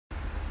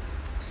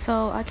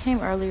So I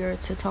came earlier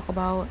to talk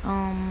about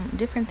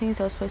different things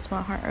that was placed in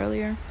my heart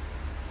earlier.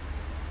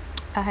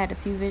 I had a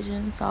few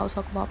visions, so I'll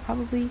talk about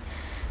probably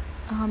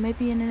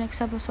maybe in the next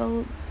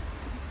episode.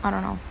 I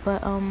don't know,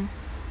 but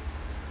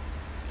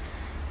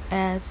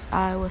as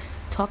I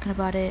was talking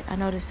about it, I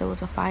noticed there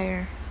was a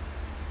fire,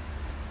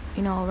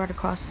 right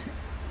across,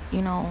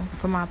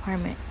 from my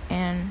apartment,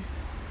 and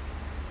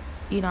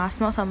I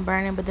smelled something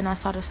burning, but then I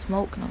saw the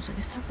smoke, and I was like,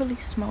 is that really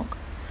smoke,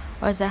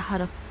 or is that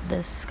how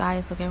the sky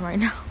is looking right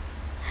now?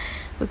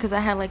 Because I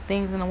had like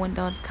things in the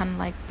window that's kind of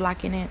like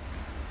blocking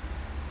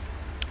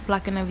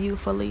the view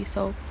fully.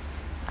 So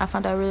I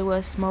found out it really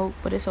was smoke,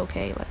 but it's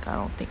okay. Like, I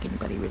don't think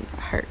anybody really got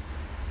hurt.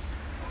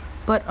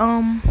 But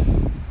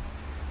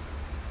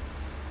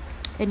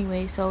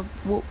anyway, so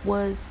what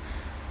was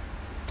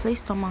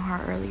placed on my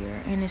heart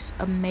earlier, and it's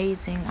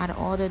amazing, out of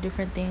all the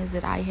different things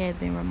that I had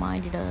been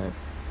reminded of,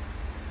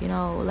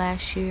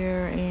 last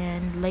year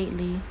and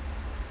lately,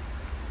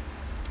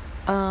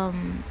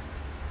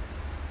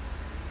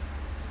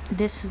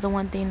 this is the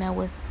one thing that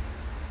was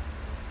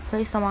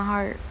placed on my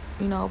heart,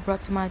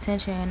 brought to my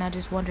attention, and I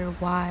just wondered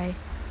why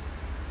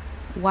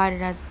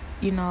did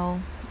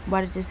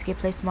this get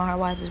placed in my heart?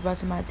 Why is this brought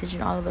to my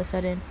attention all of a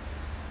sudden?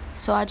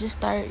 So I just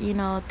started,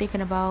 thinking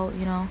about,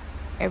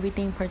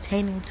 everything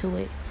pertaining to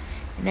it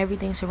and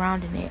everything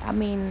surrounding it. I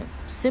mean,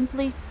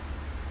 simply,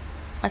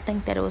 I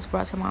think that it was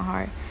brought to my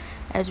heart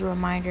as a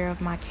reminder of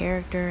my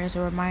character, as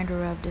a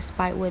reminder of,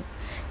 despite what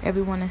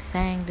everyone is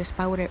saying,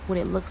 despite what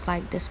it looks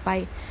like,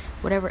 despite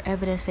whatever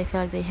evidence they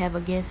feel like they have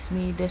against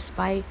me,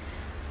 despite,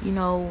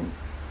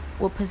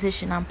 what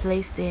position I'm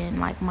placed in,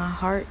 like my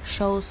heart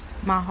shines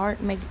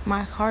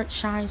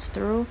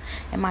through,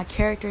 and my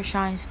character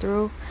shines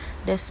through,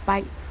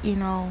 despite,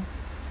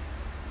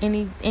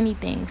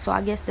 anything. So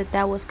I guess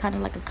that was kind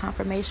of like a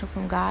confirmation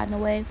from God in a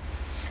way,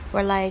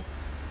 where like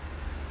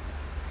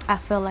I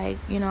feel like,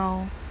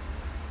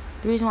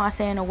 the reason why I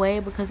say in a way,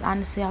 because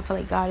honestly I feel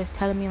like God is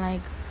telling me,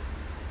 like,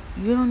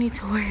 you don't need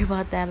to worry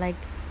about that. Like,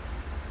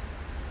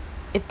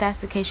 if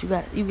that's the case,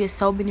 you get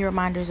so many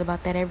reminders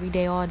about that every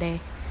day, all day,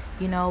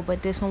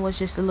 but this one was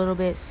just a little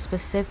bit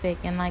specific,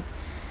 and like,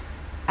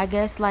 I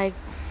guess, like,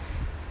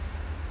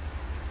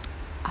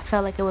 I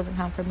felt like it was a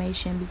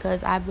confirmation,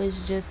 because I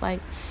was just like,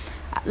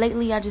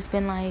 lately I just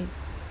been like,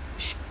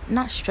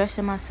 not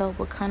stressing myself,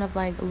 but kind of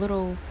like a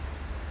little,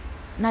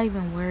 not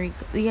even worried,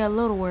 a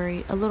little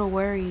worried,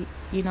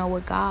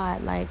 with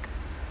God, like,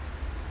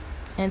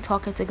 and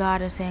talking to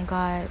God and saying,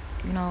 God,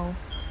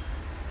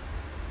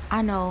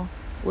 I know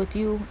with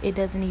you, it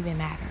doesn't even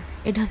matter.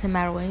 It doesn't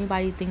matter what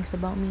anybody thinks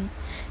about me.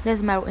 It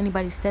doesn't matter what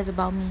anybody says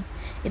about me.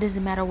 It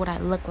doesn't matter what I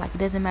look like. It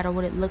doesn't matter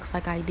what it looks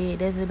like I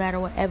did. It doesn't matter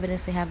what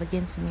evidence they have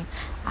against me.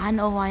 I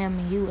know who I am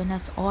in you, and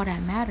that's all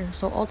that matters.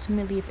 So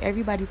ultimately, if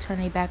everybody turn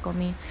their back on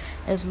me,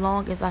 as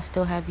long as I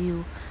still have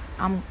you,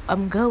 I'm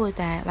good with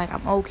that. Like,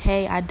 I'm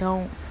okay. I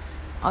don't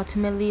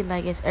ultimately,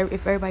 like, if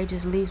everybody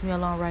just leaves me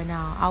alone right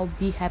now, I'll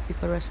be happy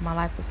for the rest of my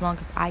life, as long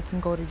as I can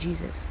go to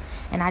Jesus.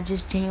 And I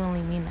just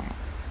genuinely mean that.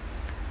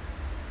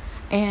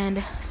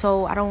 And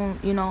so I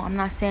don't, I'm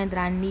not saying that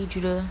I need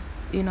you to,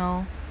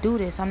 do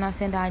this. I'm not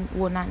saying that I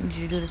will not need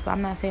you to do this, but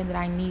I'm not saying that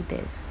I need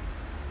this.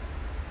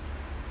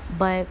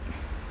 But,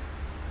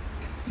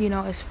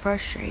 it's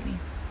frustrating.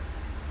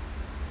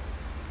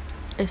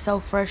 It's so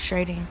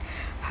frustrating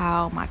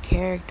how my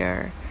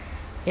character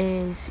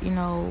is,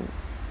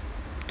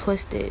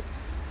 twisted.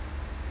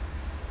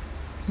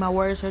 My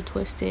words are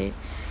twisted.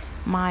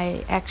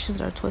 My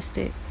actions are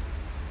twisted.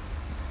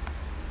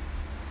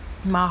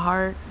 My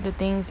heart, the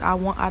things I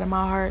want out of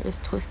my heart, is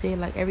twisted,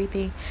 like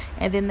everything.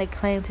 And then they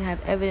claim to have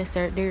evidence.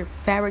 They're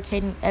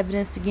fabricating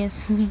evidence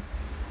against me.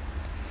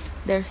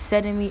 They're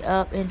setting me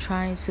up and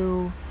trying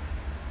to,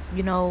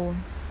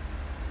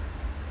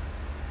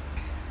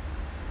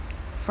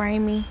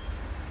 frame me.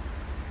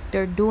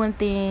 They're doing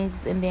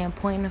things and then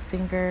pointing a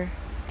finger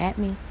at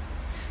me.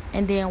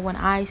 And then when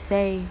I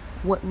say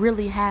what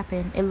really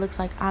happened, it looks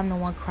like I'm the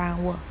one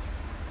crying wolf.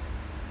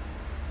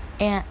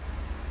 And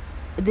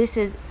this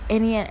is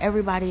any and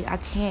everybody. I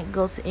can't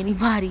go to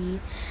anybody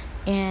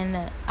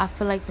and I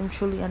feel like them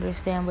truly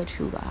understand but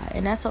true God,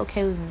 and that's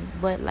okay with me.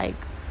 But like,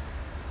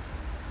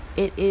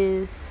 it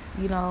is,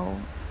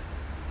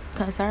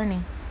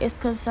 concerning. It's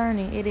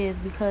concerning. It is,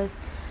 because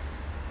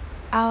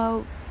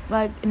God's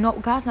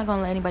not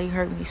gonna let anybody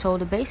hurt me. So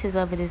the basis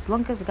of it is, as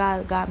long as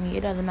God got me,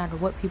 it doesn't matter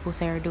what people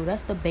say or do.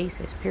 That's the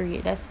basis,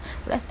 period. That's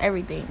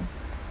everything.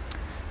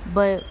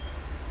 But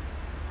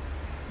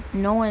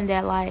knowing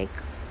that, like,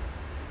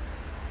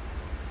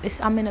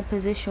 I'm in a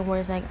position where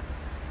it's like,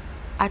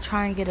 I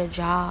try and get a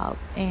job,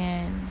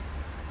 and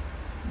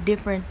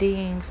different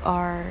things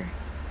are,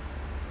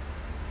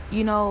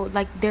 I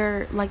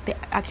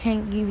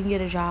can't even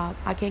get a job.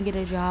 I can't get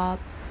a job.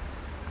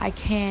 I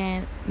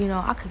can't,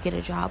 I could get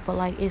a job, but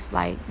like, it's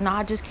like, no,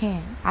 I just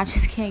can't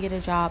get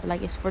a job.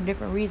 Like, it's for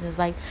different reasons.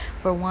 Like,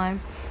 for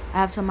one, I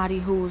have somebody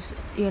who's,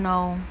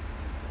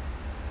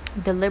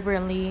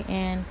 deliberately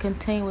and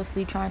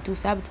continuously trying to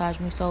sabotage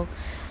me. So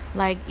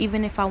like,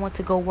 even if I want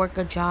to go work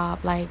a job,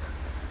 like,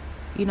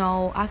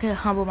 I could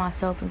humble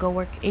myself and go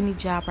work any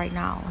job right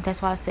now.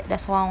 That's why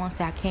I want to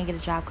say I can't get a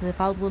job, because if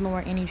I was willing to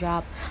work any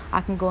job,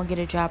 I can go and get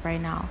a job right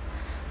now.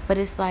 But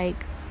it's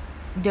like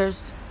they're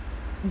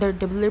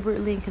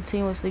deliberately and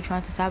continuously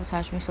trying to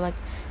sabotage me. So like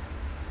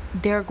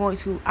they're going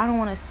to, I don't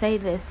want to say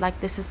this like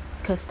this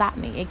could stop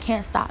me. It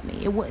can't stop me.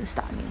 It wouldn't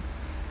stop me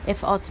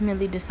if I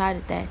ultimately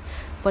decided that.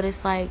 But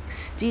it's like,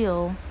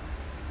 still,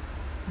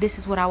 this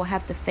is what I would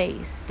have to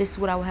face. This is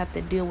what I would have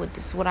to deal with.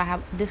 This is what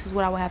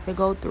I would have to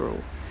go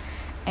through.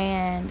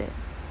 And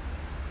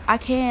I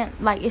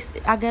can't, like, it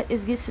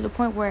gets to the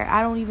point where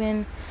I don't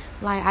even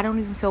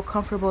feel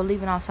comfortable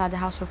leaving outside the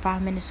house for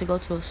 5 minutes to go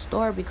to a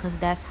store, because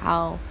that's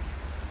how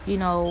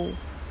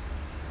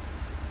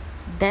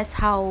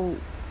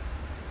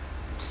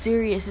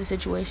serious the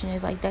situation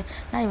is. Like, that,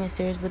 not even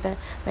serious, but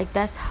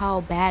that's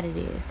how bad it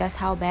is. That's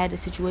how bad the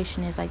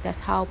situation is. Like, that's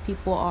how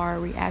people are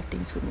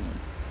reacting to me.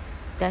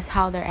 That's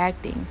how they're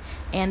acting.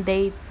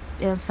 And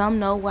some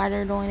know why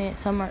they're doing it.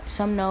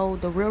 Some know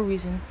the real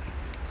reason.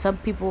 Some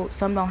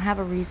don't have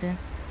a reason.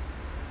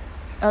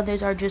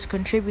 Others are just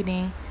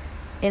contributing.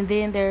 And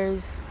then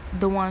there's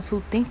the ones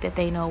who think that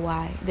they know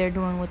why they're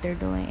doing what they're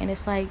doing. And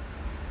it's like,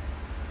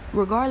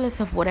 regardless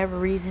of whatever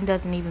reason,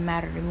 doesn't even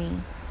matter to me.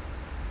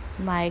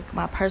 Like,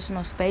 my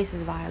personal space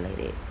is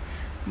violated.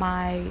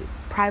 My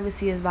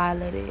privacy is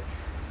violated.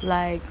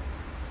 Like,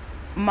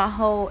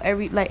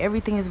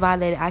 everything is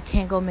violated. I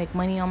can't go make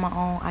money on my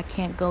own. I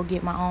can't go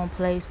get my own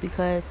place,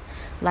 because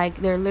like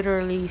they're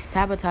literally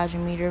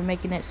sabotaging me. They're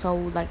making it so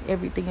like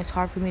everything is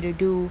hard for me to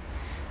do,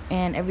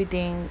 and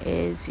everything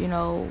is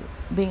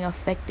being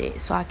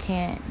affected, so I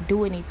can't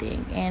do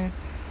anything. And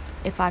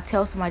if I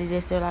tell somebody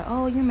this, they're like,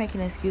 oh, you're making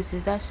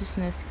excuses. That's just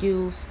an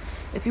excuse.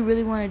 If you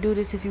really want to do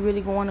this, if you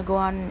really want to go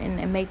out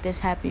and make this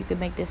happen, you can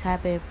make this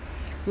happen.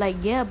 Like,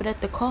 yeah, but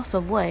at the cost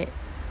of what?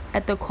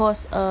 At the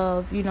cost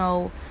of,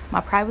 my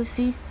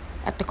privacy,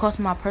 at the cost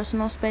of my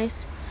personal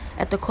space,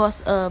 at the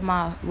cost of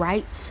my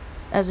rights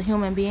as a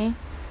human being.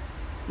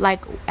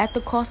 Like, at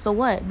the cost of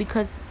what?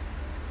 Because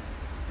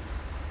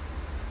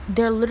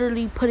they're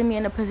literally putting me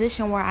in a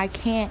position where I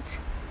can't,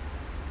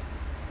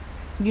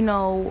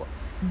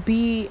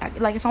 be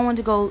like, if I wanted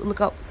to go look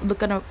up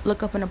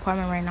an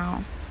apartment right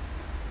now,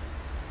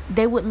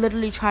 they would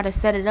literally try to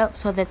set it up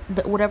so that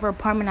whatever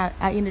apartment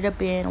I ended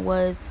up in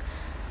was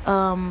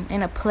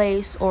in a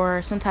place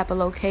or some type of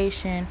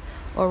location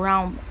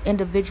around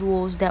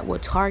individuals that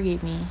would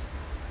target me,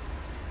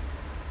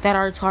 that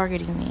are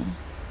targeting me,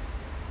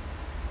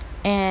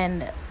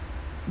 and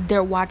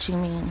they're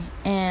watching me,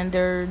 and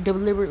they're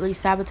deliberately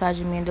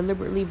sabotaging me and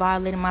deliberately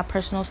violating my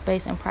personal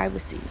space and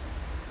privacy.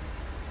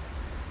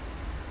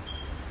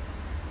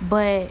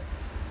 But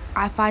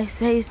if I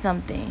say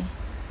something,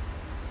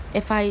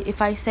 if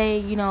I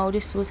say,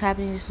 this was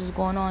happening, this was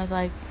going on, it's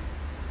like,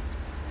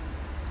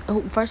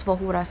 first of all,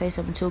 who would I say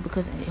something to?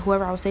 Because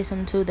whoever I would say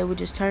something to, they would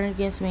just turn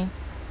against me.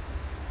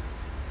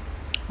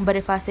 But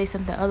if I say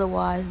something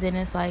otherwise, then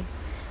it's like,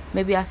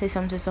 maybe I say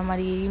something to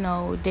somebody,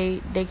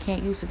 they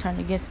can't use to turn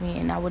against me,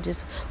 and I would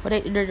just,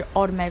 they're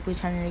automatically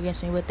turning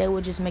against me, but they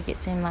would just make it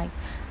seem like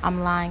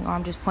I'm lying, or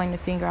I'm just pointing the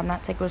finger, I'm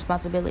not taking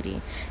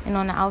responsibility. And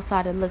on the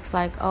outside, it looks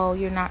like, oh,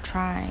 you're not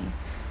trying.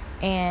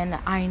 And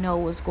I know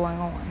what's going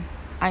on.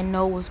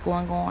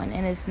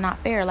 And it's not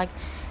fair. Like,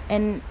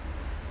 and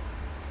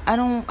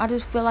I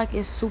just feel like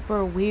it's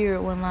super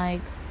weird when,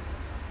 like,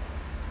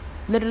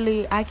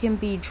 literally I can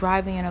be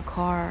driving in a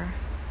car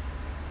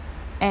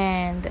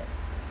and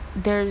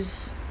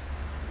there's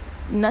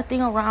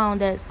nothing around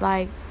that's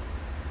like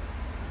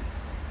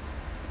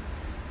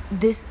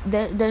this,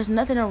 there's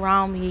nothing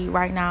around me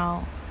right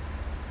now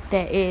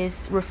that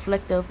is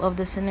reflective of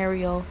the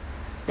scenario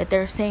that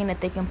they're saying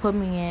that they can put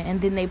me in, and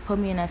then they put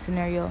me in that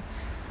scenario,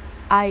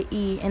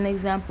 i.e., an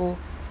example,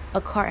 a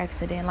car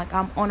accident. Like,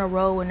 I'm on a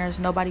road and there's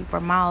nobody for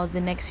miles,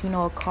 the next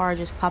a car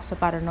just pops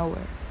up out of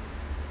nowhere.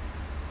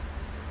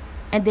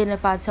 And then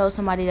if I tell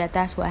somebody that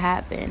that's what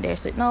happened, they're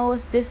like, no,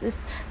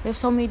 there's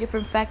so many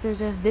different factors.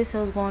 There's this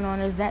that was going on.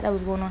 There's that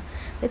was going on.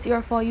 It's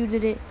your fault. You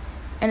did it.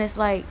 And it's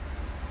like,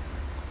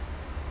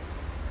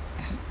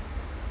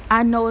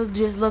 I know it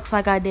just looks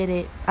like I did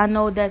it. I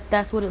know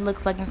that's what it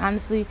looks like. And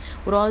honestly,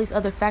 with all these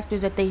other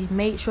factors that they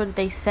made sure that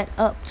they set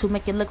up to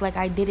make it look like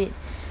I did it,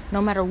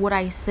 no matter what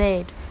I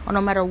said, or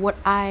no matter what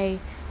I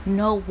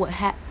know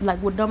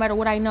no matter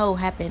what I know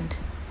happened,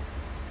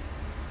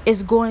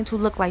 it's going to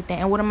look like that.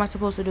 And what am I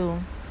supposed to do?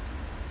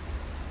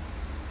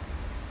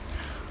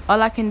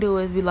 All I can do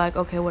is be like,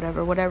 okay,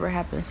 whatever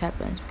happens.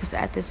 Because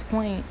at this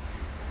point,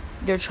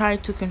 they're trying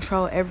to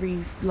control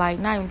not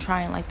even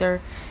trying, like,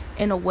 they're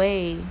in a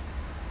way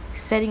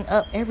setting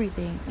up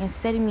everything and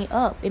setting me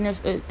up, and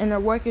they're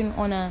working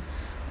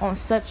on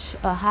such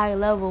a high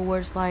level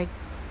where it's like,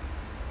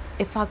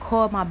 if I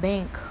call my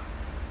bank,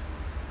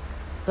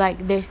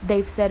 like,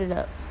 they've set it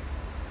up.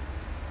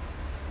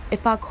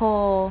 If I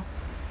call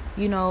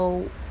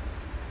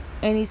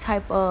any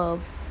type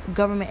of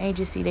government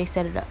agency, they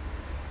set it up.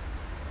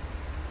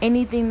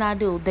 Anything that I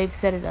do, they've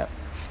set it up.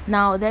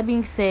 Now, that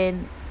being said,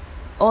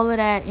 all of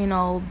that,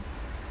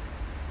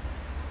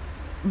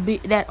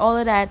 that all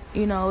of that,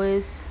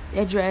 is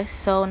addressed.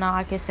 So now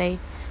I can say,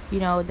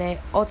 that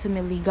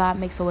ultimately God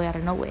makes a way out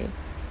of no way.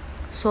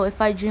 So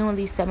if I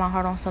genuinely set my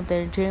heart on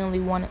something, genuinely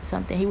wanted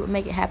something, he would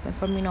make it happen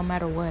for me no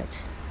matter what.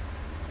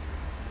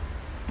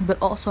 But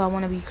also I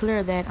want to be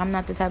clear that I'm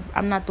not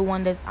the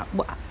one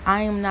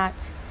I am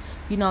not,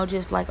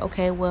 just like,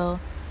 okay, well,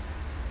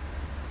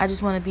 I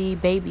just want to be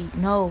baby.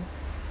 No,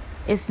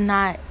 it's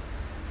not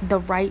the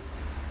right,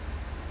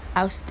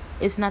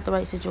 it's not the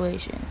right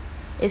situation.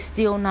 It's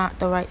still not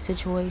the right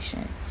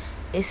situation.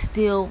 It's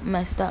still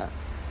messed up.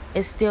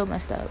 It's still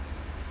messed up.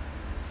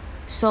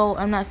 So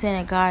I'm not saying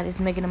that God is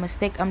making a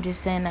mistake. I'm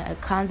just saying that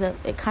it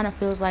kind of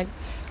feels like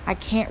I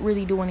can't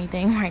really do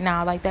anything right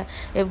now like that.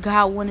 If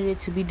God wanted it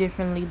to be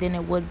differently, then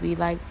it would be.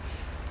 Like,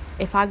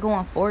 if I go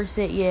and force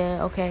it,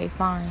 yeah, okay,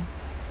 fine.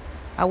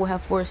 I would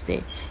have forced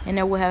it. And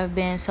there would have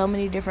been so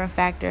many different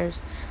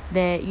factors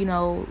that,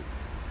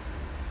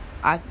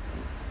 I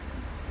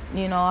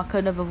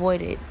couldn't have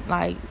avoided.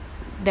 Like,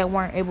 that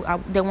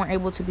weren't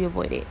able to be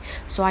avoided.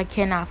 So I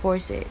cannot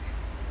force it.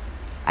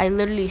 I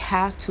literally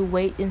have to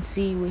wait and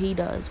see what he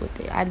does with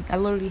it. I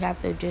literally have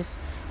to just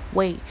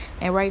wait.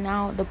 And right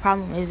now, the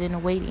problem is in the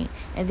waiting.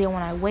 And then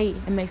when I wait,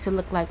 it makes it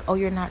look like, oh,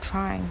 you're not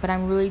trying. But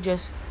I'm really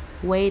just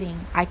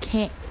waiting. I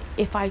can't.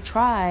 If I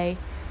try,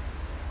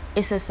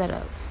 it's a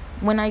setup.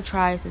 When I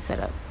try, it's a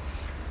setup.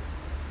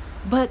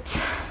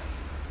 But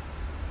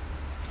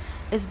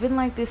it's been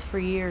like this for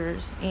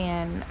years.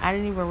 And I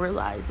didn't even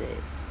realize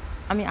it.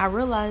 I mean, I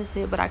realized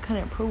it, but I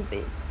couldn't prove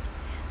it.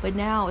 But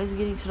now it's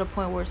getting to the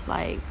point where it's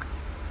like,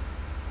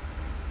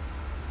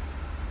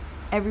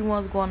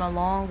 everyone's going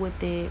along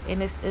with it,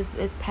 and it's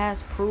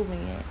past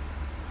proving it.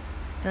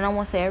 And I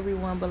won't say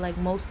everyone, but like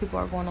most people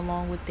are going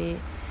along with it.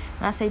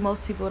 And I say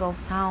most people don't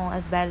sound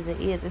as bad as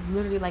it is. It's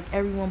literally like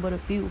everyone but a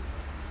few,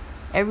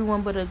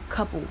 everyone but a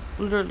couple,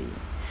 literally.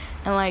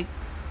 And like,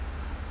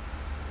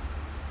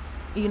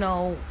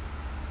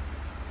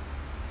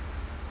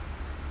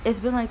 it's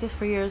been like this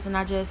for years, and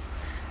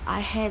I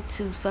had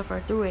to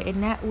suffer through it,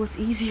 and that was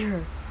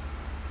easier.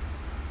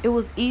 It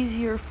was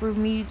easier for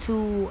me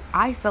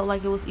I felt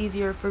like it was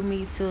easier for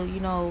me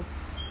to,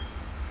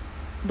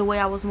 the way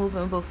I was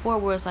moving before,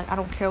 where it's like, I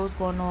don't care what's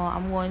going on.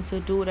 I'm going to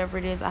do whatever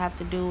it is I have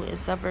to do and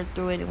suffer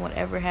through it, and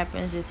whatever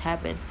happens, just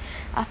happens.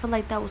 I feel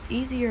like that was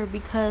easier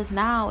because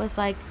now it's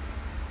like,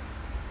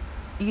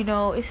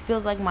 it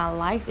feels like my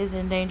life is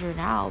in danger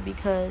now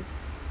because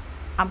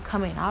I'm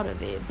coming out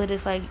of it. But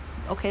it's like,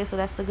 okay, so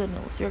that's the good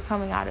news. You're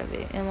coming out of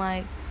it. And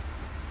like,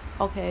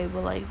 okay,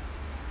 but like,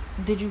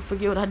 did you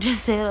forget what I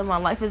just said? My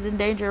life is in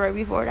danger right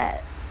before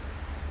that.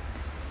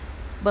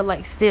 But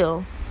like,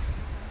 still,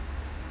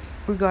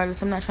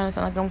 regardless, I'm not trying to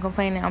sound like I'm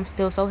complaining. I'm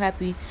still so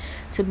happy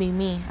to be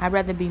me. I'd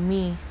rather be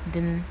me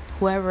than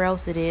whoever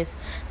else it is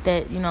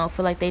that,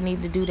 feel like they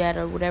need to do that,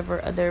 or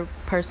whatever other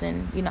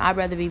person, I'd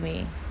rather be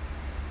me.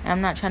 And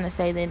I'm not trying to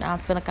say that I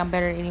feel like I'm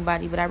better than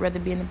anybody, but I'd rather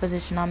be in the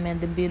position I'm in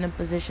than be in the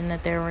position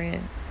that they're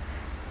in,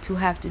 to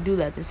have to do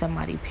that to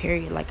somebody,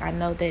 period. Like, I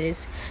know that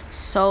it's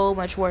so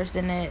much worse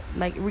than it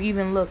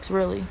even looks,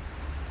 really.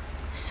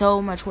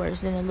 So much worse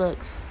than it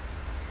looks.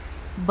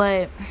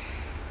 But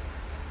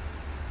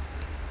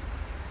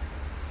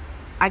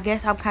I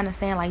guess I'm kind of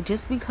saying, like,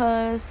 just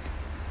because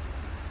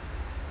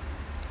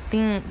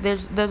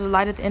there's a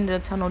light at the end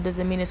of the tunnel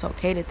doesn't mean it's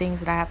okay, the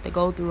things that I have to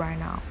go through right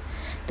now.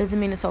 Doesn't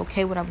mean it's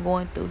okay what I'm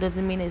going through.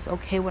 Doesn't mean it's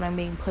okay what I'm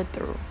being put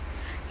through.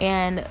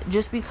 And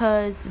just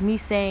because me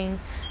saying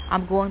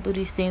I'm going through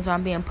these things, or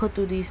I'm being put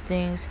through these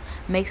things,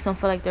 makes them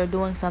feel like they're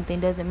doing something,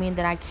 doesn't mean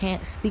that I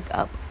can't speak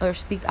up or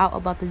speak out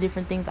about the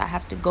different things I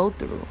have to go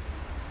through.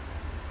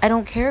 I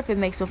don't care if it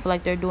makes them feel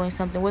like they're doing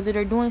something. Whether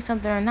they're doing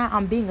something or not,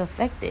 I'm being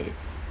affected.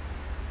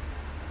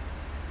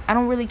 I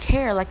don't really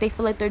care. Like, they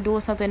feel like they're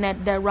doing something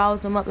that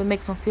riles them up and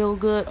makes them feel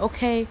good.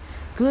 Okay,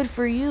 good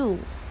for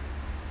you.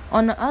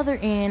 On the other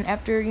end,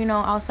 after,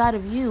 outside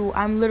of you,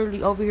 I'm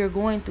literally over here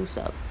going through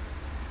stuff.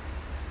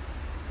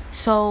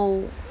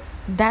 So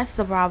that's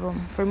the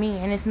problem for me.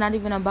 And it's not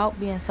even about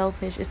being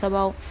selfish. It's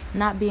about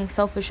not being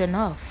selfish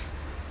enough.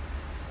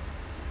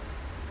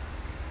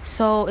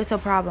 So it's a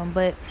problem.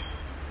 But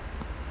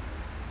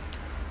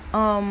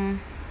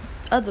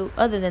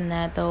other than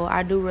that, though,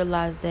 I do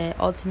realize that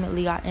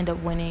ultimately I end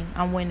up winning.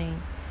 I'm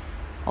winning.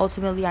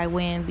 Ultimately I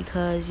win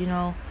because,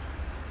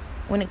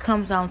 when it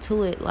comes down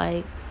to it,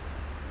 like,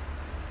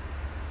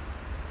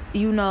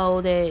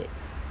 that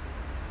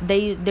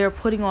they're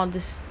putting all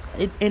this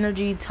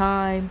energy,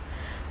 time,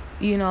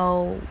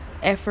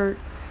 effort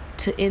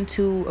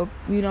into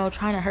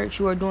trying to hurt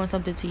you or doing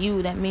something to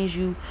you. That means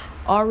you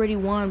already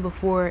won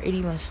before it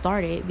even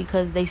started,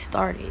 because they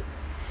started.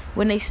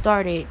 When they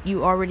started, it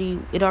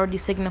already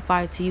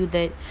signified to you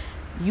that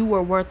you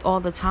were worth all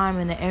the time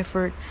and the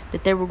effort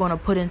that they were going to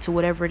put into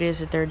whatever it is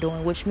that they're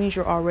doing, which means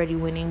you're already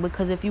winning.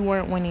 Because if you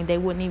weren't winning, they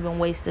wouldn't even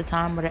waste the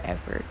time or the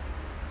effort.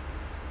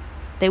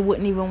 They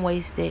wouldn't even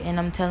waste it. And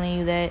I'm telling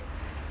you that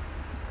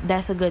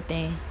that's a good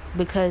thing,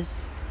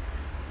 because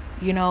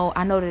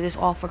I know that it's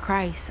all for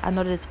Christ. I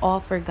know that it's all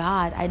for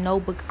God. I know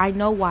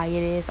why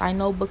it is. I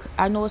know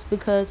it's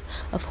because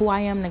of who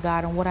I am to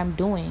God and what I'm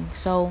doing.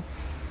 So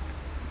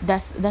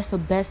that's the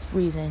best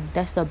reason.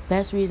 That's the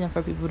best reason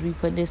for people to be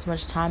putting this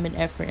much time and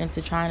effort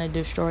into trying to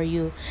destroy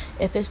you.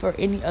 If it's for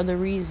any other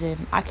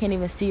reason, I can't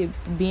even see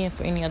it being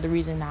for any other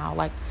reason now.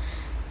 Like,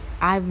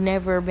 I've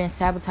never been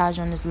sabotaged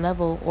on this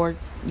level, or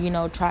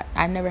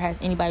I never had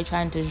anybody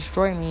trying to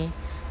destroy me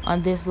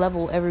on this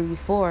level ever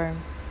before.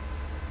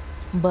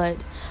 But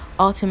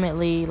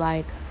ultimately,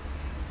 like,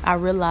 I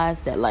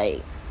realized that,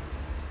 like,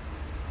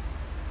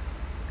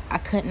 I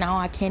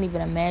can't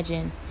even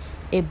imagine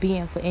it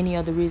being for any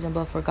other reason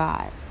but for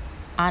God.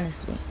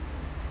 Honestly.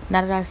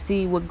 Now that I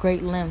see what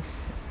great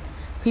lengths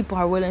people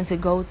are willing to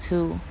go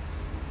to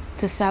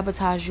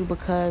sabotage you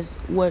because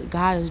what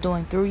God is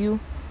doing through you,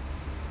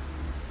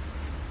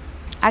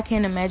 I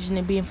can't imagine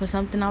it being for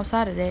something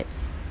outside of that.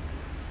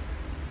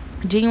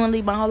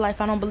 Genuinely, my whole life,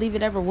 I don't believe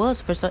it ever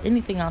was for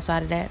anything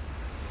outside of that.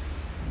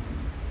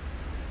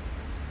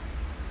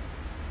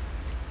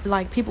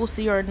 Like, people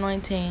see your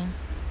anointing,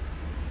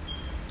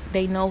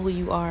 they know who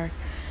you are,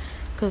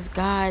 because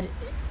God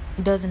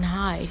doesn't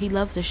hide. He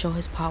loves to show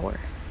his power.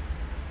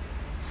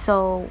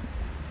 So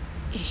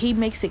he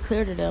makes it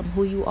clear to them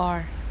who you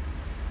are,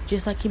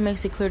 just like he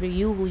makes it clear to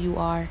you who you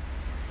are.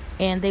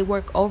 And they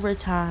work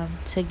overtime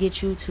to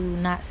get you to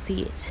not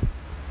see it.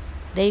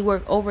 They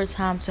work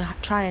overtime to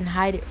try and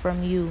hide it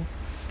from you,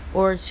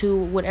 or to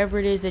whatever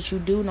it is that you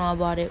do know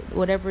about it,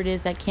 whatever it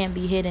is that can't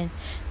be hidden.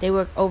 They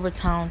work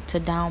overtime to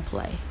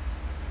downplay.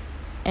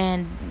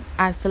 And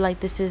I feel like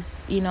this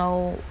is,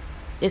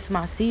 it's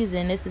my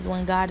season. This is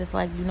when God is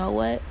like, you know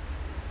what?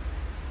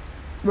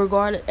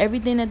 Regardless,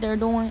 everything that they're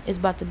doing is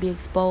about to be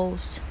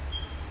exposed.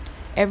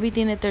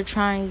 Everything that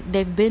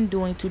they've been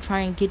doing to try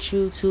and get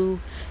you to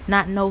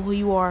not know who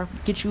you are,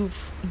 get you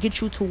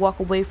to walk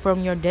away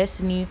from your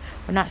destiny,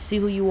 or not see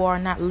who you are,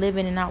 not live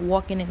in it, not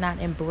walk in it, not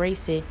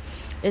embrace it.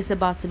 It's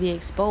about to be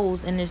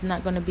exposed, and they're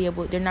not going to be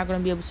able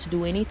to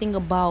do anything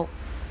about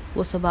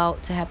what's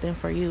about to happen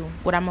for you,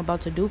 what I'm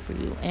about to do for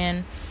you.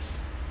 And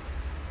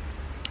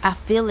I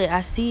feel it,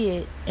 I see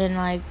it, and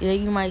like,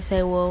 you might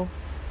say, well,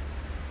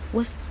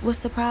 what's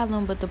the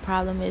problem? But the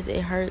problem is,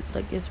 it hurts.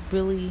 Like, it's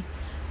really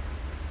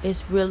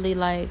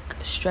like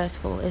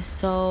stressful. It's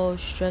so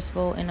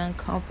stressful and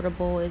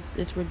uncomfortable.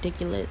 It's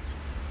ridiculous.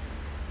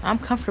 I'm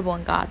comfortable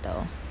in God,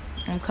 though.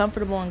 I'm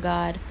comfortable in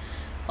God.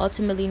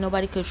 Ultimately,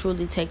 nobody could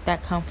truly take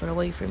that comfort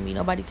away from me.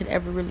 Nobody could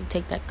ever really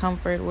take that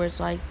comfort where it's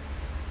like,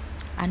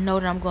 I know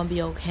that I'm going to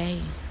be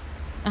okay.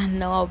 I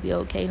know I'll be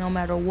okay no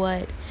matter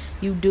what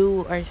you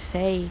do or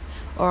say,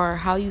 or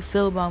how you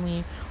feel about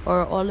me,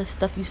 or all the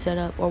stuff you set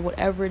up, or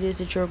whatever it is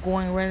that you're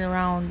running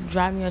around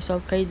driving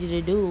yourself crazy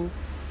to do.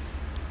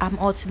 I'm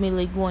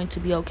ultimately going to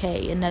be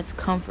okay. And that's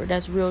comfort.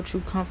 That's real,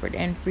 true comfort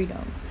and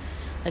freedom.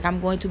 Like,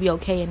 I'm going to be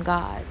okay in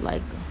God.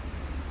 Like,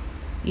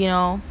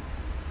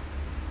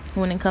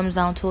 when it comes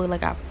down to it,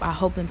 like, I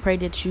hope and pray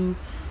that you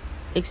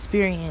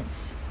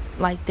experience,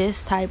 like,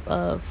 this type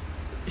of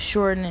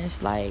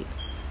sureness. Like,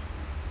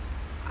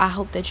 I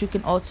hope that you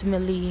can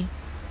ultimately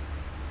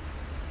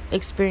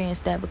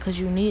experience that, because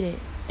you need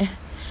it.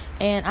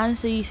 And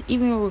honestly,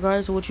 even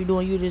regardless of what you're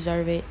doing, you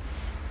deserve it.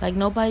 Like,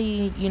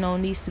 nobody,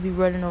 needs to be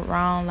running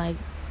around, like,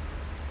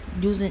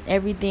 using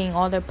everything,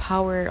 all their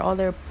power, all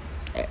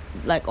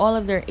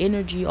of their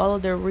energy, all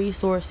of their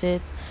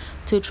resources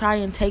to try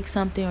and take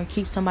something or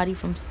keep somebody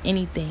from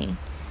anything.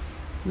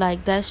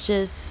 Like, that's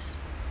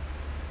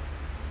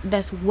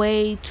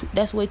way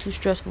too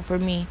stressful for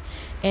me.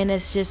 And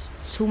it's just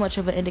too much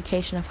of an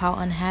indication of how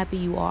unhappy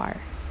you are.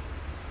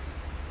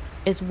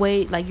 It's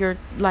way, like,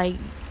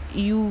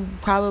 you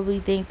probably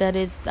think that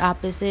it's the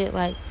opposite.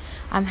 Like,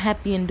 I'm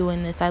happy in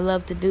doing this, I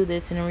love to do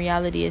this, and in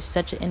reality, it's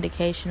such an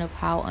indication of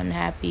how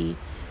unhappy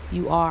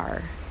you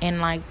are.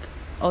 And, like,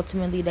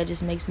 ultimately, that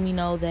just makes me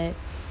know that,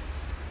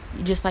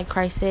 just like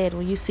Christ said,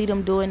 when you see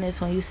them doing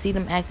this, when you see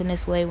them acting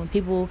this way, when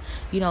people,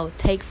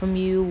 take from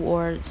you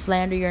or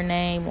slander your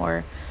name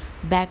or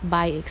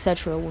backbite,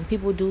 etc., when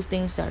people do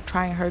things that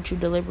try and hurt you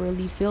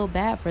deliberately, feel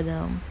bad for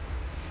them,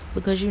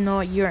 because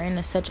you're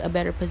in such a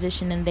better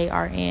position than they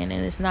are in.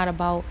 And it's not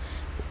about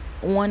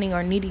wanting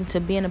or needing to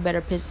be in a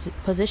better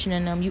position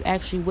than them. You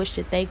actually wish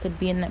that they could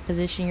be in that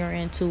position you're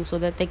in too, so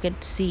that they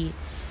could see,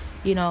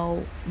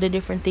 the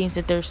different things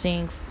that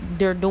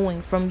they're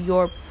doing from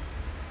your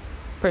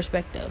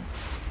perspective.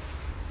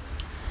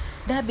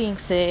 That being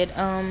said,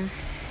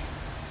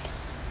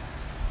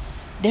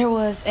 there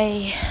was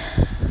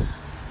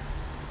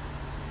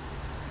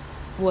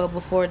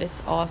before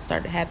this all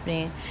started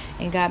happening,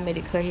 and God made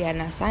it clear he had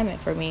an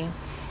assignment for me.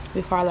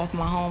 Before I left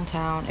my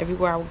hometown,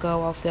 everywhere I would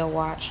go, I would feel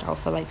watched. I would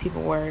feel like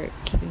people were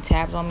keeping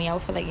tabs on me. I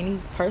would feel like any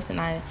person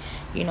I,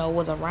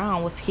 was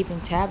around was keeping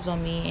tabs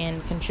on me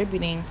and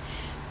contributing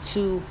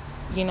to,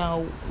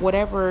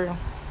 whatever.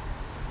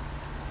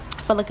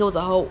 I felt like it was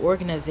a whole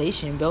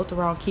organization built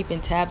around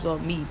keeping tabs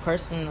on me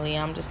personally.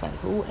 I'm just like,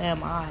 who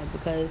am I?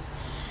 Because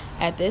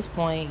at this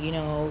point,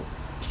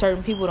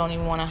 certain people don't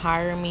even want to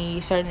hire me.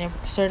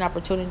 Certain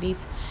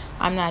opportunities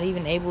I'm not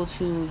even able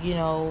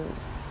to,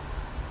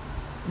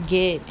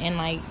 get, and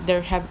like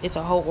it's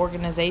a whole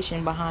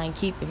organization behind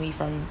keeping me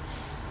from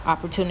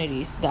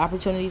opportunities. The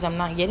opportunities I'm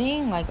not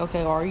getting, like,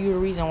 okay, are you the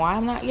reason why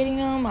I'm not getting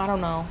them? I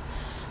don't know.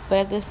 But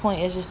at this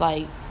point, it's just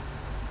like,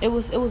 it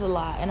was a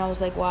lot. And I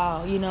was like,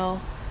 wow,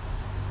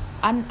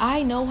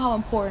 I know how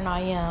important I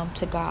am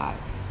to God.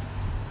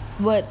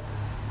 But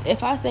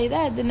if I say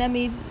that, then that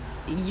means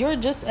you're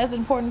just as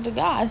important to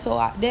God.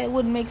 So that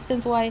wouldn't make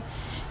sense why,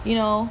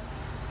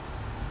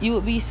 you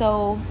would be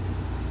so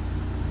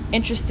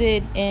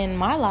interested in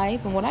my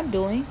life and what I'm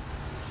doing.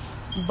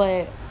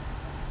 But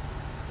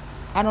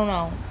I don't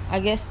know. I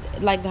guess,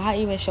 like, God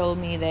even showed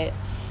me that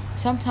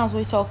sometimes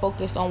we're so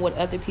focused on what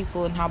other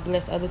people and how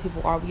blessed other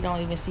people are, we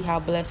don't even see how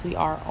blessed we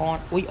are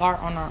on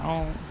our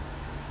own.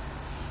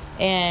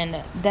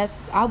 And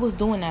I was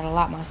doing that a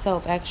lot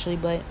myself, actually,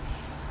 but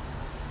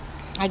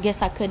I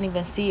guess I couldn't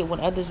even see it when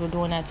others were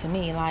doing that to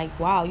me. Like,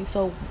 wow, you're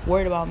so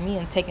worried about me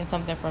and taking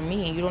something from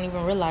me, and you don't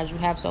even realize you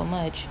have so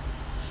much.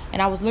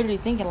 And I was literally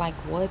thinking, like,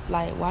 what?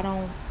 Like,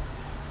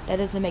 that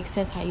doesn't make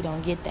sense how you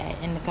don't get that.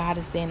 And God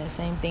is saying the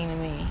same thing to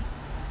me.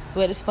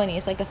 But it's funny.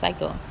 It's like a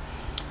cycle.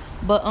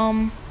 But,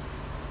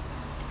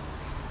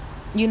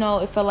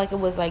 it felt like it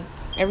was like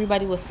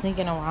everybody was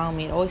sneaking around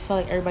me. It always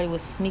felt like everybody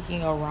was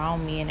sneaking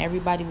around me, and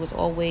everybody was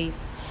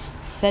always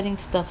setting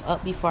stuff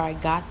up before I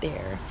got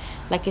there.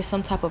 Like it's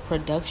some type of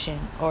production,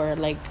 or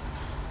like,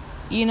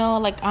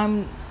 like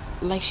I'm,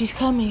 like, she's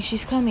coming,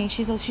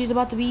 she's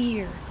about to be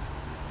here.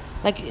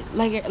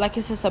 Like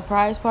it's a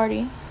surprise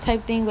party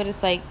type thing, but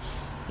it's like,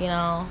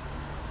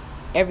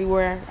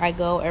 everywhere I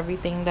go,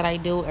 everything that I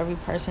do, every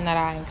person that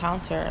I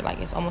encounter, like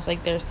it's almost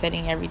like they're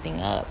setting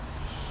everything up,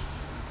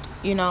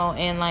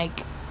 and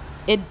like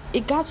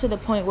it got to the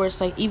point where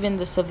it's like even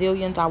the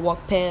civilians I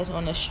walk past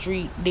on the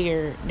street,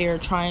 they're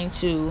trying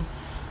to,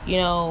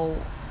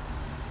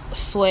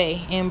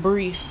 sway and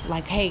brief,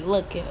 like, hey,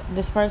 look,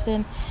 this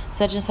person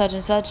such and such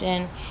and such,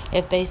 and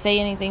if they say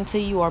anything to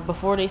you, or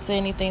before they say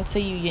anything to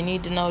you, you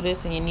need to know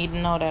this and you need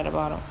to know that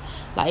about them.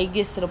 Like, it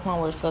gets to the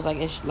point where it feels like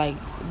it's like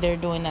they're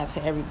doing that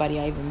to everybody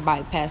I even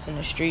bypass in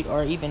the street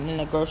or even in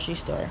the grocery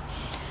store.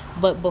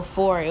 But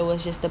before, it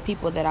was just the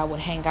people that I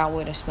would hang out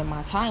with or spend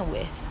my time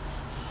with.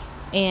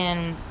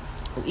 And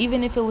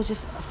even if it was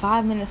just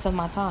 5 minutes of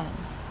my time.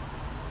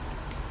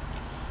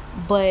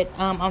 But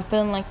I'm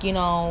feeling like,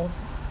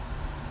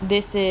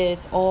 this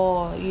is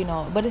all,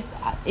 but it's,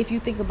 if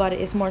you think about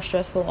it, it's more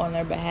stressful on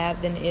their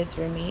behalf than it is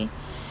for me.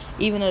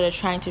 Even though they're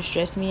trying to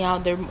stress me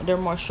out, they're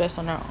more stressed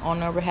on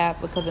their behalf,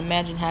 because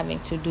imagine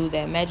having to do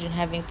that. Imagine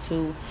having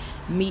to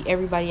meet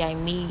everybody I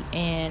meet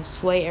and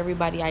sway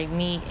everybody I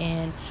meet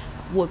and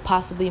would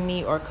possibly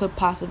meet or could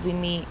possibly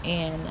meet,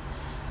 and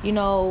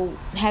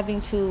having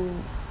to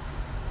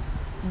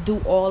do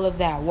all of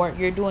that work.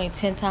 You're doing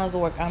 10 times the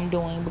work I'm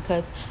doing,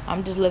 because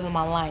I'm just living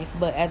my life.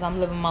 But as I'm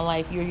living my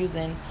life, you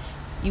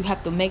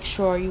have to make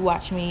sure you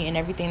watch me and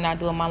everything that I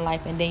do in my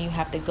life, and then you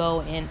have to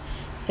go and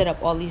set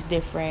up all these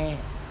different,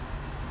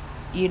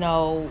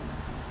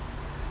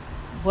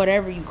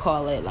 whatever you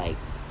call it, like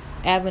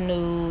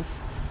avenues,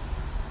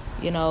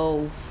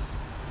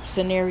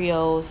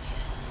 scenarios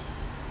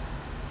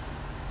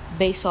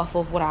based off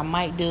of what I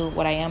might do,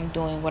 what I am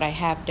doing, what I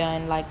have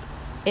done. Like,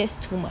 it's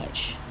too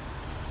much.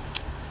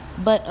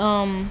 But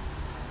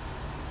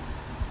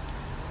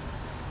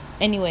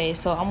anyway,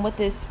 so I'm with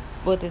this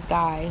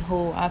guy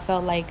who I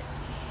felt like,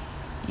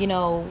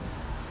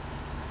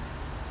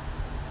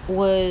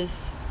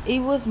 was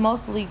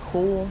mostly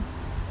cool,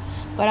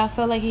 but I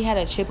felt like he had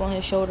a chip on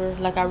his shoulder.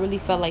 Like, I really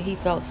felt like he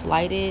felt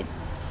slighted,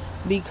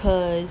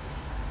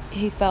 because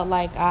he felt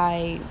like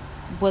I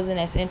wasn't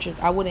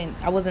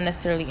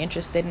necessarily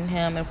interested in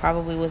him, and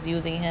probably was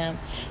using him.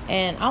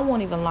 And I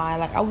won't even lie,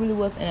 like, I really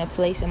was in a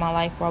place in my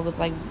life where I was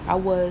like, I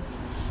was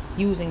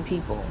using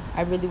people.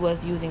 I really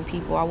was using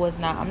people.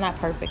 I'm not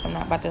perfect. I'm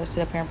not about to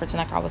sit up here and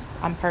pretend like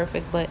I'm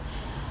perfect, but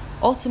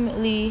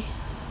ultimately,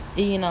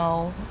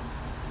 I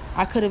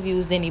could have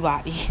used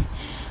anybody.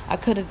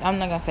 I'm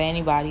not gonna say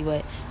anybody,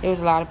 but there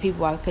was a lot of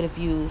people I could have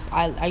used.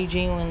 I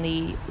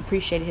genuinely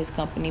appreciated his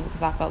company,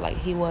 because I felt like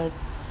he was,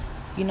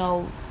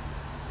 at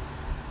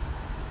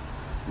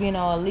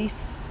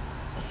least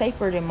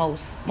safer than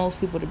most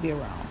people to be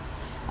around.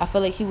 I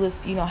feel like he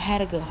was,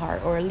 had a good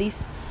heart, or at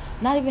least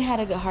not even had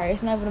a good heart.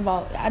 It's not even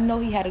about, I know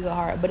he had a good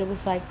heart, but it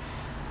was like,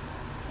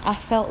 I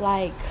felt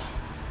like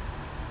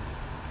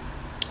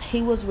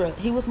he was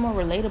more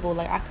relatable.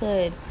 Like,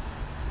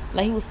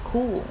 he was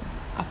cool.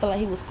 I feel like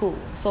he was cool.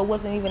 So it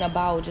wasn't even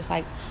about just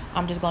like,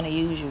 I'm just going to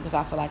use you because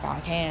I feel like I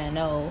can.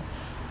 No,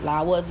 like,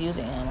 I was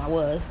using him. I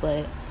was,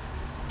 but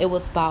it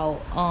was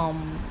about,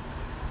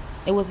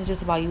 it wasn't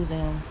just about using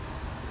him.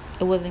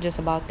 It wasn't just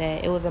about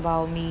that. It was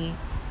about me.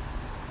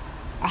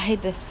 I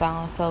hate to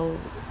sound so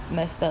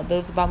messed up, but it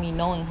was about me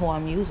knowing who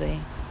I'm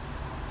using.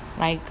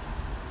 Like,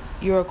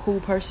 you're a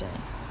cool person.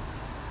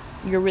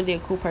 You're really a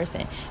cool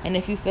person. And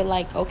if you feel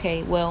like,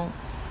 okay, well,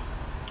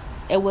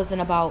 it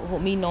wasn't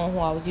about me knowing who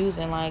I was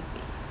using. Like,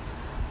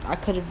 I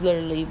could have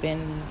literally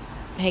been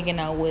hanging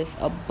out with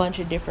a bunch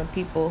of different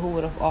people who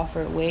would have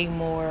offered way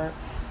more,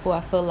 who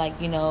I feel like,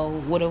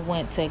 would have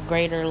went to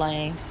greater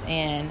lengths,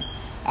 and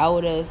I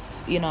would have,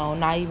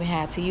 not even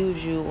had to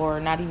use you, or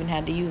not even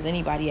had to use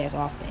anybody as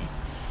often.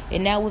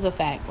 And that was a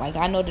fact. Like,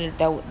 I know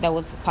that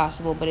was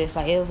possible, but it's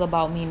like, it was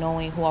about me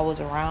knowing who I was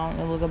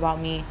around. It was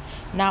about me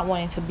not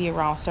wanting to be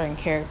around certain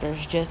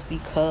characters just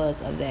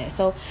because of that.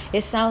 So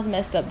it sounds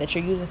messed up that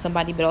you're using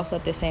somebody, but also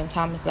at the same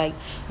time, it's like,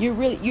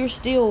 you're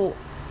still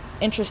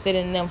interested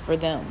in them for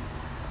them.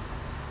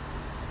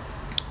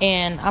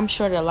 And I'm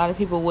sure that a lot of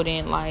people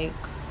wouldn't, like,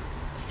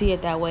 see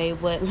it that way,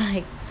 but,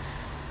 like,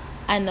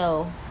 I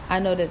know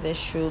that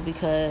that's true,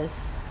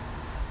 because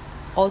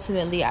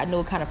ultimately I knew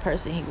what kind of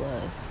person he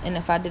was, and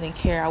if I didn't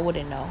care, I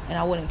wouldn't know, and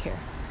I wouldn't care.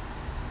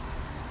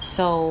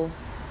 So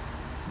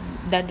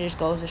that just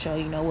goes to show,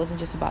 it wasn't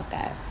just about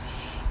that,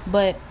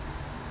 but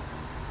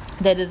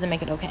that doesn't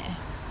make it okay.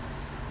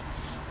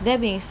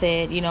 That being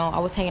said, I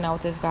was hanging out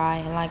with this guy,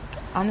 and, like,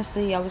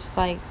 honestly, I was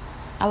like,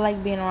 I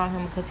like being around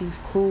him because he's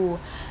cool.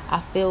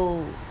 I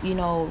feel,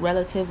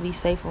 relatively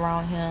safe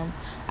around him.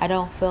 I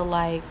don't feel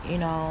like,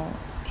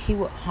 he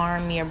would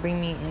harm me or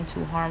bring me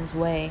into harm's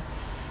way.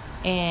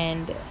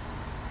 And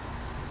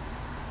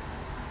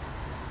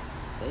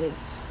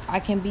I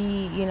can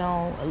be,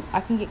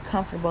 I can get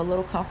comfortable, a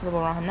little comfortable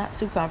around him. Not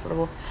too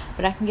comfortable,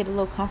 but I can get a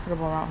little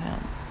comfortable around him.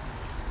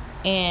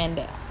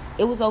 And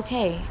it was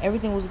okay.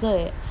 Everything was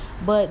good.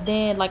 But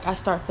then, like, I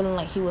start feeling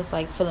like he was,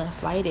 like, feeling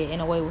slighted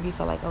in a way where he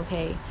felt like,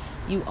 okay,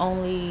 you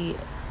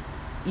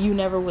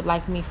never would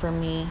like me for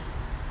me.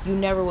 You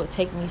never would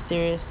take me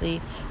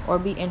seriously or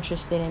be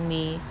interested in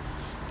me.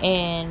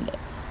 And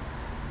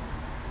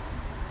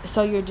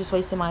so you're just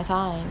wasting my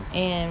time.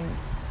 And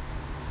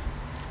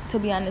to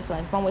be honest,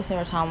 like, if I'm wasting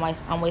your time,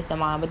 I'm wasting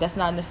mine. But that's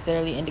not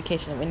necessarily an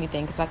indication of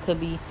anything, because I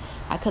could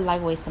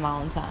like wasting my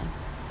own time,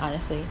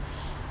 honestly.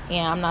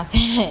 And I'm not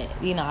saying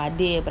that, I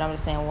did, but I'm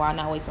just saying, why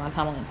not waste my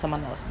time on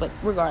someone else? But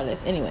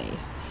regardless,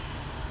 anyways,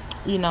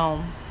 when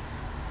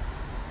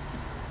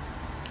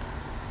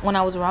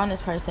I was around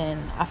this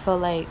person, I feel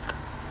like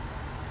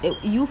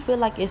you feel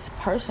like it's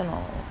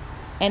personal,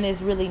 and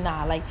it's really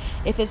not. Like,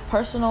 if it's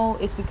personal,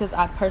 it's because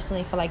I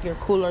personally feel like you're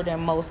cooler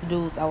than most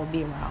dudes I would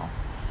be around.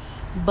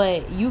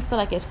 But you feel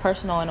like it's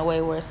personal in a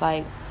way where it's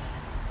like,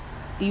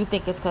 you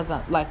think it's because,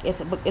 like,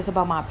 it's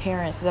about my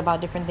appearance. It's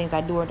about different things I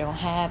do or don't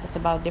have. It's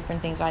about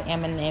different things I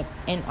am and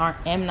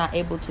am not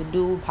able to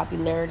do,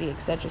 popularity,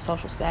 etc.,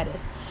 social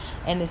status.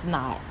 And it's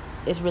not.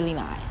 It's really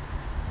not.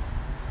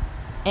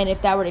 And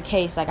if that were the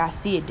case, like, I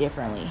see it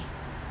differently.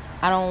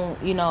 I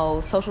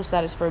don't, social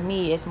status for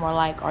me, it's more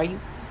like, are you,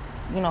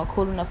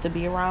 cool enough to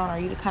be around? Are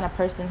you the kind of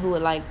person who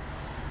would, like,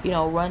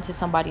 run to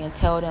somebody and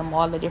tell them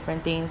all the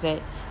different things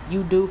that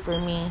you do for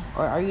me?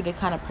 Or are you the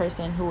kind of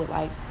person who would,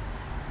 like,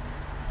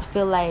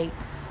 feel like,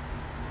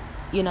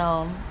 you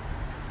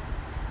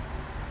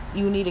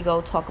need to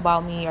go talk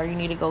about me, or you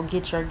need to go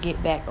get your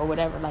get back or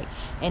whatever? Like,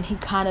 and he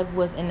kind of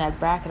was in that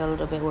bracket a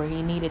little bit where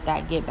he needed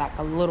that get back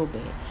a little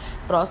bit.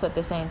 But also at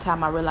the same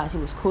time, I realized he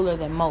was cooler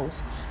than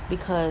most,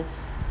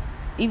 because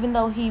even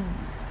though he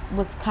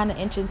was kind of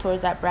inching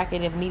towards that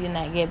bracket of needing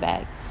that get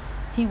back,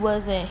 he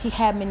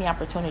had many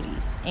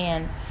opportunities,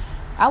 and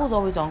I was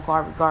always on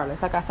guard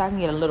regardless. Like I said, I can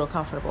get a little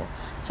comfortable,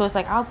 so it's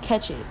like, I'll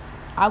catch it,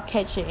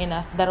 and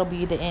that'll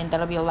be the end.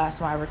 That'll be the last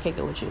time I ever kick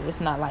it with you. It's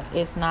not like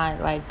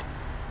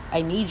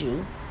I need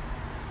you,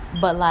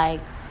 but, like,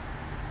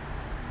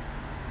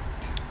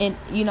 and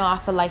I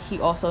feel like he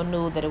also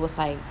knew that it was,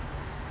 like,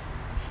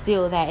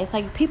 still that it's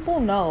like, people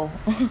know,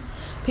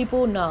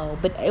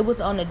 but it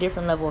was on a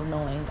different level of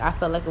knowing. I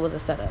felt like it was a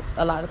setup.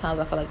 A lot of times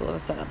I felt like it was a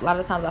setup. A lot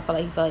of times I felt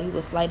like he felt like he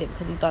was slighted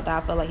because he thought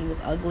that I felt like he was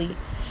ugly,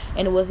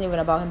 and it wasn't even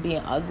about him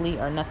being ugly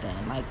or nothing.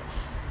 Like,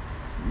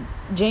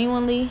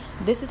 genuinely,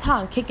 this is how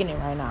I'm kicking it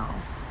right now,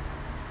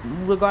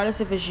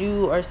 regardless if it's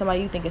you or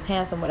somebody you think is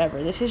handsome,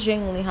 whatever. This is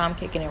genuinely how I'm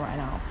kicking it right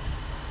now,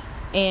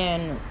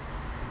 and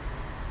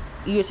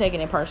you're taking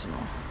it personal.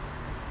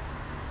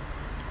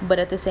 But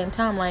at the same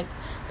time, like,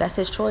 that's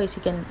his choice.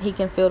 He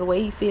can feel the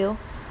way he feel.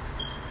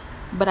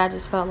 But I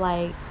just felt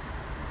like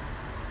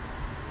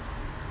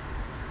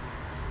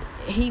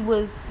he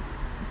was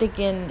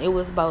thinking it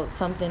was about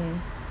something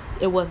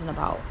it wasn't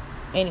about.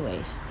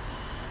 Anyways,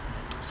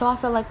 so I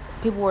felt like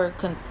people were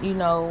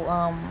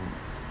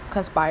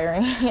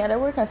conspiring. Yeah, they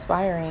were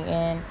conspiring,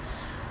 and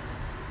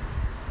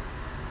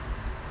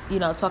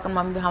talking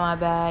about me behind my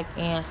back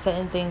and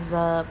setting things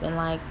up, and,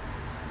 like,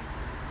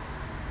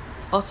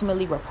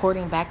 ultimately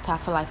reporting back to, I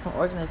feel like, some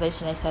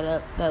organization they set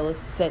up that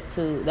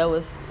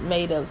was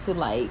made up to,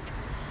 like,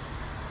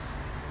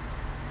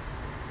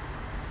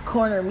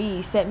 corner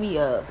me, set me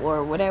up,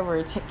 or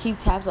whatever, keep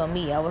tabs on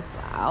me. I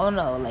don't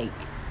know, like,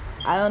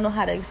 I don't know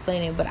how to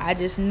explain it, but I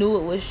just knew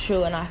it was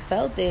true, and I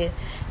felt it.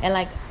 And,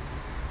 like,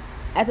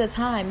 at the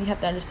time, you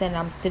have to understand,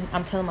 I'm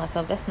telling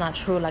myself that's not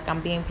true. Like,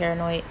 I'm being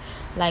paranoid.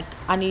 Like,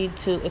 I need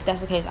to, if that's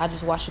the case, I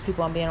just watch the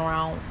people I'm being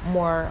around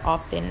more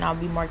often, and I'll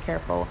be more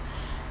careful.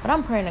 But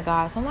I'm praying to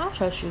God, so I'm like, I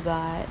trust you,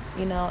 God,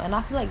 and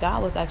I feel like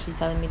God was actually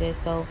telling me this.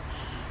 So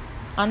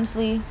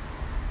honestly,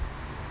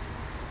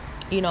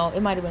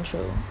 It might have been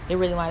true. It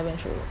really might have been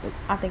true.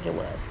 I think it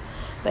was.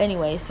 But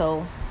anyway,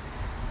 so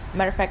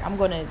matter of fact, I'm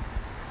gonna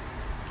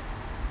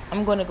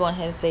go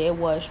ahead and say it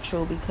was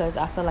true, because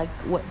I feel like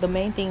what the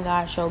main thing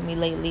God showed me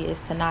lately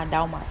is to not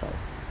doubt myself,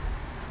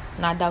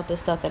 not doubt the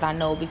stuff that I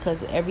know,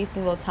 because every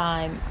single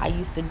time I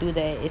used to do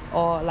that, it's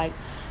all like,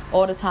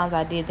 all the times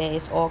I did that,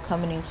 it's all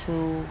coming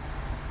into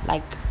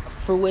like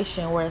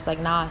fruition, where it's like,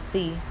 nah,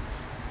 see,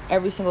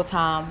 every single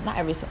time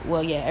every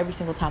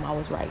single time I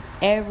was right.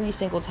 Every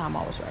single time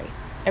I was right.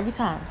 Every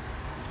time.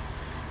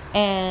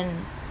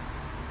 And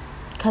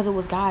because it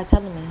was God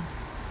telling me.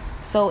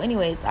 So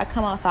anyways, I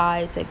come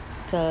outside to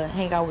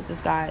hang out with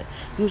this guy.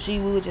 Usually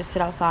we would just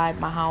sit outside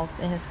my house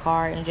in his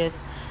car, and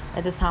just,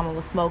 at this time I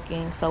was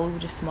smoking, so we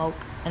would just smoke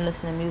and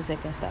listen to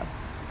music and stuff.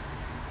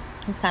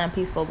 It was kind of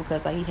peaceful,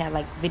 because like he had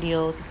like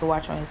videos he could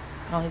watch on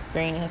his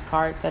screen in his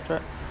car,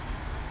 etc.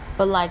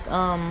 But like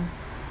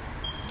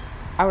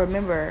I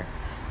remember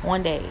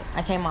one day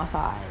I came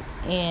outside,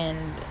 and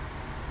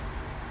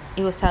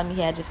he was telling me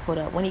he had just pulled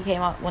up. When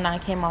I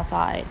came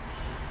outside,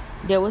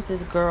 there was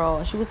this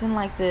girl. She was in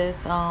like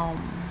this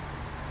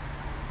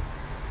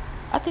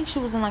I think she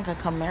was in like a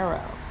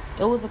Camaro.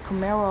 It was a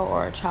Camaro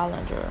or a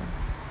Challenger.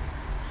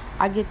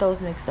 I get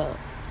those mixed up.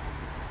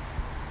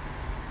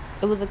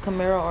 It was a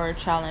Camaro or a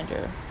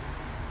Challenger.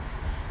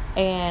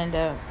 And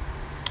it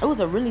was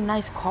a really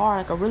nice car,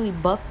 like a really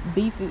buff,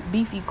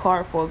 beefy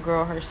car for a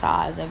girl her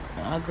size, and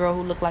a girl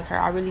who looked like her.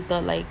 I really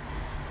thought, like,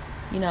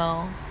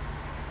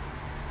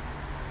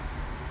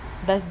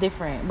 that's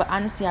different. But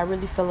honestly, I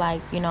really feel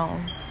like,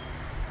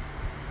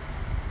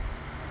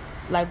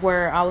 like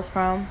where I was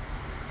from,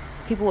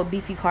 people with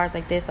beefy cars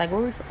like this, like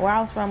where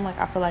I was from, like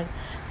I feel like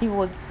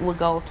people would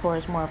go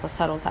towards more of a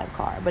subtle type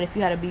car. But if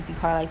you had a beefy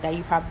car like that,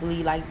 you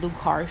probably like do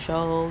car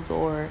shows,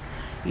 or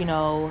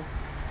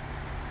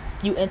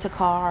you into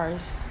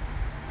cars,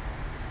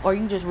 or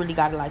you just really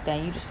got it like that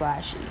and you just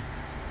flashy.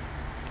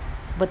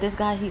 But this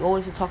guy, he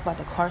always would talk about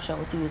the car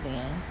shows he was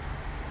in,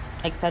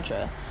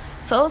 etc.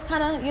 So it was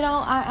kind of,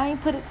 I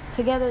ain't put it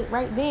together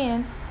right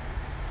then,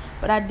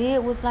 but I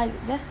did, was like,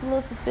 that's a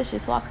little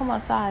suspicious. So I come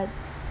outside,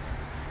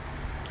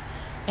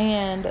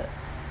 and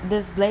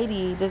this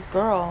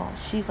girl,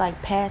 she's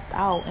like passed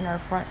out in her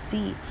front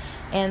seat.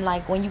 And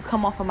like when you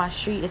come off of my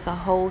street, it's a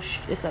whole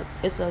it's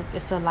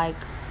a like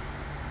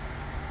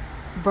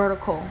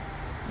vertical,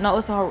 no,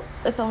 it's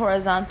a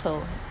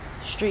horizontal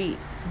street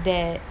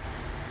that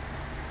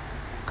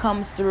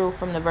comes through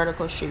from the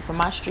vertical street. From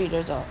my street,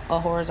 there's a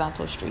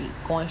horizontal street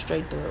going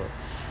straight through.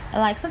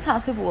 And like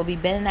sometimes people will be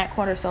bending that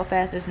corner so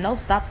fast, there's no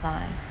stop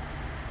sign.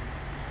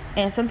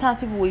 And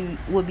sometimes people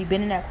would be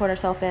bending that corner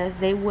so fast,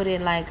 they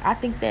wouldn't, like, I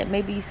think that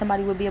maybe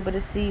somebody would be able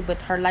to see,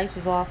 but her lights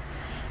was off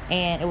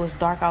and it was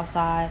dark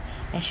outside,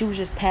 and she was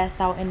just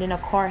passed out, and then a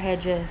car had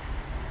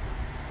just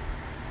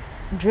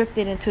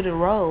drifted into the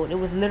road. It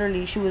was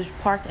literally, she was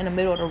parked in the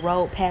middle of the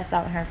road, passed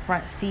out in her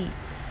front seat,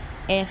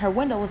 and her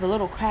window was a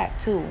little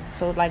cracked too.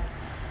 So like,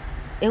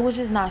 it was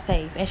just not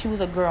safe. And she was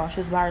a girl,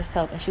 she was by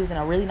herself, and she was in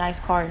a really nice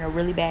car in a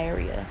really bad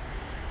area.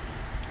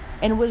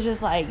 And it was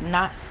just, like,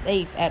 not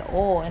safe at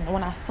all. And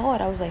when I saw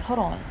it, I was like, hold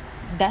on.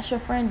 That's your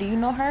friend? Do you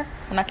know her?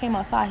 When I came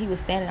outside, he was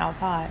standing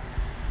outside.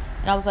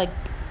 And I was like,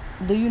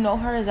 do you know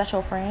her? Is that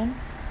your friend?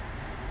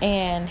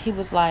 And he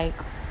was like,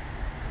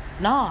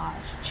 nah,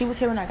 she was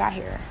here when I got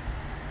here.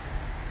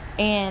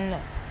 And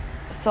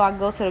so I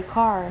go to the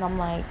car, and I'm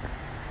like,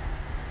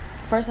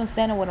 first I'm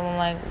standing with him. I'm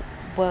like,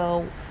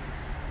 well,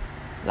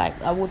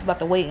 like, I was about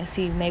to wait and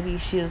see, maybe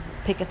she was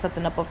picking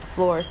something up off the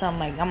floor or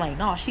something. Like, I'm like,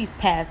 no, she's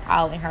passed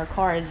out and her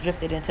car has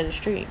drifted into the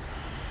street.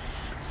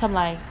 So I'm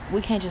like,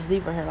 we can't just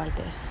leave her here like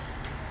this.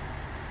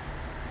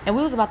 And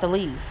we was about to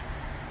leave.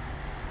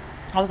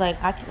 I was like,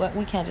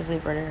 we can't just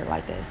leave her here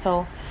like this.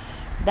 So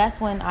that's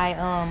when I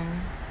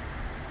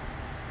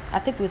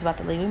think we was about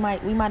to leave.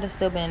 We might have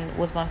still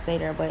was gonna stay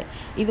there, but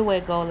either way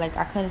it go, like,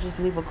 I couldn't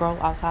just leave a girl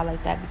outside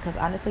like that, because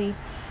honestly,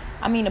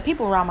 I mean, the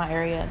people around my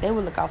area, they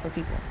would look out for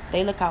people.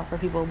 They look out for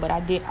people, but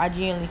I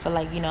genuinely feel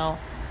like,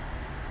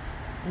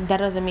 that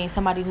doesn't mean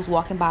somebody who's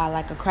walking by,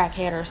 like a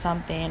crackhead or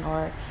something,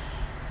 or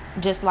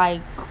just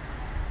like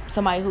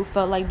somebody who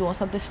felt like doing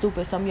something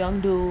stupid, some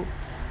young dude,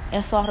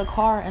 and saw the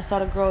car and saw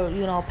the girl,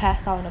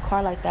 pass out in a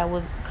car like that,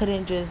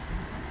 couldn't just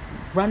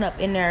run up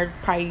in there.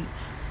 Probably,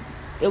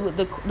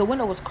 the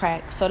window was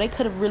cracked, so they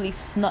could have really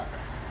snuck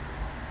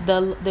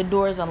the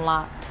doors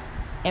unlocked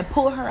and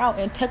pull her out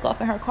and take off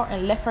in her car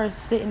and left her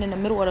sitting in the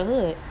middle of the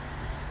hood.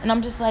 And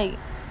I'm just like,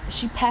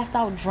 she passed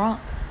out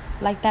drunk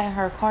like that in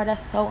her car.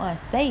 That's so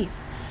unsafe.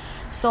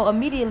 So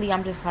immediately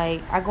I'm just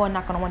like, I go and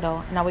knock on the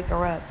window and I wake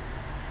her up,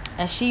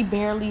 and she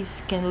barely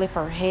can lift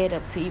her head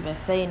up to even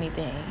say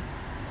anything.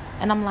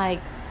 And I'm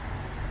like,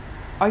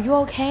 are you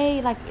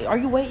okay? Like, are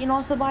you waiting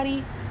on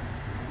somebody?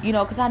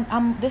 Because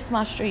this is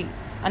my street.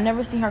 I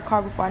never seen her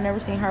car before. I never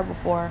seen her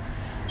before.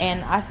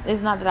 And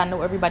it's not that I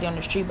know everybody on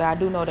the street, but I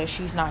do know that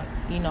she's not,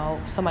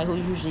 somebody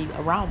who's usually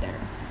around there.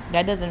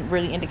 That doesn't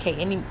really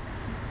indicate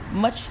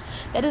much.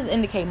 That doesn't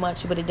indicate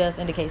much, but it does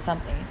indicate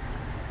something.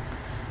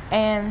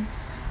 And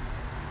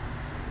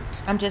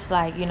I'm just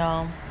like,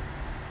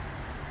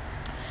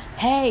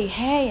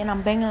 hey, and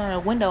I'm banging on her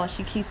window, and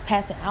she keeps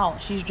passing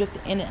out. She's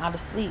drifting in and out of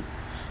sleep,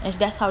 and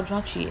that's how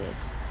drunk she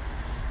is.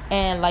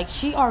 And like,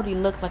 she already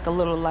looked like a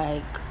little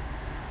like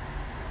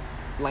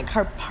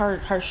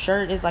her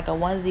shirt is like a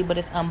onesie, but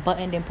it's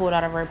unbuttoned and pulled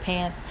out of her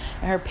pants,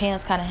 and her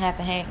pants kind of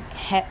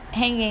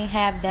hanging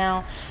half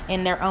down,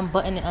 and they're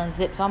unbuttoned and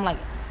unzipped. So I'm like,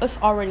 it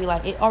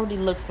already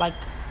looks like,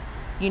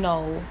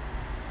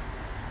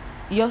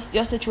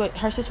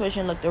 her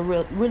situation looked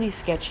really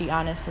sketchy,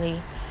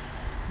 honestly.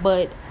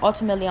 But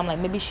ultimately, I'm like,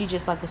 maybe she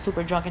just like a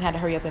super drunk and had to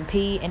hurry up and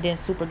pee, and then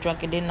super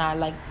drunk and did not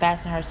like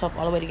fasten herself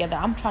all the way together.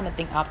 I'm trying to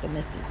think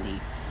optimistically.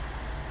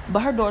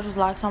 But her doors was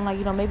locked, so I'm like,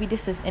 maybe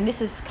this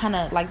is kind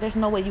of like, there's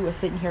no way you were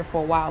sitting here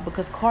for a while,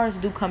 because cars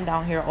do come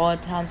down here all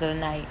times of the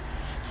night.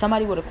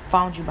 Somebody would have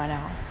found you by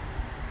now.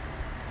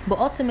 But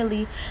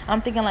ultimately,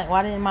 I'm thinking like,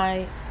 why didn't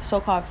my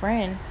so-called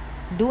friend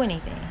do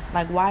anything?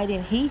 Like, why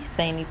didn't he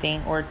say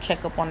anything or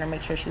check up on her,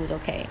 make sure she was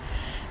okay?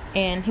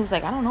 And he was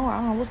like, I don't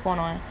know what's going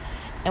on.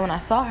 And when I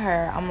saw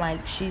her, I'm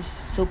like, she's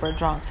super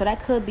drunk. So that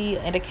could be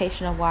an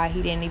indication of why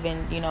he didn't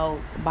even,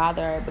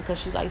 bother her, because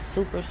she's like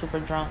super, super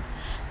drunk.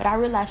 But I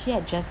realized she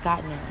had just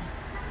gotten there.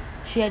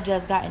 She had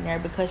just gotten there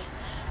because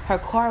her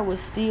car was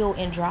still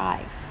in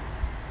drive.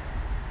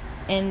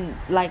 And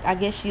like, I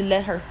guess she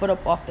let her foot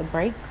up off the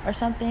brake or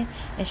something,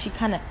 and she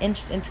kind of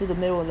inched into the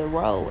middle of the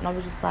road. And I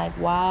was just like,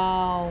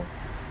 wow.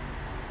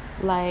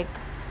 Like,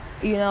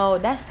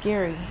 that's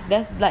scary.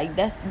 That's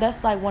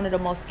like one of the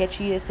most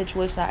sketchiest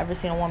situations I've ever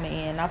seen a woman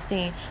in. I've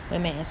seen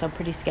women in some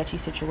pretty sketchy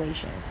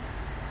situations,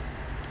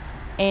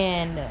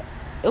 and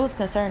it was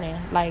concerning.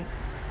 Like,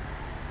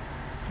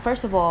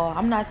 first of all,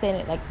 I'm not saying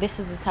it like this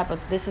is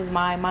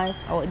my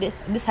mindset. Oh,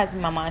 this has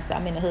been my mindset.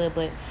 I'm in the hood,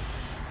 but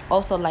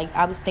also like,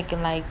 I was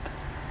thinking like,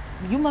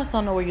 you must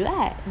don't know where you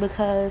at,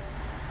 because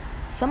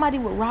somebody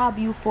would rob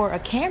you for a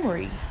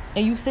Camry,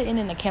 and you sitting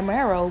in a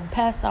Camaro,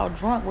 passed out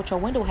drunk with your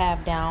window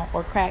half down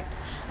or cracked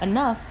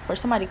enough for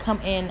somebody to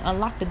come in,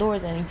 unlock the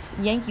doors, and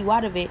yank you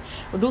out of it,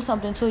 or do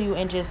something to you,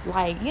 and just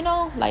like,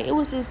 like, it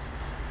was just,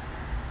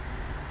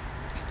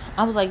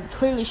 I was like,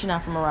 clearly she's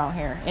not from around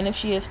here. And if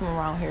she is from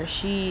around here,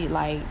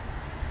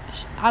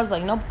 I was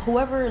like, no,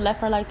 whoever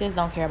left her like this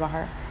don't care about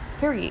her,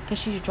 period, because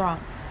she's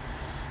drunk.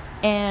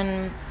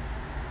 And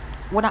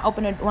when I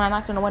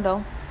knocked on the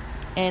window,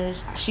 and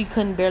she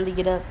couldn't barely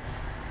get up,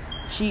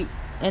 she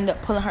ended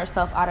up pulling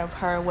herself out of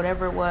her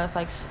whatever it was,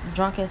 like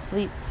drunken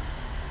sleep.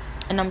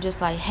 And I'm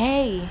just like,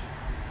 hey,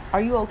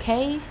 are you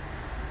okay?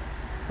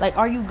 Like,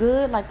 are you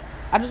good? Like,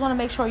 I just want to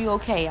make sure you're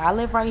okay. I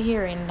live right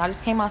here, and I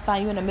just came outside,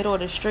 you in the middle of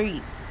the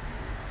street.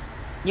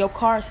 Your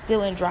car is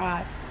still in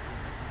drive.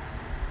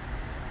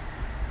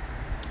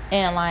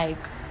 And like,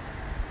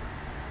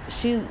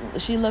 she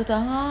looked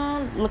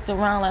around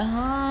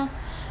like,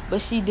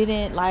 but she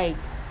didn't like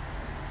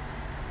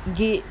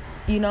get,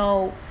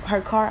 her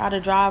car out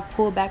of drive,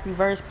 pull back,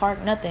 reverse,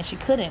 park, nothing. She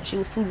couldn't. She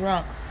was too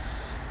drunk.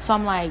 So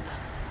I'm like,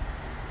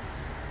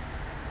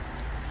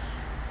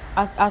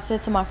 I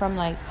said to my friend,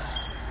 like,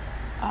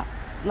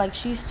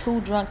 she's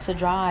too drunk to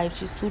drive.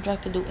 She's too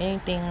drunk to do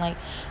anything. Like,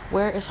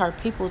 where is her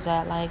people's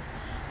at? Like,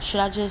 should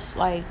I just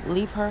like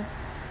leave her?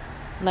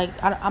 Like,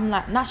 I'm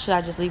not should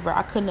I just leave her?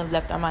 I couldn't have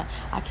left her. I'm like,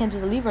 I can't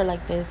just leave her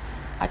like this.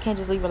 I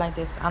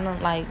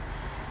don't like,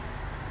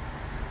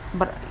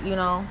 but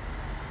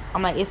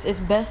I'm like, it's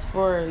best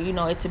for,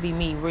 it to be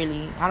me,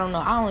 really. I don't know.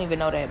 I don't even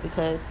know that,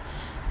 because,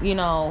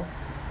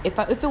 if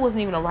it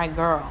wasn't even the right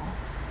girl,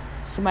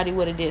 somebody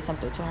would have did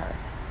something to her.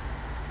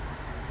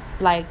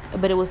 Like,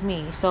 but it was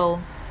me. So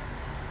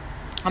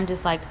I'm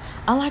just like,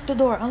 unlock the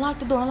door.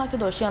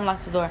 She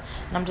unlocks the door.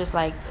 And I'm just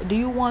like, do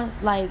you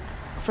want, like,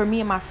 for me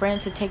and my friend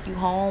to take you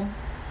home,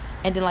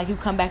 and then like you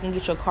come back and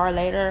get your car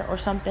later or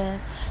something?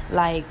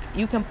 Like,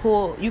 you can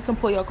pull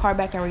your car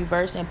back in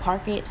reverse and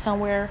park it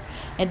somewhere,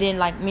 and then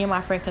like me and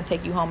my friend can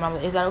take you home. And I'm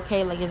like, is that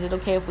okay? Like, is it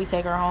okay if we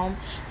take her home?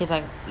 He's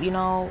like,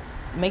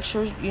 make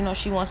sure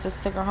she wants us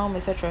to take her home,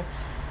 etc.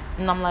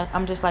 And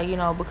I'm just like,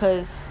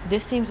 because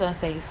this seems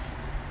unsafe.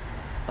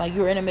 Like,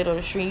 you're in the middle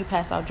of the street, you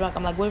pass out drunk.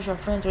 I'm like, where's your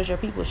friends? Where's your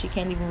people? She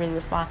can't even really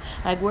respond.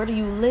 Like, where do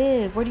you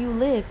live?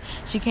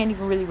 She can't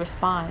even really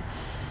respond.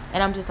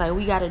 And I'm just like,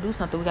 we got to do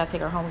something. We got to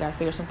take her home. We got to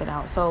figure something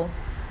out. So,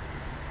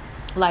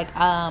 like,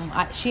 I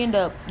ended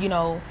up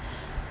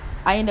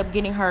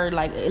getting her,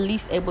 like, at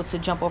least able to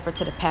jump over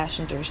to the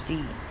passenger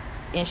seat.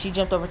 And she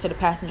jumped over to the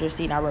passenger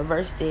seat, and I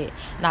reversed it,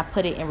 and I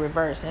put it in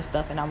reverse and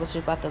stuff. And I was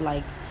just about to,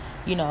 like,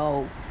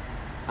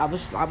 I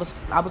was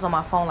on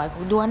my phone, like,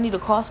 do I need to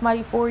call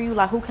somebody for you?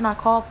 Like, who can I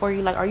call for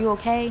you? Like, are you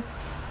okay?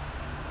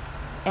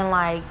 And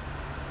like,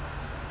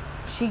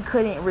 she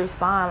couldn't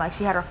respond. Like,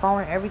 she had her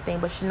phone and everything,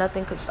 but she was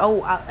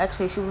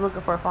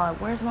looking for her phone. Like,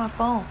 where's my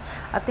phone?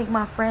 I think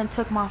my friend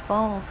took my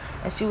phone,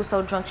 and she was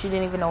so drunk she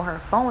didn't even know where her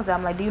phone was at.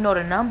 I'm like, do you know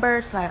the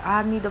number? She's like,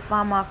 I need to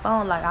find my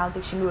phone. Like, I don't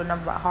think she knew the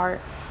number by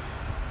heart.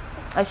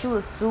 Like, she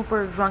was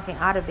super drunk and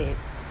out of it.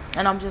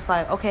 And I'm just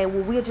like, okay,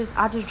 well,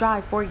 I'll just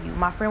drive for you.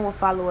 My friend will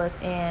follow us,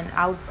 and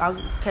I'll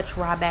catch a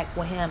ride back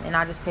with him, and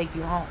I'll just take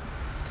you home.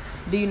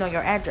 do you know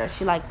your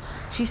address?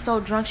 She's so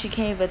drunk she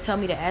can't even tell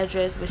me the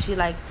address, but she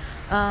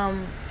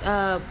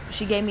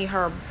gave me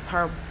her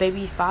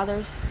baby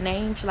father's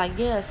name. She like,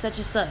 yeah, such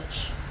and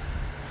such.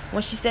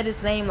 When she said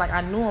his name, like,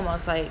 I knew him. I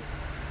was like,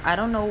 I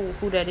don't know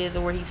who that is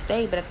or where he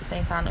stayed, but at the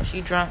same time, no,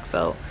 she drunk,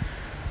 so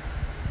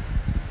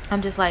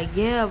I'm just like,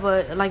 yeah,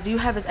 but, like, do you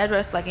have his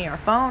address, like, in your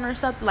phone or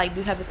something? Like,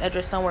 do you have his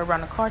address somewhere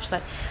around the car? She's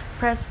like,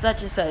 press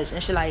such and such.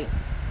 And she, like,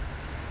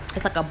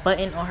 it's like a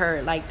button on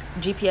her, like,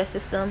 GPS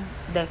system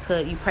that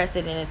you press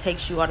it and it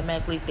takes you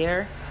automatically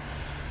there.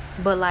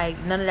 But, like,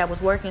 none of that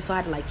was working, so I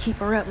had to, like, keep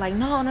her up. Like,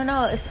 no,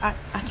 I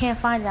can't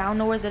find it. I don't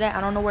know where's it at.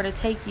 I don't know where to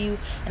take you.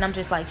 And I'm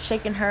just, like,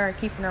 shaking her and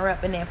keeping her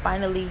up. And then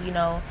finally, you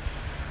know,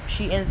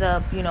 she ends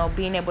up, you know,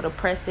 being able to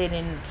press it.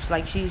 And,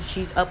 like,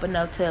 she's up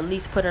enough to at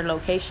least put her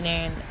location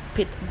in.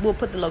 We'll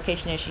put the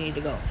location in she need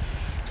to go.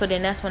 So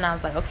then that's when I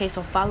was like, okay,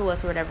 so follow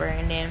us or whatever.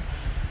 And then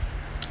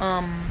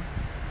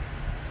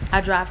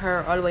I drive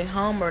her all the way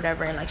home or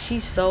whatever. And, like,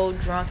 she's so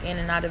drunk in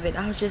and out of it.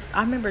 I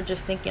remember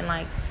just thinking,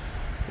 like,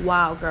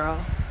 wow,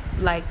 girl.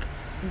 Like,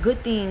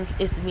 good thing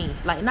is me.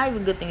 Like, not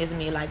even good thing is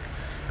me. Like,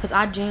 because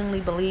I genuinely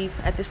believe,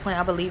 at this point,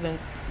 I believe in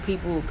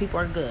people. People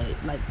are good.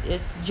 Like,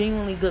 it's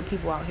genuinely good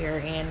people out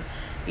here. And,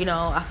 you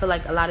know, I feel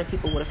like a lot of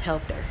people would have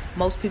helped her.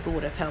 Most people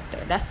would have helped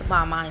her. That's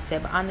my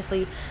mindset. But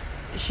honestly,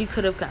 she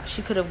could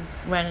have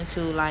ran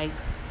into, like,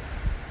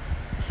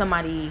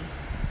 somebody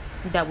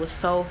that was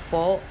so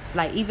fault.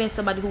 Like, even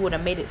somebody who would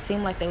have made it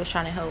seem like they was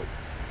trying to help.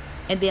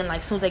 And then, like,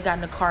 as soon as they got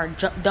in the car,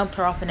 dumped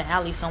her off in the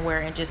alley somewhere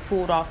and just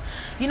pulled off.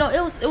 You know,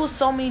 it was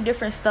so many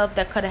different stuff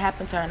that could have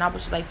happened to her. And I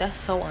was just like, that's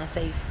so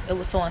unsafe. It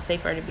was so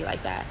unsafe for her to be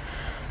like that.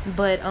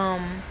 But,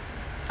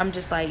 I'm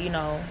just like, you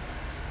know,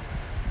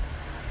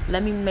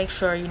 let me make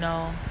sure, you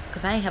know,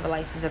 because I ain't have a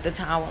license at the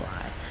time, I won't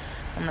lie.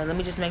 I'm like, let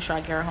me just make sure I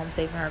get her home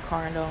safe in her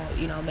car and don't,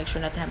 you know, make sure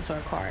nothing happens to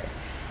her car.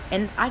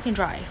 And I can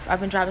drive. I've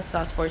been driving since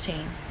I was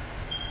 14.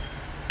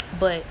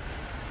 But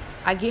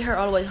I get her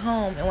all the way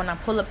home, and when I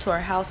pull up to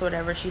her house or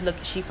whatever, she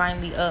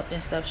finally up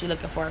and stuff. She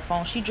looking for her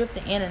phone. She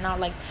drifted in and out.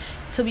 Like,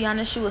 to be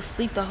honest, she was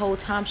asleep the whole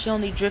time. She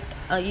only drifted,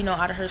 you know,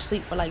 out of her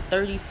sleep for like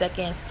 30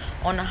 seconds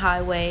on the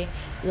highway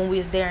when we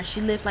was there, and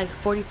she lived like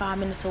 45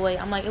 minutes away.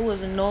 I'm like, it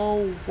was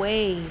no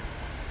way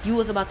you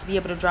was about to be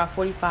able to drive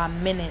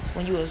 45 minutes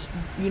when you was,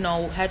 you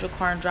know, had your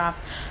car and drive,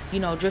 you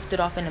know, drifted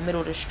off in the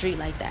middle of the street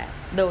like that.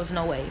 There was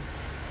no way.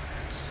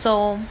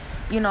 So,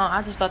 you know,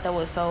 I just thought that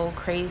was so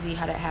crazy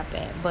how that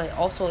happened. But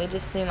also, it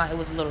just seemed like it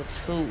was a little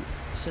too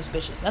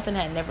suspicious. Nothing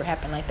had never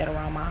happened like that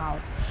around my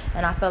house.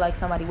 And I felt like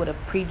somebody would have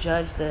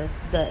prejudged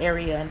the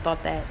area and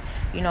thought that,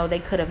 you know, they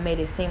could have made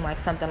it seem like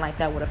something like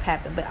that would have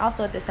happened. But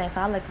also, at the same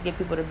time, I like to give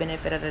people the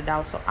benefit of the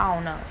doubt. So, I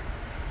don't know.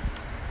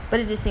 But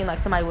it just seemed like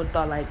somebody would have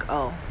thought, like,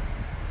 oh,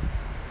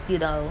 you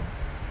know,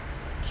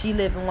 she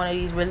lived in one of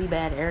these really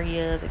bad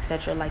areas,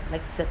 etc. Like,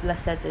 let's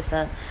set this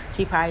up.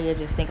 She probably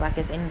just think like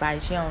it's anybody.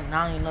 I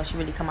don't even know if she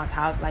really come out the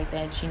house like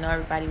that. She know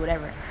everybody,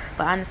 whatever.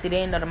 But honestly, they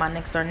didn't know that my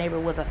next door neighbor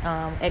was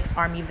a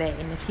ex-army vet,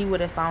 and if he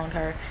would have found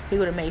her, he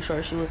would have made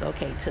sure she was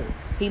okay too.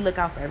 He look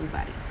out for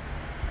everybody.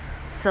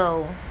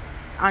 So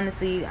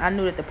honestly, I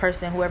knew that the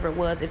person, whoever it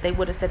was, if they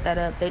would have set that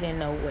up, they didn't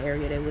know what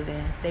area they was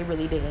in. They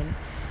really didn't.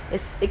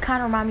 It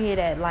kind of reminded me of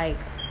that, like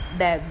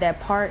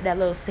that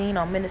little scene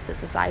on Menace to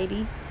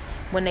Society,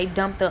 when they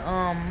dumped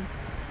them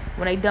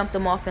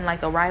off in like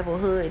the rival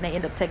hood, and they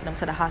end up taking them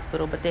to the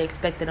hospital, but they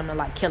expected them to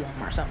like kill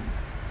them or something.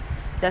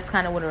 That's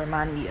kind of what it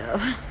reminded me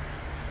of.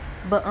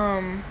 But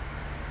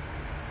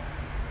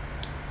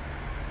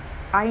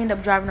I end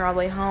up driving her all the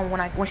way home.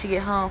 When she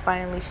get home,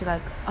 finally she's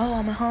like, oh,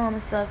 I'm at home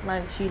and stuff.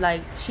 Like, she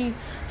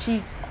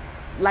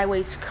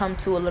lightweights come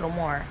to a little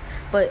more.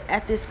 But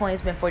at this point,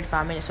 it's been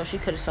 45 minutes, so she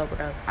could have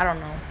sobered up. I don't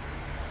know.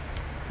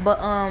 But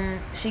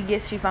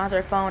she finds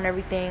her phone and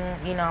everything.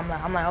 You know,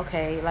 I'm like,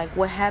 okay, like,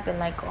 what happened?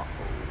 Like,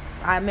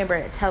 I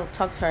remember talk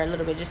to her a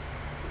little bit, just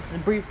a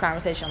brief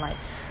conversation. Like,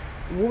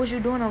 what was you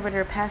doing over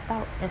there, passed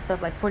out and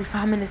stuff? Like,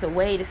 45 minutes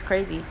away. This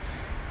crazy.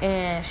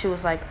 And she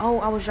was like, oh,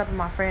 I was dropping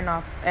my friend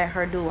off at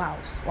her dude's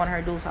house, one of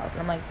her dude's house.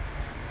 And I'm like,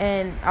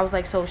 and I was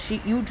like, so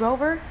you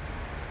drove her,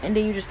 and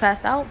then you just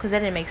passed out? Because that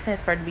didn't make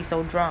sense for her to be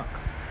so drunk.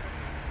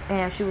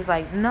 And she was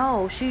like,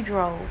 no, she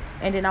drove,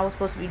 and then I was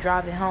supposed to be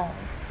driving home.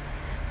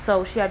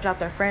 So she had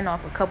dropped her friend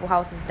off a couple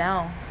houses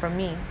down from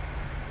me,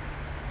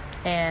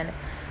 and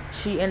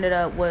she ended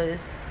up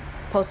was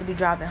supposed to be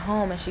driving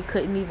home, and she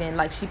couldn't even,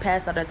 like, she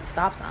passed out at the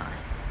stop sign,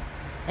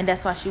 and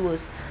that's why she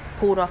was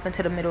pulled off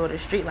into the middle of the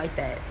street like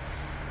that.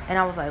 And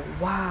I was like,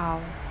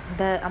 wow,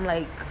 that, I'm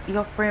like,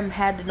 your friend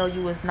had to know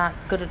you was not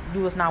good,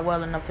 you was not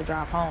well enough to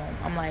drive home.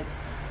 I'm like,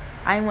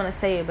 I didn't want to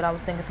say it, but I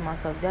was thinking to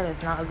myself, that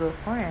is not a good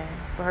friend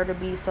for her to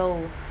be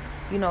so,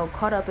 you know,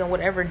 caught up in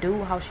whatever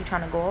how she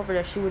trying to go over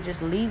there. She would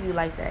just leave you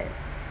like that.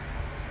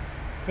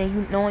 Then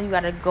you knowing you got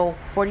to go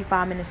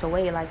 45 minutes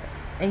away, like,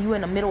 and you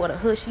in the middle of the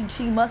hood.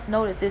 She must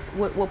know that this,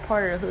 what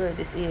part of the hood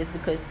this is,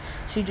 because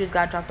she just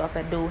got dropped off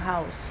at dude's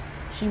house.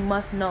 She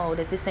must know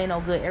that this ain't no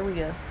good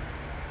area.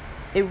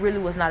 It really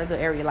was not a good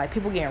area. Like,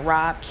 people getting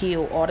robbed,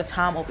 killed all the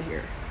time over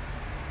here.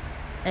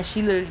 and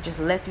she literally just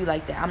left you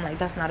like that. I'm like,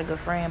 that's not a good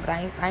friend. But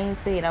I ain't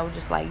say it. I was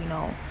just like,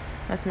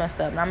 that's messed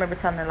up. And I remember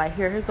telling her, like,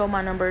 here go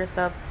my number and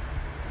stuff.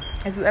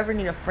 If you ever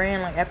need a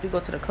friend, like, after you go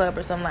to the club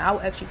or something, like, I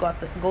will actually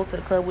go to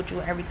the club with you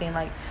and everything.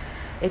 Like,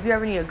 if you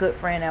ever need a good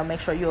friend, I'll make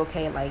sure you're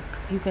okay. Like,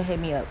 you can hit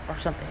me up or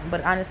something.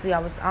 But honestly,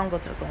 I don't go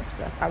to the club and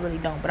stuff. I really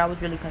don't. But I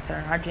was really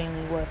concerned. I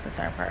genuinely was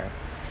concerned for her.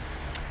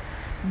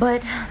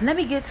 But let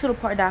me get to the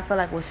part that I feel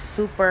like was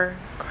super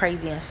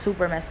crazy and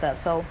super messed up.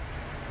 So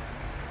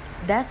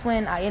that's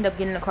when I ended up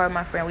getting in the car with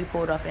my friend. We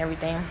pulled off and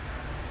everything.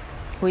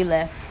 We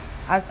left.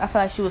 I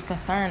feel like she was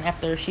concerned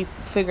after she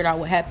figured out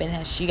what happened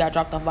and she got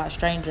dropped off by a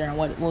stranger and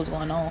what was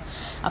going on.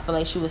 I feel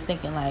like she was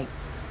thinking like,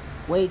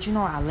 wait,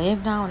 I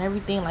live now and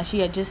everything. Like,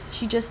 she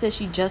just said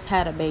she just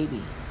had a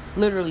baby.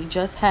 Literally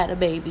just had a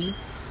baby.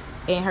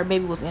 And her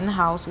baby was in the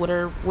house with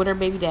her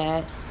baby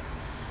dad.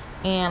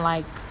 And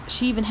like,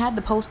 she even had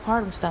the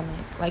postpartum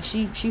stomach. Like,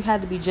 she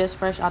had to be just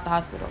fresh out the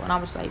hospital. And I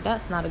was like,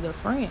 that's not a good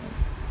friend.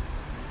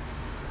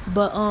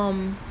 But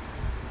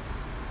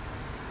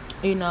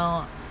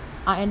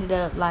I ended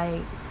up like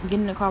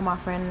getting in the car with my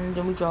friend, and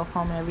then we drove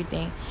home and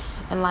everything.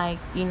 And like,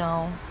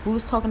 we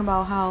was talking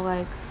about how,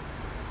 like,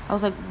 I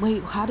was like,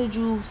 wait, how did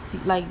you see,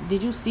 like,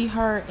 did you see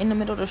her in the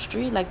middle of the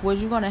street? Like,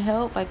 was you gonna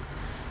help? Like,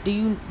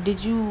 when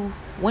did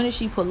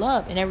she pull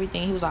up and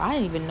everything? He was like, I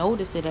didn't even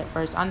notice it at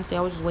first. Honestly,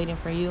 I was just waiting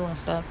for you and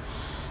stuff.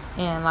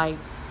 And like,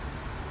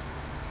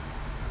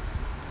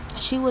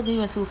 she wasn't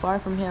even too far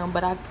from him,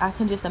 but I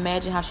can just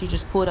imagine how she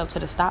just pulled up to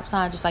the stop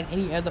sign just like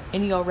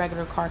any old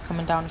regular car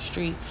coming down the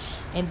street,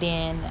 and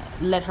then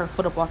let her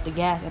foot up off the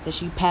gas after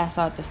she passed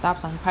out at the stop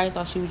sign. He probably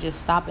thought she was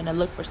just stopping to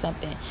look for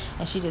something,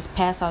 and she just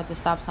passed out at the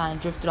stop sign and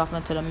drifted off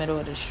into the middle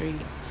of the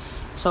street.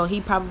 So he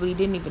probably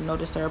didn't even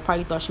notice her,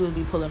 probably thought she would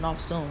be pulling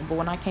off soon. But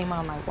when I came out,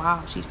 I'm like,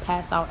 wow, she's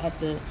passed out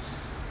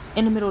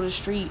in the middle of the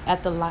street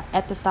at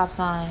the stop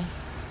sign.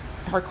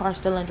 Her car's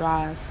still in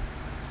drive.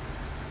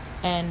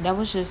 And that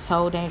was just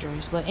so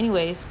dangerous. But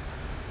anyways,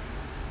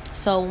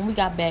 so when we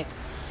got back,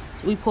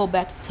 we pulled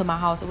back to my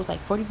house. It was like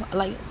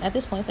at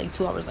this point, it's like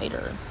 2 hours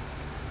later.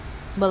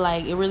 But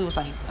like, it really was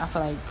like, I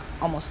feel like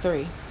almost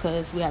 3,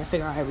 because we had to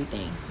figure out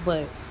everything.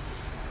 But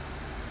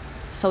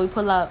so we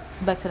pull up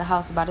back to the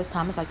house. By this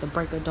time, it's like the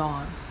break of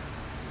dawn.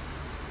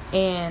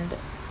 And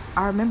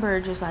I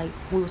remember just like,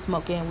 we were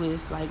smoking, we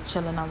was like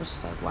chilling. I was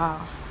just like,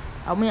 wow.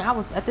 I mean,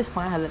 at this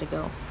point, I had let it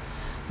go.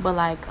 But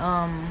like,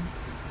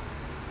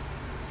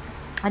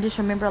 I just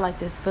remember like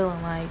this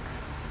feeling like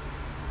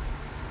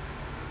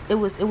it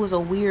was a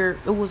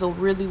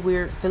really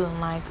weird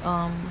feeling, like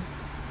how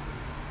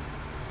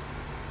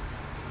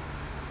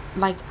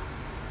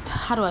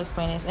do I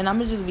explain this? And I'm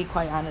gonna just be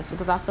quite honest,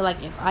 because I feel like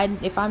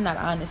if I'm not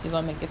honest, it's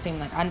gonna make it seem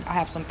like I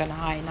have something to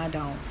hide, and I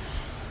don't.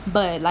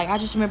 But like, I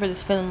just remember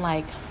this feeling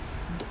like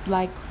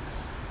don't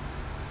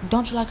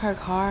you like her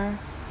car?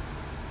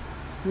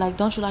 Like,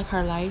 don't you like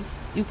her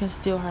life? You can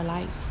steal her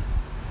life.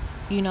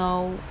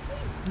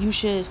 You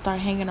should start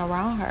hanging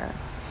around her,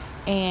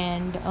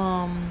 and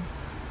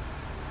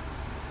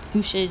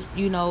you should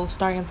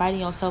start inviting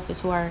yourself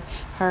into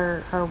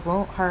her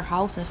room, her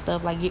house and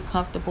stuff. Like, get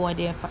comfortable, and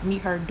then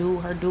meet her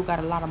dude. Her dude got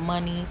a lot of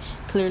money,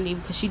 clearly,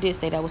 because she did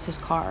say that was his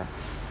car.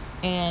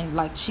 And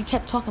like, she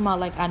kept talking about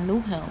like, I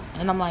knew him,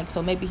 and I'm like,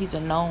 so maybe he's a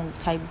known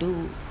type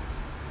dude,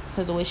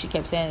 because the way she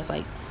kept saying it's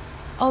like,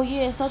 oh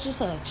yeah, such and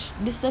such,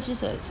 this such and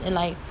such. And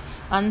like,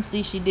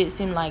 honestly, she did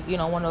seem like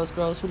one of those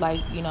girls who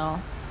like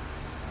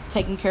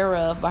taken care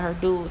of by her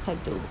dude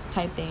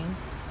type thing.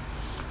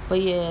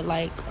 But yeah,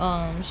 like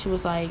she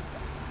was like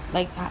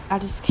I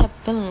just kept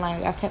feeling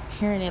like, I kept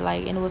hearing it,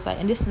 like, and it was like,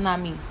 and this is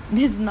not me,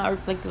 this is not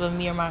reflective of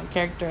me or my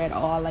character at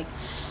all. Like,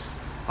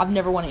 I've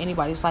never wanted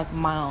anybody's life of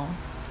my own,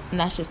 and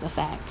that's just a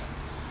fact.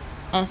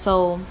 And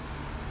so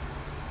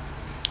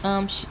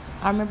I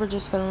remember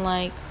just feeling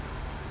like,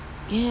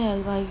 yeah,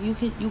 like, you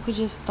could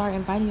just start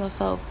inviting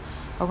yourself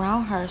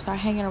around her, start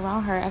hanging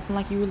around her, acting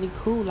like you're really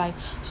cool, like,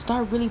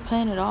 start really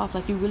playing it off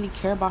like you really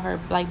care about her,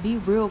 like, be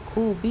real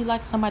cool, be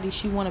like somebody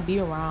she want to be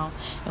around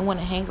and want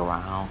to hang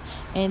around.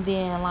 And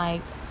then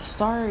like,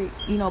 start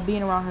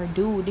being around her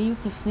dude. Then you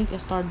can sneak and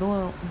start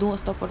doing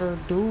stuff with her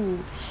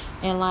dude.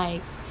 And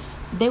like,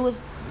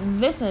 this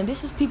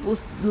is people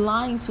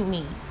lying to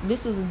me,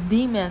 this is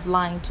demons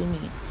lying to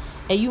me.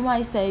 And you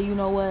might say, you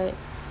know what,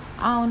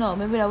 I don't know,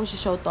 maybe that was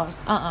just your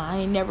thoughts. I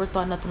ain't never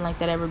thought nothing like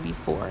that ever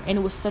before. And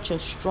it was such a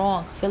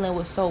strong feeling. It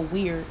was so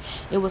weird.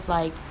 It was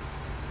like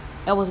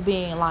I was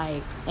being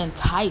like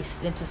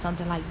enticed into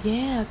something, like,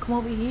 yeah, come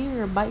over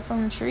here, bite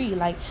from the tree,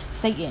 like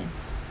Satan.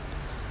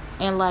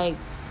 And like,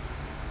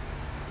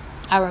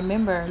 I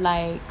remember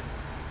like,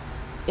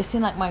 it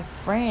seemed like my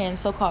friend,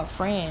 so-called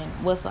friend,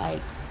 was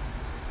like,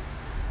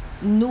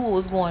 knew what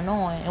was going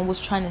on and was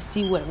trying to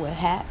see what would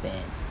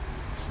happen.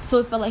 So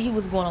it felt like he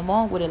was going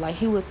along with it, like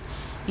he was,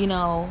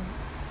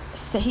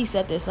 he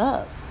set this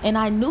up, and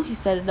I knew he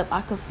set it up.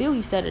 I could feel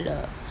he set it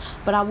up,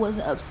 but I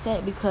wasn't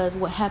upset because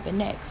what happened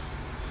next.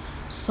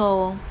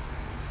 So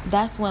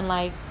that's when,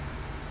 like,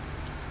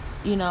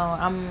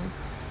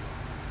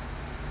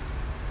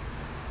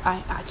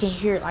 I can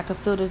hear it. I can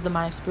feel this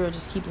demonic spirit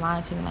just keep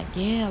lying to me. Like,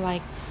 yeah,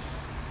 like,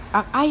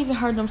 I even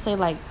heard them say,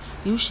 like,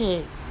 you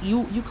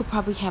could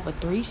probably have a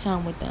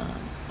threesome with them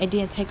and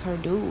then take her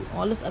dude.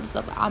 All this other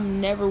stuff I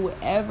never would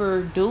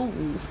ever do.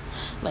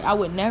 Like, I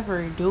would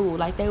never do.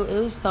 Like, it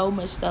was so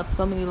much stuff,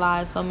 so many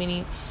lies, so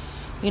many,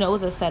 it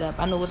was a setup.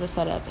 I know it was a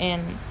setup.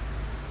 And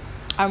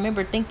I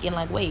remember thinking,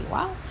 like, wait,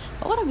 why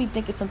would I be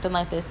thinking something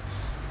like this?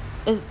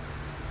 Is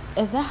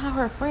that how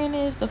her friend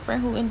is? The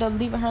friend who ended up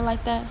leaving her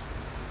like that?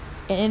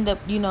 And end up,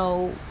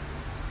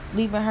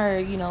 leaving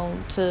her,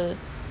 to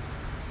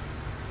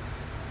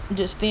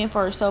just fend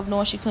for herself,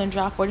 knowing she couldn't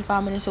drive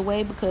 45 minutes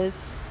away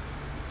because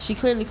she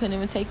clearly couldn't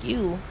even take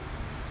you.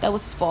 That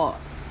was fault.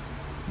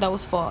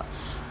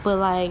 But,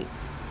 like,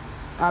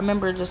 I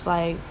remember just,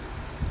 like,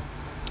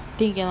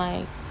 thinking,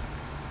 like,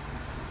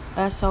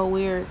 that's so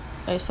weird.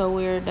 It's so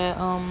weird that,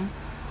 I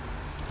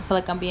feel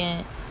like I'm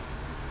being,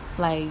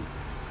 like,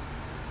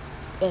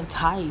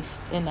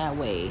 enticed in that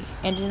way.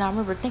 And then I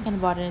remember thinking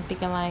about it and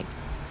thinking, like,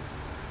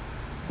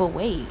 but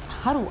wait,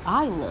 how do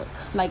I look?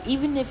 Like,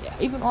 even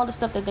all the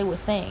stuff that they were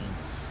saying,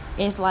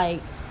 it's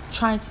like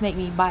trying to make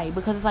me bite,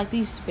 because it's like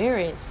these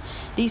spirits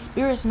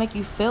make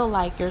you feel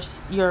like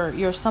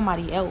you're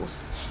somebody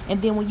else,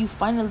 and then when you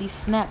finally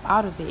snap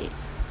out of it,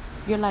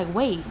 you're like,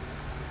 wait,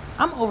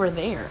 I'm over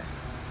there.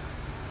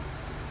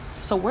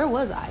 So where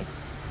was I?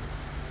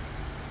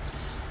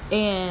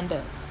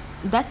 And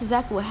that's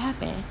exactly what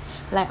happened.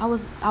 Like, I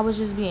was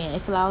just being, I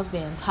feel like I was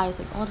being enticed,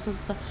 like all this other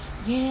stuff.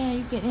 Yeah,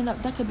 you could end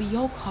up, that could be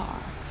your car.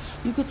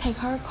 You could take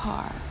her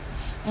car,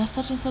 and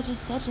such and such and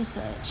such and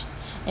such,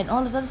 and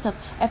all this other stuff.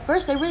 At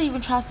first, they really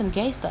even tried some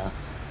gay stuff.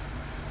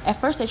 Like,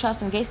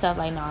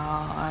 no,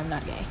 I'm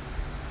not gay.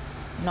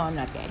 No, I'm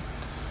not gay.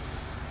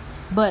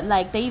 But,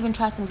 like, they even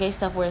tried some gay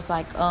stuff where it's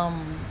like,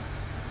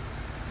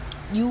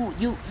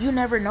 you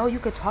never know. You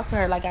could talk to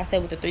her, like I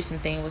said with the threesome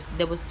thing.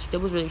 They was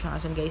really trying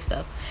some gay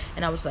stuff,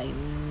 and I was like,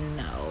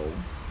 no.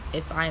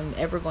 If I'm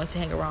ever going to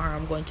hang around her,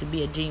 I'm going to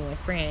be a genuine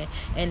friend.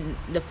 And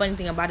the funny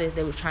thing about it is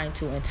they were trying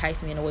to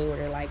entice me in a way where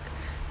they're like,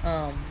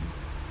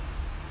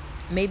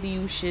 maybe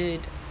you should,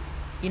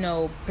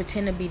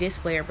 pretend to be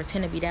this way or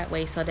pretend to be that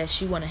way so that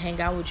she want to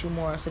hang out with you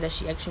more, so that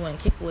she actually want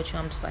to kick it with you.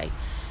 I'm just like,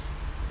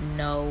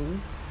 no,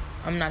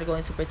 I'm not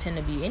going to pretend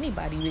to be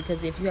anybody,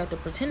 because if you have to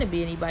pretend to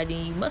be anybody,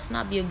 you must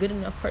not be a good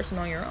enough person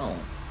on your own.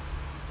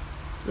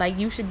 Like,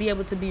 you should be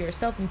able to be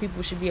yourself, and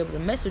people should be able to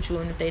mess with you,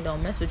 and if they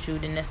don't mess with you,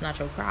 then that's not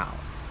your crowd.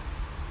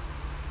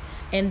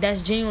 And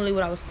that's genuinely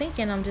what I was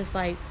thinking. I'm just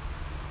like,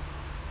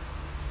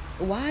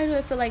 why do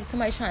I feel like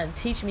somebody's trying to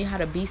teach me how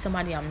to be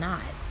somebody I'm not?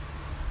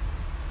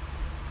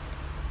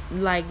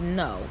 Like,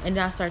 no. And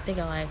then I started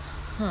thinking, like,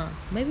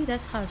 maybe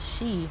that's how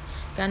she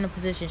got in the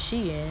position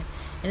she in.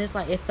 And it's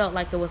like, it felt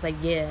like it was like,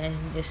 yeah,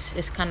 and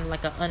it's kind of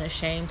like an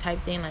unashamed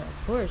type thing. Like,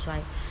 of course,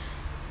 like,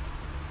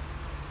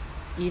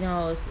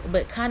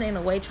 but kind of in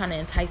a way trying to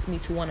entice me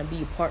to want to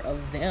be a part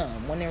of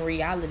them. When in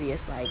reality,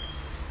 it's like,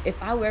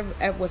 if I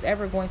was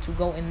ever going to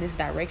go in this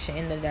direction,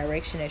 in the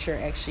direction that you're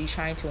actually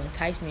trying to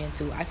entice me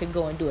into, I could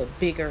go and do it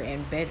bigger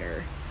and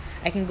better.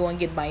 I can go and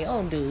get my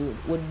own dude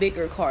with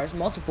bigger cars,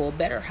 multiple,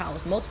 better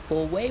house,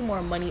 multiple, way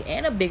more money,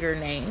 and a bigger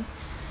name.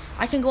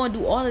 I can go and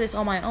do all of this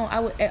on my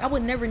own. I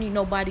would never need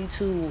nobody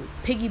to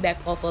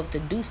piggyback off of to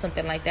do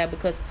something like that,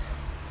 because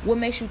what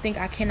makes you think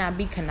I cannot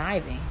be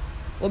conniving?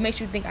 What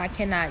makes you think I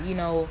cannot,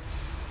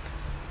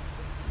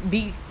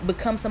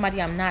 become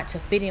somebody I'm not to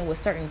fit in with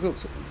certain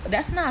groups?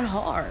 That's not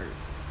hard.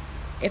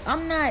 If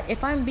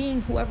I'm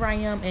being whoever I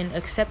am and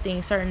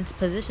accepting certain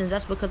positions,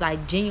 that's because I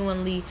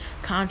genuinely,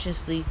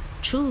 consciously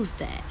choose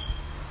that.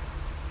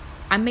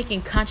 I'm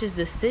making conscious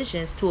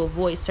decisions to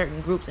avoid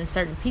certain groups and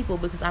certain people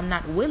because I'm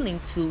not willing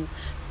to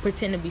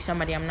pretend to be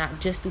somebody I'm not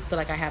just to feel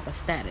like I have a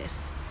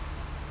status.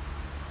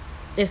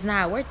 It's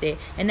not worth it.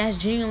 And that's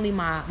genuinely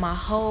my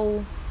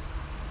whole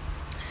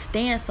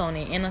stance on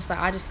it. And it's like,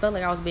 I just felt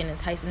like I was being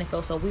enticed, and it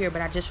felt so weird.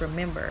 But I just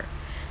remember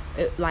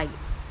like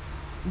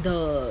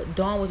the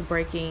dawn was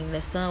breaking,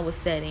 the sun was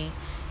setting,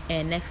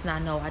 and next thing I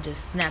know, I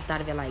just snapped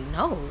out of it. Like,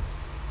 no,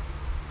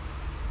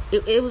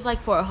 it was like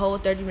for a whole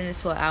 30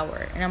 minutes to an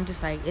hour, and I'm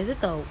just like, is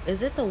it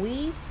the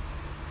weed?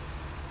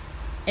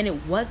 And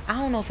it was, I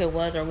don't know if it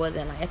was or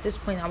wasn't. Like, at this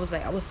point, I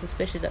was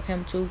suspicious of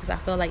him too, because I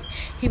felt like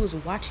he was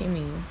watching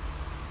me.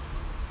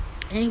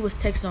 And he was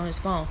texting on his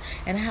phone.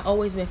 And I had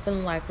always been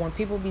feeling like when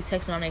people be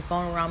texting on their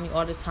phone around me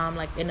all the time,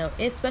 like,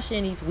 especially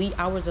in these wee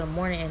hours of the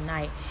morning and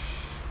night.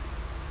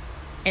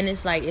 And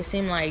it's like, it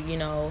seemed like, you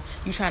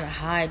trying to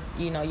hide,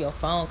 your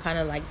phone kind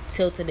of like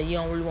tilted that you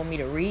don't really want me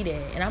to read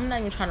it. And I'm not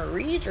even trying to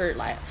read your,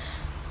 like,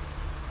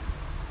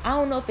 I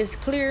don't know if it's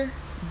clear,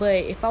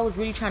 but if I was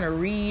really trying to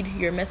read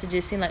your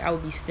messages, it seemed like I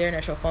would be staring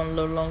at your phone a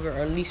little longer, or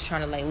at least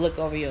trying to like look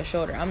over your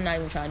shoulder. I'm not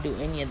even trying to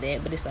do any of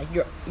that, but it's like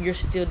you're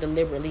still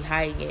deliberately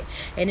hiding it.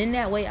 And in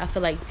that way, I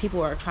feel like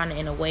people are trying to,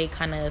 in a way,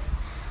 kind of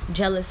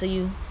jealous of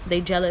you.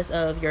 They jealous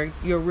of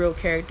your real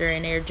character,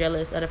 and they're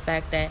jealous of the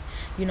fact that,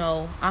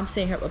 I'm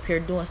sitting here up here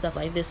doing stuff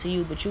like this to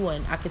you, but you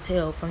wouldn't, I could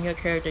tell from your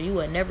character, you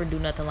would never do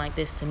nothing like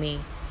this to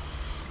me.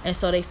 And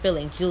so they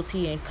feeling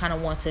guilty and kind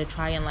of want to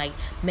try and like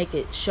make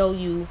it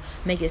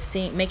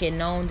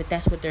known that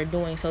that's what they're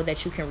doing, so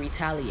that you can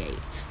retaliate,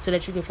 so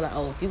that you can feel like,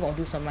 oh, if you're gonna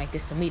do something like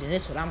this to me, then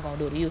this is what I'm gonna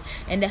do to you.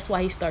 And that's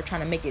why he started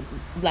trying to make it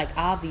like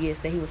obvious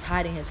that he was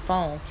hiding his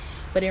phone.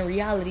 But in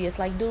reality, it's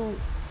like, dude,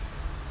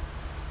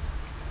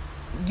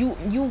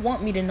 you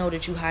want me to know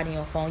that you hiding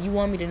your phone. You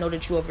want me to know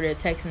that you over there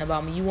texting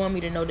about me. You want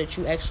me to know that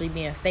you actually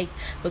being fake,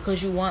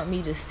 because you want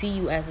me to see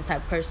you as the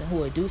type of person who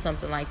would do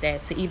something like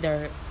that to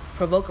either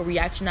provoke a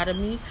reaction out of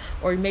me,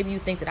 or maybe you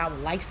think that I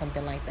would like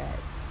something like that.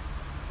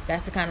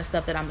 That's the kind of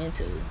stuff that I'm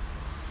into.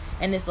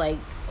 And it's like,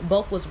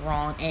 both was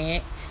wrong,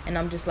 and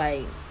I'm just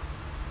like,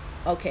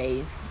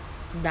 okay,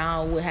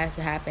 now what has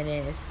to happen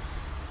is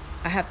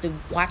I have to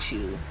watch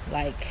you.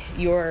 Like,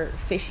 you're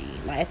fishy.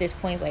 Like, at this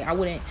point, it's like, I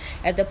wouldn't,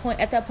 at that point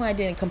I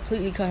didn't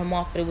completely cut him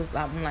off, but it was,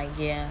 I'm like,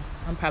 yeah,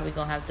 I'm probably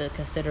gonna have to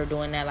consider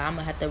doing that. Like, I'm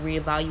gonna have to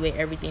reevaluate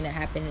everything that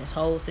happened in this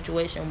whole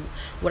situation,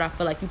 what I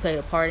feel like you played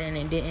a part in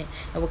and didn't,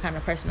 and what kind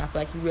of person I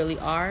feel like you really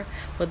are,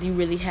 whether you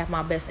really have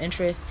my best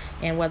interest,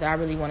 and whether I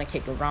really want to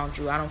kick around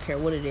you. I don't care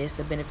what it is,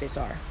 the benefits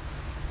are.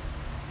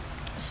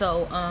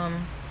 So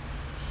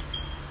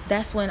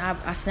that's when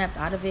I snapped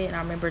out of it. And I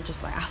remember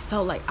just like, I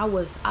felt like I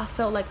was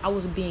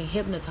being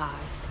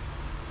hypnotized.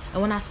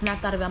 And when I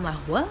snapped out of it, I'm like,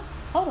 what?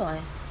 Hold on.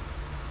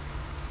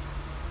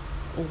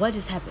 What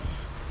just happened?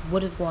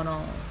 What is going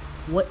on?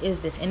 What is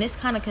this? And this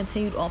kind of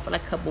continued on for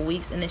like a couple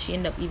weeks. And then she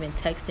ended up even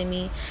texting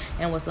me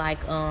and was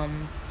like,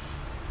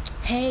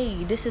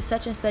 hey, this is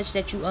such and such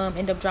that you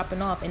end up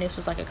dropping off. And this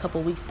was like a couple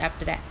weeks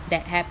after that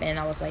happened. And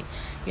I was like,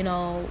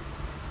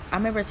 I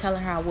remember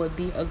telling her I would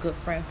be a good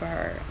friend for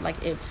her,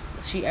 like, if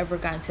she ever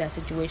got into that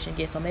situation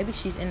again. So maybe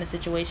she's in the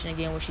situation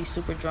again where she's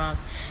super drunk,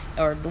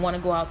 or want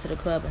to go out to the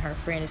club and her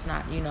friend is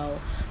not,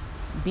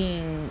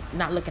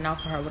 not looking out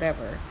for her,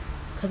 whatever.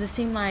 Because it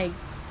seemed like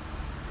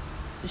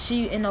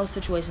she in those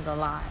situations a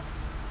lot.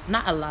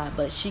 Not a lot,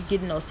 but she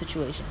get in those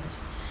situations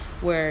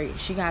where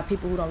she got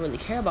people who don't really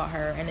care about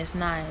her, and it's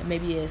not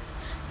maybe as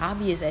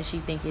obvious as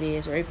she think it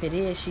is, or if it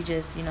is, she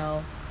just,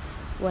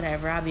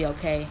 whatever, I'll be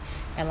okay.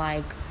 And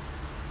like,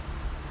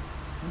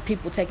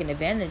 people taking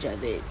advantage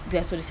of it.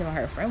 That's what it seemed like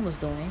her friend was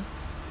doing.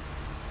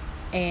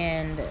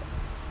 And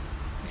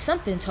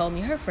something told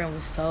me her friend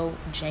was so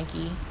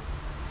janky,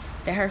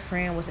 that her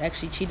friend was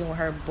actually cheating with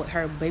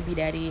her baby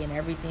daddy and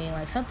everything.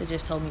 Like, something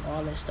just told me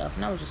all this stuff,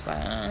 and I was just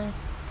like,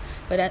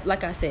 But that,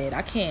 like I said,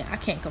 I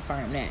can't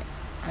confirm that.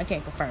 I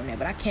can't confirm that,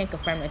 but I can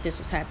confirm that this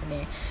was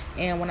happening.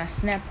 And when I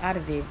snapped out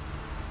of it,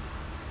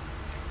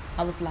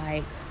 I was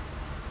like,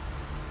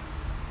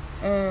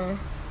 I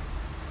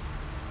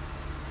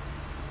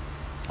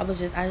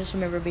just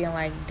remember being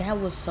like, that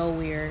was so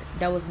weird.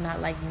 That was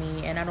not like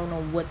me, and I don't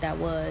know what that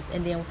was.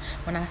 And then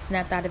when I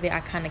snapped out of it, I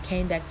kind of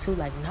came back to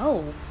like,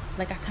 no.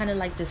 Like, I kind of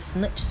like just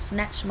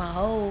snatched my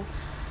whole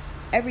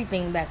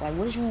everything back. Like,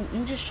 what did you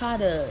just try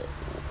to,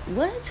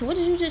 what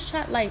did you just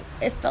try? Like,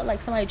 it felt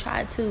like somebody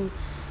tried to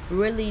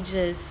really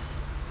just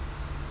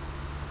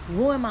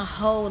ruin my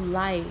whole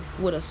life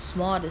with a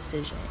small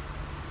decision.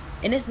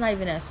 And it's not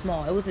even that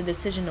small. It was a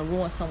decision to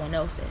ruin someone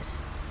else's.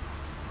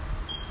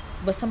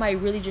 But somebody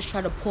really just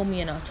tried to pull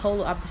me in a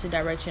total opposite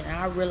direction, and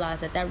I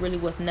realized that really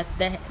was not,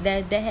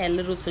 that had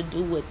little to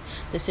do with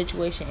the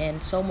situation,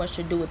 and so much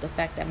to do with the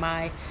fact that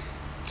my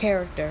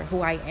character,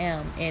 who I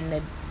am,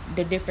 and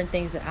the different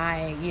things that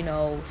I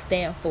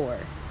stand for,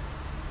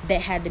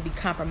 that had to be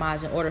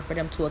compromised in order for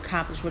them to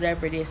accomplish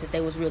whatever it is that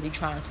they was really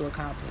trying to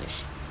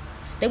accomplish.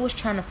 They was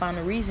trying to find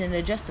a reason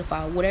to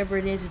justify whatever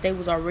it is that they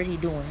was already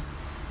doing,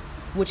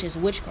 which is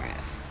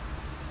witchcraft.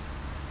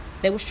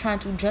 They was trying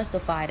to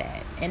justify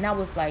that. And I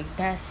was like,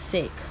 that's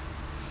sick.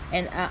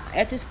 And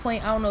at this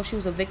point, I don't know if she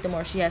was a victim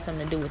or she had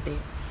something to do with it.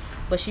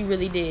 But she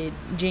really did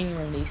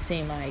genuinely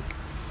seem like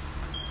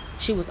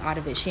she was out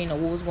of it. She didn't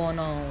know what was going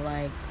on.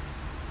 Like,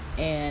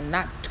 and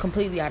not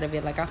completely out of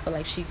it. Like, I feel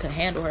like she could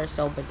handle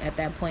herself. But at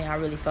that point, I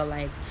really felt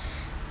like,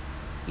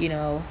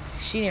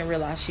 she didn't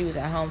realize she was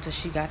at home till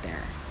she got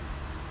there.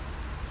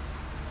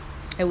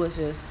 It was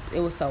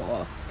so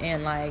off.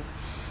 And like,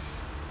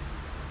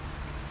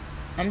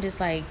 I'm just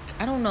like,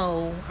 I don't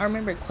know. I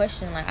remember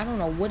questioning, like, I don't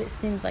know what it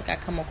seems like I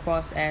come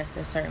across as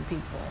to certain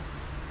people.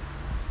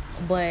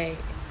 But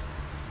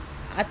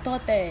I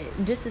thought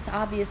that just as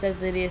obvious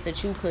as it is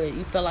that you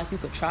feel like you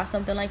could try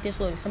something like this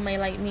with somebody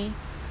like me,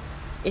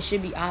 it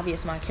should be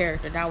obvious my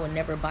character that I would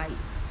never bite.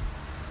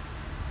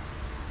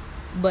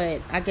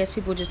 But I guess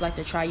people just like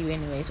to try you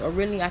anyways. Or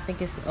really, I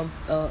think it's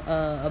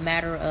a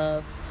matter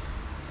of,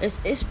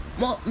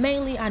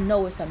 mainly I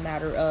know it's a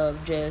matter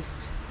of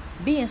just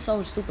being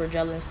so super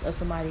jealous of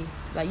somebody.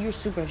 Like, you're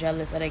super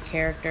jealous of their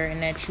character,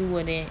 and that you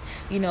wouldn't,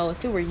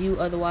 if it were you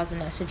otherwise in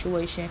that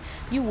situation,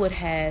 you would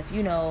have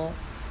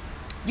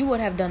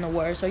done the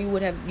worst, or you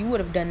would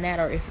have done that,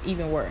 or if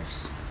even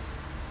worse.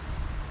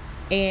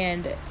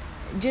 And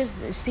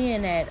just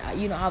seeing that, I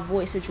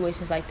avoid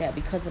situations like that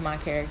because of my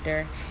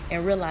character,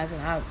 and realizing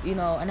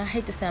and I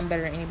hate to sound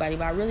better than anybody,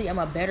 but I really am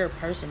a better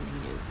person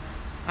than you.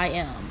 I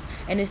am.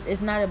 And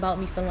it's not about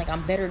me feeling like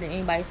I'm better than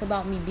anybody. It's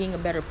about me being a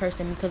better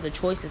person because of the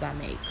choices I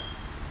make.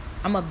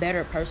 I'm a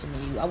better person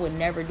than you. I would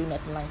never do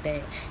nothing like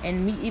that.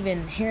 And me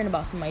even hearing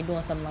about somebody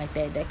doing something like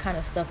that, that kind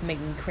of stuff make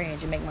me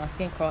cringe and make my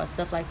skin crawl.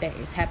 Stuff like that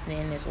is happening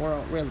in this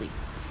world, really.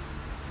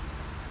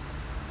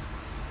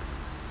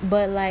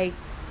 But like,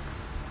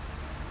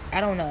 I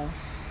don't know.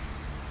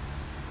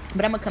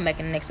 But I'm gonna come back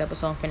in the next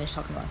episode and finish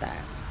talking about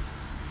that.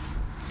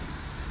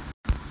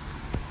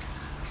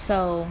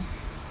 So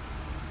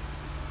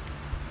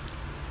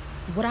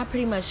what I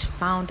pretty much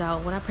found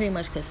out, what I pretty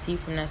much could see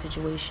from that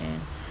situation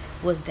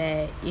was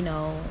that, you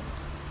know,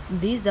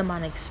 these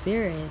demonic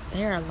spirits,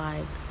 they are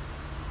like,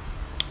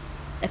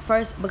 at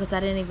first, because I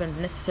didn't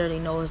even necessarily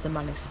know it was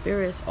demonic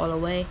spirits all the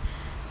way,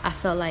 I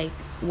felt like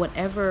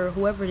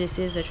whoever this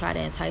is that try to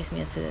entice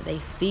me into that, they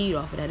feed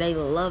off of that. They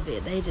love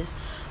it. They just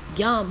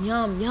yum,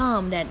 yum,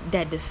 yum.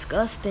 That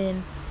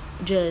disgusting,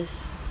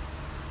 just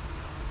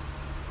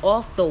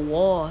off the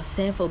wall,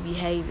 sinful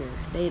behavior.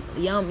 They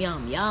yum,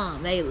 yum,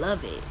 yum. They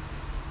love it.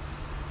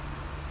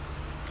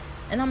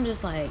 And I'm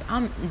just like,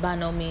 I'm by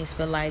no means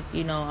feel like,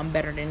 you know, I'm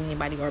better than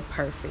anybody or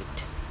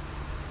perfect.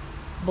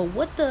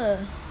 But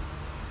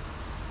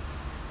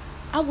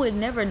I would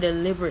never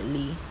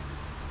deliberately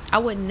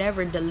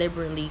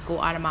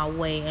go out of my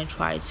way and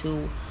try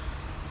to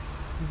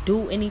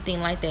do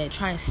anything like that.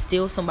 Try and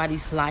steal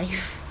somebody's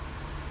life.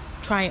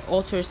 Try and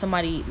alter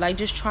somebody. Like,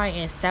 just try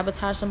and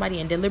sabotage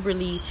somebody and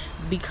deliberately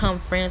become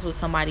friends with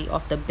somebody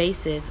off the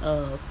basis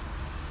of,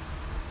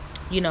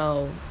 you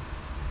know,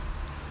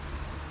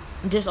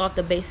 just off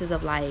the basis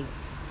of like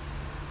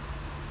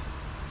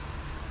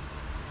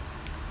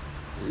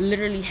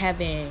literally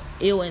having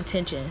ill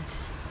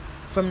intentions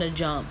from the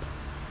jump.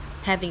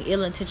 Having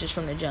ill intentions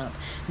from the jump.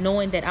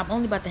 Knowing that I'm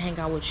only about to hang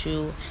out with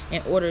you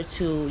in order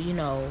to, you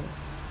know,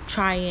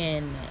 try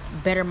and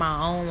better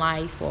my own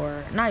life,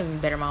 or not even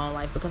better my own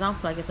life, because I don't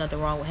feel like there's nothing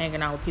wrong with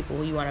hanging out with people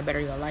who you want to better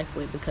your life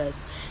with,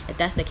 because if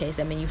that's the case,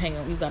 I mean,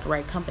 you got the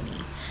right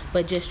company.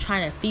 But just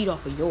trying to feed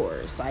off of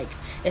yours, like,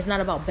 it's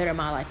not about better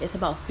my life, it's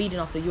about feeding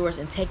off of yours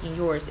and taking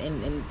yours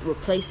and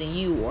replacing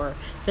you, or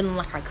feeling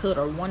like I could,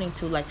 or wanting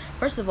to. Like,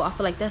 first of all, I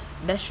feel like that's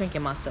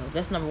shrinking myself.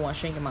 That's number one,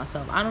 shrinking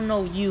myself. I don't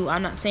know you,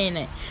 I'm not saying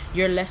that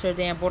you're lesser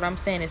than, but what I'm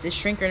saying is it's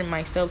shrinking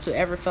myself to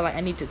ever feel like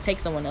I need to take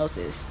someone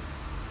else's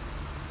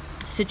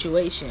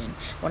situation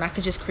when I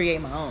could just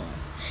create my own.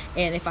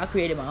 And if I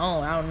created my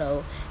own, I don't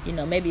know, you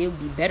know, maybe it would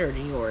be better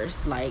than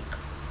yours. Like,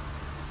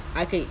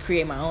 I could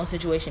create my own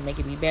situation, make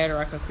it be better.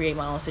 I could create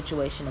my own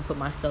situation and put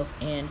myself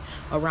in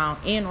or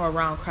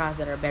around crowds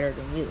that are better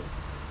than you.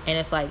 And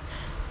it's like,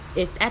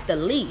 if at the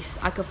least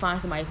I could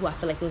find somebody who I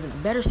feel like was in a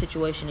better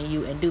situation than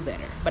you and do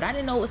better. But I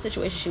didn't know what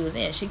situation she was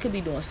in. She could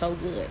be doing so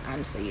good,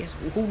 honestly.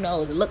 Who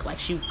knows? It looked like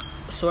she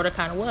sort of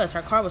kind of was.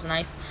 Her car was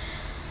nice.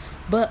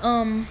 But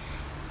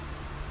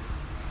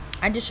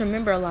I just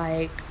remember,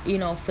 like, you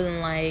know, feeling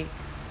like,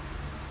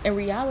 in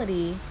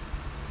reality,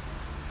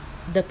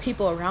 the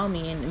people around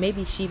me, and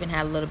maybe she even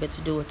had a little bit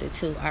to do with it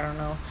too, I don't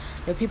know.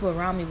 The people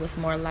around me was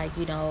more like,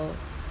 you know,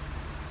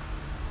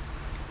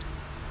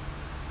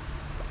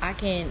 I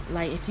can,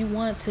 like, if you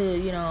want to,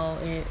 you know,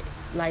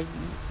 like,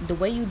 the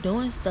way you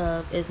doing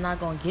stuff is not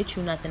going to get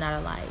you nothing out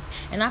of life.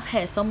 And I've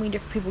had so many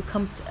different people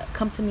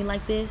come to me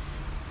like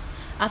this.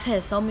 I've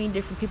had so many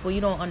different people, you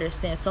don't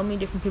understand. So many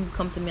different people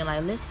come to me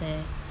like,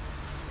 listen,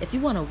 if you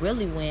want to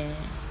really win,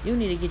 you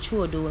need to get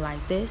you a dude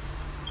like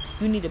this.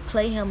 You need to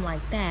play him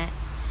like that.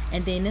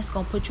 And then it's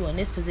going to put you in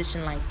this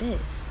position like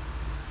this.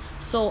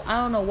 So I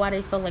don't know why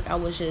they felt like I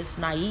was just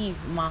naive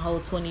my whole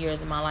 20 years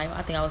of my life.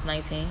 I think I was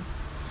 19.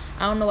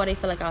 I don't know why they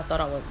felt like I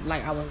thought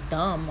I was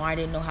dumb, or I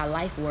didn't know how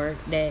life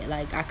worked. That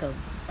like I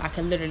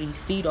could literally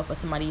feed off of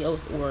somebody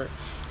else or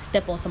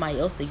step on somebody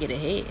else to get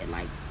ahead.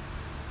 Like,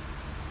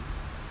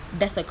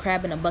 that's a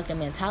crab in a bucket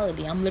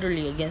mentality. I'm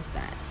literally against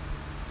that.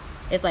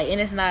 It's like,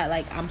 and it's not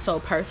like I'm so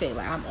perfect.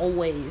 Like, I'm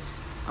always,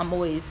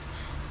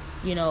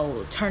 you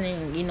know,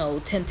 turning, you know,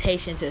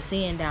 temptation to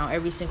sin down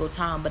every single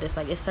time. But it's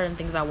like, it's certain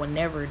things I would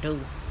never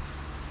do.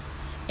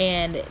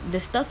 And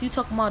the stuff you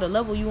talking about, the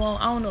level you on,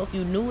 I don't know if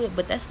you knew it,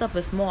 but that stuff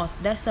is small.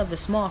 That stuff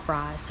is small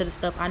fries to the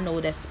stuff I know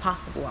that's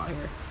possible out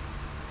here.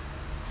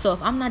 So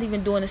if I'm not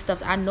even doing the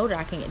stuff I know that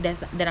I can,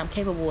 that I'm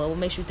capable of, what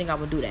makes you think I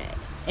would do that?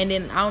 And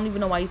then I don't even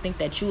know why you think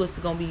that you was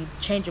gonna be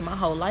changing my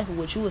whole life with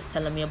what you was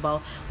telling me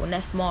about, when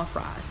that's small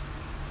fries.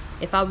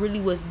 If I really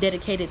was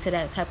dedicated to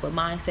that type of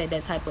mindset,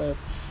 that type of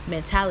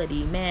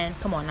mentality, man,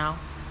 come on now.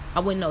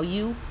 I wouldn't know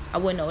you. I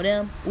wouldn't know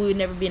them. We would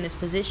never be in this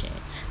position.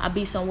 I'd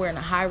be somewhere in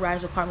a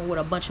high-rise apartment with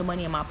a bunch of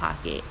money in my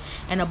pocket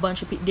and a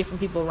bunch of different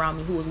people around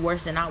me who was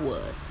worse than I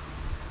was,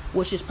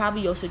 which is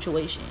probably your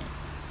situation.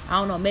 I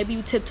don't know. Maybe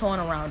you tiptoeing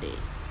around it.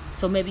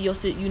 So maybe you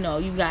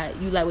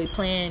like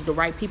playing the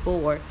right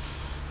people, or,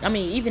 I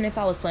mean, even if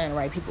I was playing the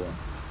right people,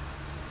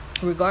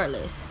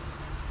 regardless,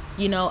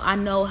 you know, I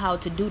know how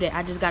to do that.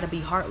 I just got to be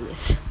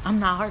heartless. I'm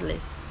not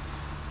heartless.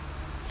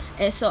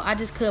 And so I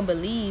just couldn't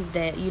believe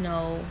that, you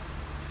know,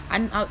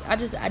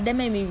 that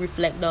made me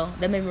reflect, though.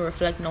 That made me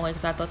reflect in a way,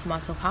 because I thought to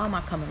myself, how am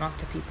I coming off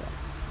to people?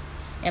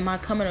 Am I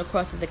coming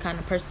across as the kind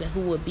of person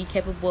who would be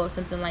capable of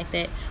something like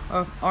that?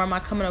 Or am I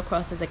coming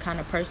across as the kind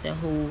of person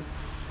who,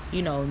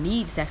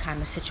 needs that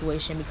kind of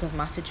situation because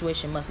my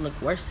situation must look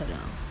worse to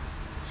them?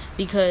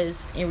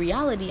 Because in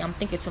reality, I'm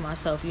thinking to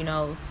myself,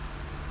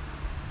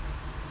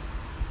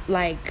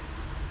 like,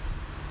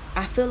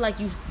 I feel like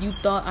you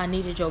thought I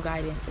needed your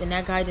guidance, and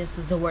that guidance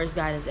is the worst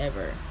guidance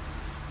ever.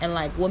 And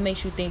like, what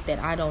makes you think that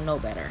I don't know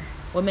better?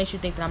 What makes you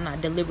think that I'm not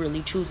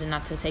deliberately choosing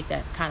not to take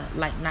that kind of,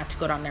 like, not to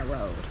go down that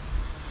road?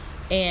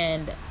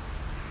 And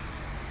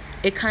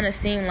it kind of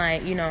seemed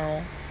like,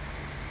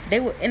 they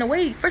were, in a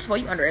way, first of all,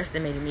 you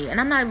underestimated me. And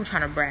I'm not even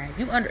trying to brag.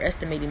 You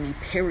underestimated me,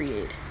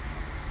 period.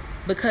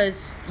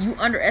 Because you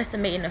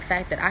underestimating the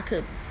fact that I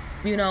could,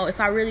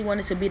 if I really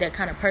wanted to be that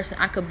kind of person,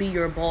 I could be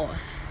your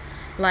boss.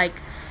 Like,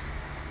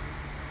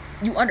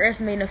 you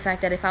underestimating the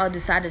fact that if I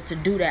decided to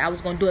do that, I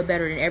was going to do it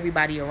better than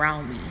everybody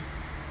around me.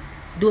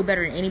 Do it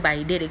better than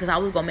anybody did it, because I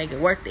was going to make it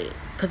worth it.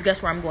 Because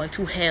guess where I'm going?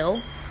 To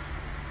hell.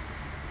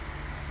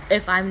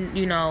 If I'm,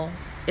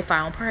 if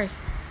I don't pray.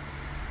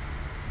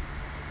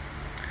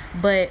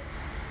 But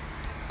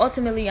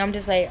ultimately, I'm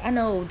just like, I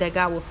know that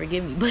God will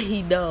forgive me, but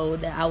He know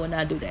that I would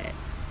not do that.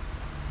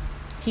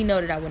 He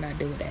know that I would not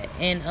do that.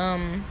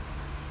 And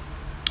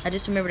I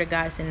just remember the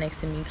guy sitting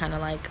next to me, kind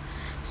of like,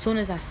 as soon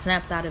as I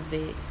snapped out of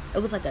it, it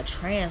was like a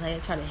trance, like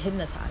they tried to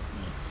hypnotize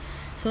me.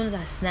 As soon as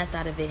I snapped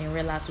out of it and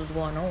realized what was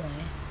going on,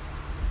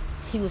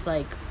 he was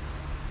like,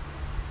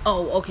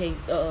 oh, okay,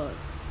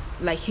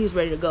 like he was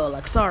ready to go,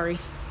 like, sorry.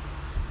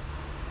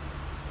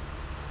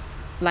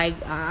 Like,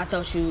 I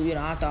thought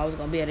I thought I was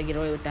going to be able to get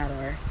away with that,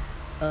 or,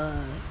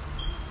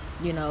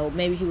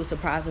 maybe he was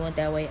surprised it went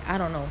that way. I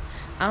don't know.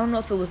 I don't know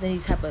if it was any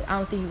type of, I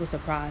don't think he was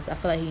surprised. I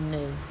feel like he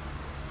knew.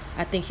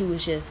 I think he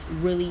was just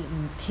really,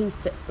 this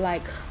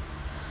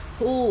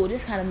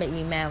kind of make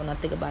me mad when I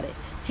think about it.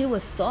 He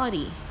was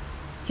salty.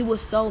 He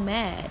was so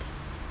mad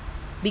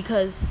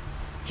because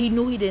he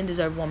knew he didn't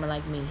deserve a woman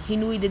like me. He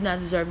knew he did not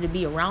deserve to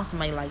be around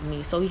somebody like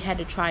me. So he had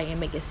to try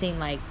and make it seem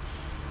like,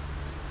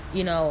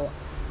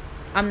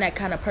 I'm that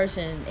kind of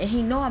person. And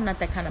he know I'm not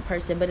that kind of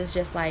person. But it's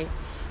just like,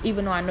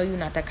 even though I know you're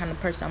not that kind of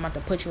person, I'm about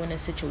to put you in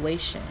this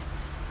situation,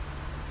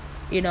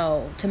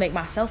 to make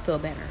myself feel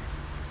better.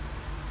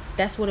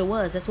 That's what it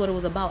was. That's what it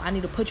was about. I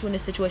need to put you in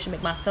this situation,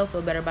 make myself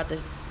feel better about the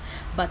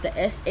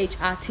SHITTY.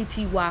 I ain't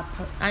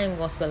even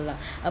gonna spell it out.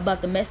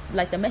 About the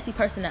messy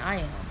person that I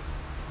am.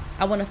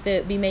 I want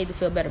to be made to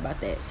feel better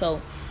about that.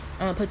 So I'm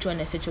gonna put you in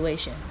this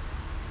situation.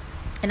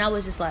 And I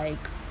was just like,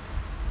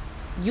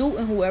 you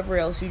and whoever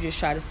else you just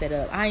try to set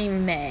up, I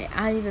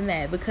ain't even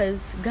mad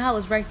because God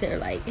was right there.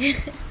 Like,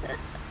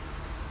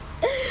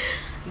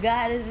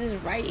 God is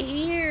just right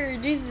here.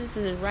 Jesus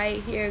is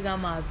right here, got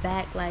my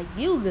back. Like,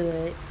 you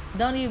good.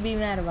 Don't even be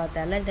mad about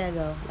that. Let that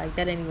go. Like,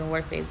 that ain't even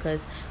worth it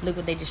because look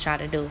what they just tried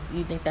to do.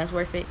 You think that's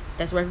worth it?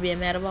 That's worth being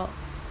mad about?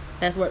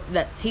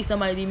 He's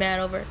somebody to be mad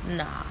over?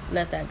 Nah,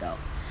 let that go.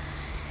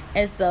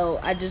 And so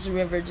I just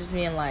remember just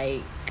being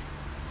like,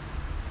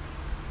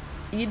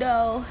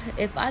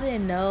 if I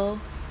didn't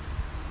know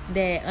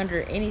that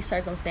under any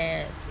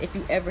circumstance, if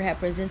you ever had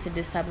presented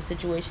this type of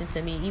situation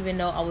to me, even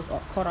though I was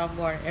caught off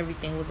guard and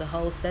everything was a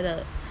whole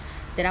setup,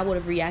 that I would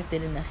have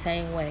reacted in the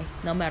same way,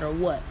 no matter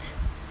what.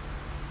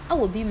 I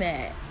would be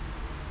mad.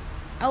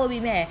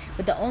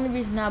 But the only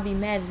reason I'll be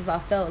mad is if I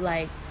felt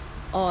like,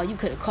 oh, you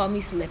could have caught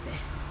me slipping.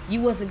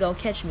 You wasn't going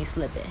to catch me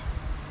slipping.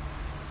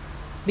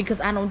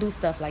 Because I don't do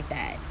stuff like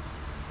that.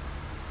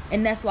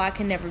 And that's why I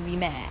can never be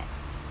mad.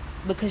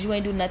 Because you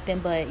ain't do nothing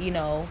but,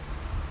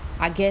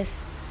 I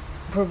guess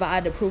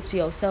provide the proof to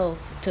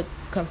yourself to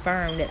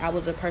confirm that I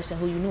was a person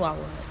who you knew I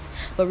was.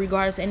 But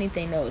regardless of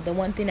anything, though, the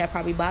one thing that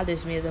probably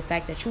bothers me is the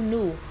fact that you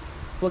knew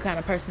what kind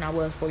of person I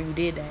was before you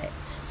did that.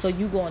 So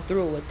you going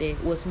through with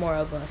it was more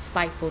of a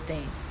spiteful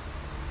thing.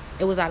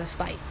 It was out of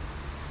spite.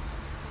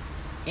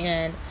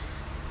 And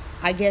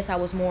I guess I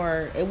was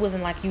more, it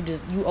wasn't like you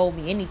owe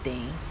me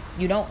anything.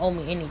 You don't owe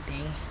me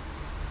anything.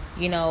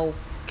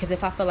 Because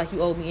if I felt like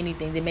you owed me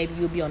anything, then maybe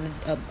you'll be on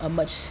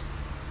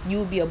you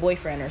would be a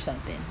boyfriend or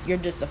something. You're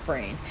just a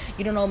friend.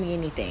 You don't owe me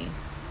anything.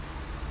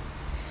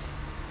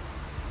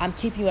 I'm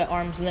keeping you at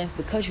arm's length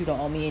because you don't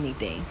owe me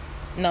anything.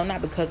 No,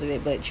 not because of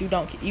it, but you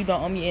don't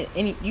owe me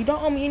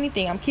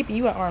anything. I'm keeping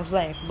you at arm's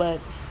length, but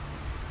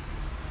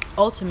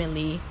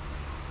ultimately,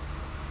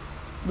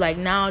 like,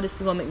 now this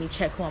is gonna make me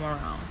check who I'm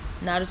around.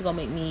 Now this is gonna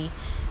make me,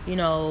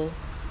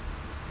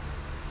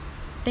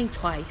 think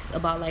twice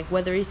about like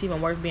whether it's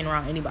even worth being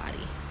around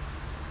anybody.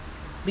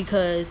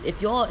 Because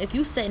if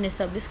you setting this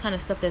up, this kind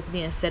of stuff that's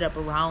being set up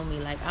around me,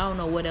 like, I don't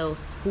know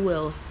who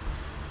else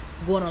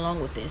going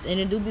along with this. And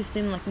it do be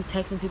seeming like you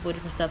texting people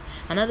different stuff.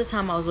 Another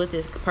time I was with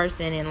this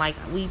person and like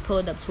we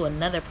pulled up to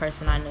another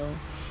person I knew,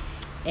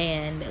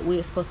 and we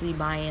were supposed to be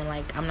buying,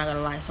 like, I'm not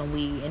gonna lie, some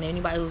weed. And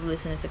anybody who's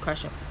listening to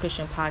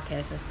Christian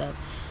podcasts and stuff,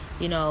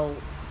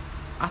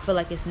 I feel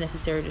like it's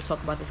necessary to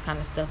talk about this kind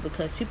of stuff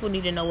because people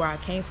need to know where I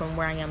came from,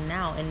 where I am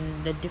now,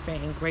 and the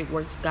different and great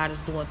works God is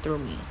doing through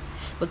me.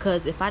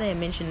 Because if I didn't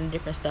mention the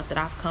different stuff that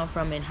I've come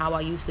from and how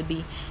I used to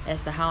be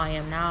as to how I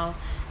am now,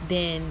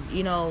 then,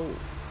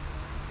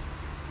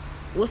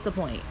 what's the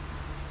point?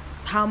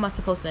 How am I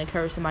supposed to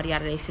encourage somebody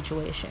out of their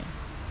situation?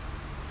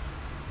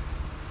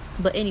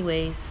 But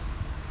anyways,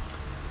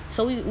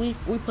 so we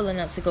pulling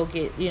up to go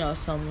get, you know,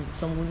 some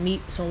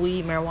weed,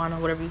 marijuana,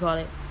 whatever you call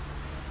it,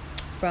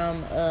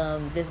 from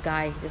this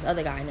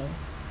other guy I knew.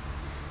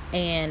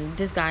 And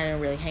this guy I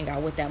didn't really hang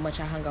out with that much.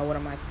 I hung out with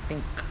him, I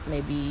think,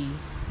 maybe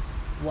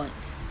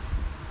once,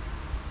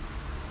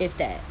 if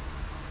that.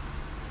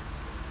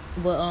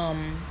 But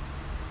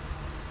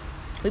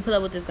we pull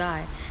up with this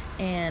guy,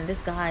 and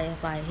this guy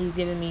is like, he's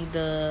giving me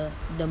the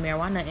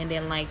marijuana, and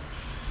then like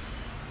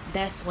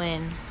that's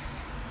when,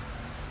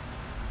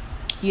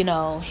 you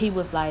know, he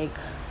was like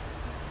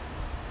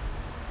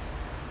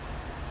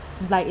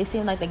it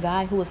seemed like the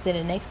guy who was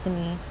sitting next to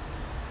me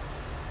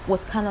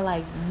was kind of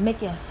like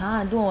making a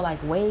sign, doing like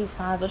wave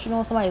signs. Don't you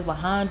know somebody's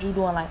behind you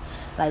doing like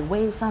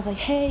wave signs, like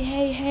hey,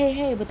 hey, hey,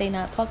 hey, but they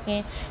not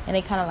talking, and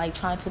they kind of like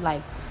trying to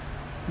like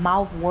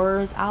mouth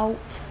words out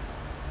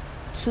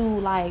to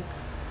like,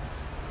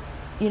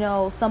 you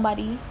know,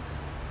 somebody,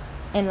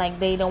 and like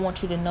they don't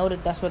want you to know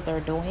that that's what they're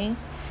doing.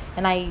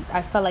 And I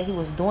felt like he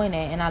was doing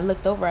that, and I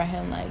looked over at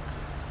him like,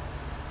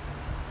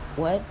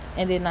 what?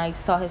 And then I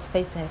saw his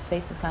face, and his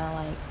face is kind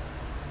of like,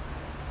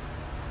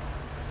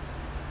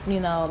 you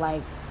know,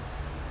 like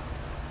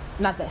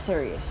not that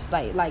serious,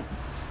 like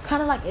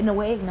kind of like in a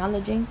way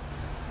acknowledging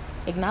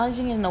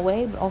in a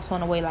way, but also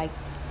in a way like,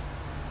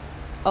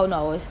 oh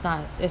no, it's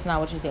not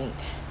what you think,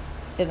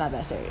 it's not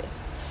that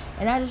serious.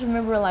 And I just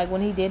remember like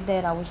when he did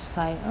that, I was just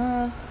like,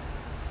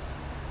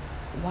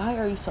 why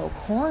are you so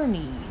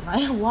corny?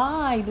 Like,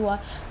 why do I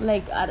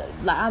like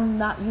I'm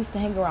not used to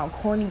hanging around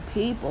corny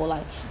people.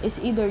 Like, it's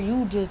either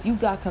you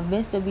got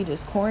convinced to be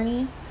just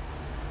corny,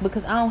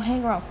 because I don't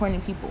hang around corny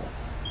people,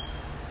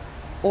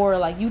 or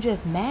like you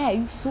just mad,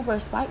 you super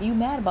spiteful, you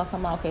mad about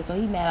something. Okay, so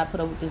he mad I put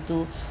up with this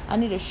dude. I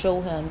need to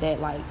show him that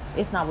like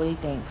it's not what he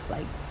thinks.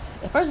 Like,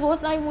 first of all,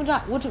 it's not even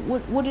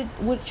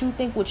what you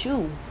think with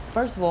you.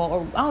 First of all,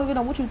 or I don't even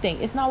know what you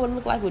think. It's not what it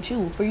look like with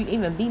you for you to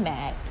even be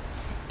mad.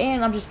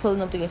 And I'm just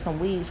pulling up to get some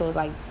weed, so it's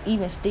like,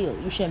 even still,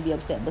 you shouldn't be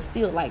upset. But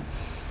still, like,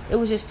 it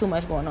was just too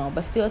much going on.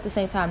 But still, at the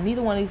same time,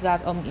 neither one of these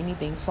guys owe me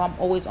anything, so I'm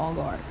always on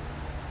guard.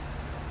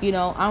 You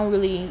know, I don't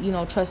really, you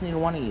know, trust neither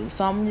one of you.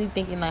 So I'm really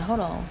thinking, like, hold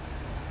on.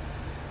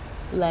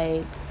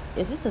 Like,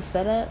 is this a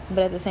setup? But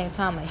at the same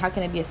time, like, how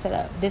can it be a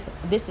setup? This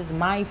is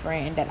my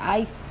friend that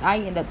I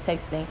end up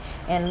texting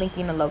and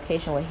linking the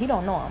location with. He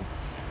don't know him.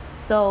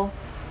 So,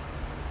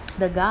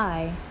 the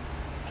guy,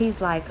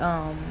 he's like,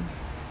 I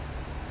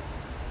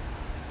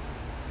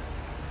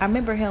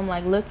remember him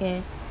like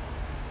looking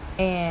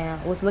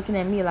and was looking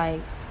at me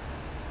like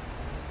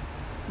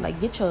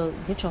get your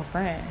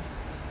friend,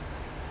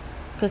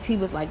 because he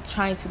was like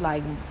trying to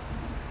like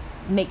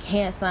make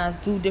hand signs,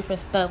 do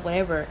different stuff,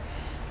 whatever,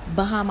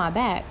 behind my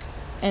back.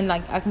 And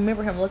like I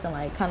remember him looking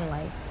like kind of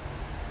like,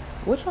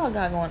 what y'all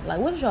got going, like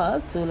what y'all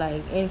up to,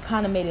 like, and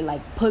kind of made it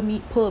like pull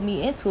me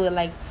into it,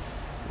 like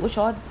what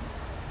y'all,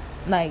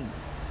 like,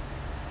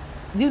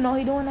 you know,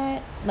 he doing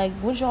that, like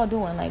what y'all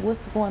doing, like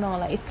what's going on.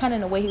 Like, it's kind of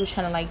in a way he was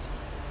trying to like,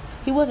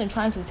 he wasn't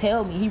trying to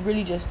tell me, he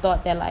really just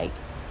thought that like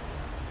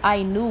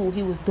I knew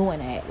he was doing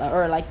that, like,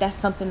 or like that's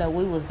something that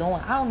we was doing.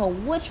 I don't know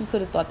what you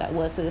could have thought that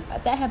was. So if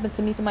that happened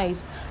to me,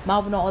 somebody's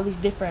mouthing all these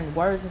different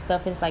words and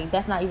stuff, and it's like,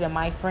 that's not even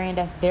my friend,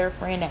 that's their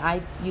friend. That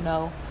I, you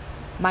know,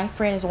 my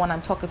friend is the one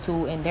I'm talking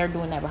to, and they're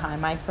doing that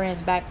behind my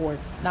friend's back. Or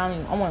not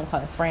even, I won't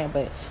call it friend,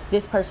 but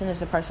this person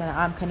is the person that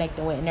I'm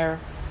connecting with, and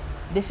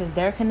this is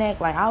their connect.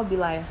 Like, I would be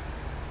like,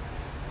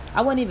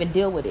 I wouldn't even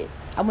deal with it.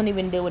 I wouldn't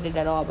even deal with it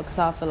at all, because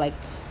I feel like,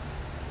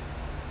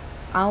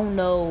 I don't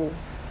know,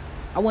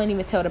 I wouldn't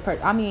even tell the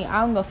person. I mean,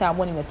 I'm gonna say I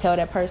wouldn't even tell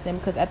that person,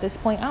 because at this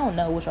point I don't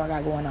know what y'all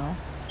got going on.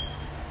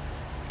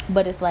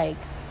 But it's like,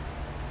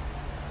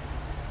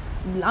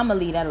 I'm gonna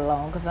leave that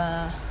alone, because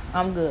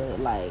I'm good.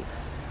 Like,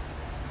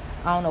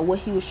 I don't know what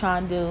he was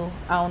trying to do.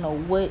 I don't know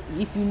what,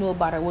 if you knew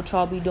about it, what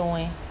y'all be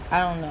doing. I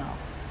don't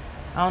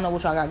know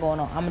what y'all got going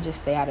on. I'm gonna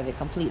just stay out of it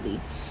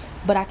completely.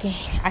 But I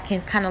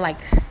can kind of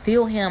like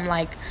feel him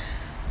like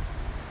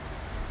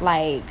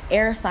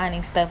air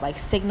signing stuff, like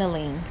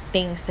signaling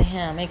things to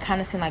him. It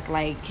kind of seemed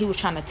like he was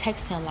trying to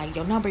text him like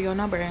your number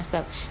and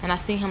stuff. And I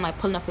see him like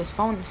pulling up his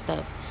phone and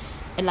stuff,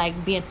 and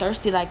like being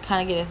thirsty, like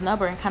kind of get his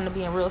number, and kind of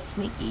being real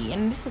sneaky.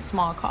 And this is a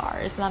small car,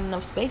 it's not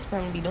enough space for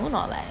him to be doing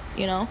all that,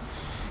 you know.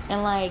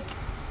 And like,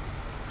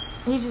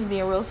 he's just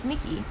being real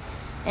sneaky.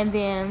 And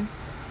then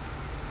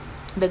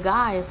the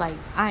guy is like,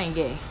 I ain't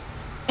gay.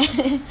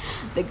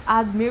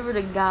 I remember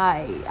the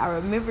guy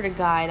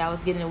that I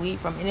was getting the weed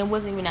from, and it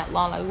wasn't even that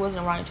long, like we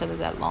wasn't around each other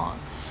that long.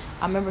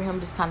 I remember him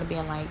just kind of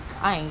being like,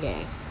 I ain't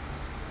gay.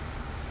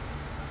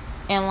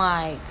 And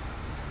like,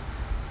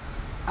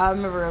 I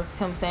remember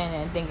him saying that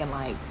and thinking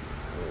like,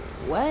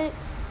 what?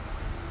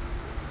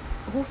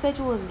 Who said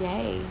you was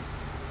gay?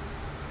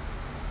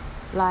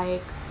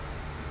 Like,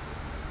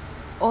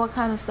 all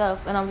kind of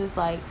stuff. And I'm just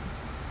like,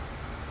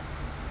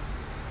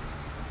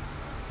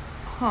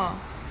 huh,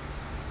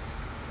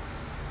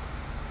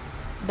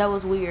 that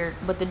was weird.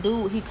 But the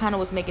dude, he kind of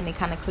was making it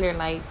kind of clear,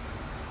 like,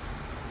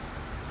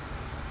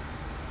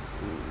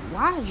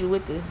 why is you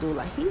with this dude?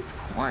 Like, he's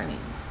corny.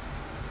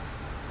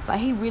 Like,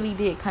 he really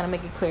did kind of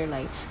make it clear,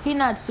 like, he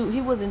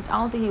wasn't, I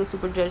don't think he was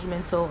super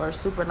judgmental or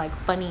super, like,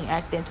 funny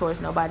acting towards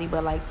nobody,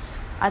 but, like,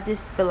 I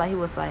just feel like he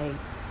was, like,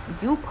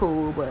 you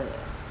cool, but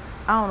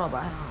I don't know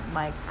about him,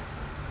 like,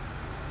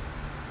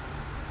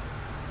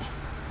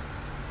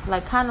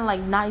 kind of,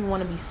 like, not even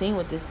want to be seen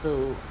with this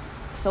dude,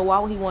 so why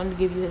would he want to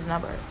give you his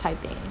number, type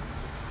thing,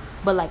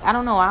 but, like, I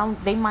don't know,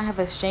 they might have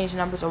exchanged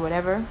numbers or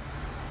whatever.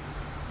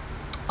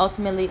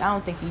 Ultimately, I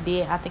don't think he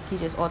did. I think he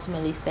just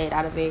ultimately stayed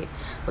out of it.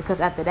 Because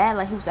after that,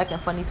 like, he was acting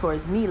funny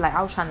towards me. Like,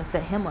 I was trying to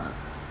set him up.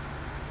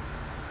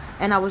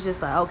 And I was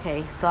just like,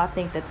 okay. So I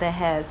think that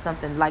has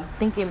something. Like,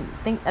 think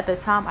at the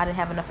time, I didn't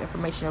have enough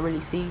information to really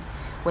see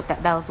what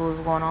that was what was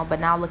going on. But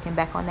now looking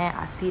back on that,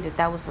 I see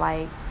that was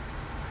like,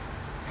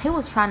 he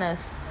was trying to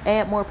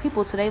add more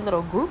people to their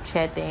little group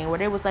chat thing. Where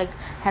they was like,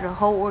 had a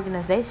whole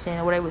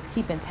organization where they was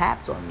keeping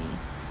tabs on me.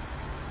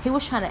 He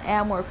was trying to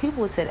add more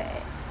people to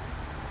that.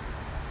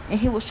 And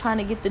he was trying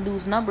to get the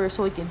dude's number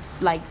so he can,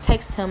 like,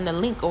 text him the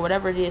link or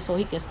whatever it is so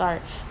he can start,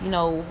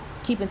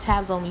 keeping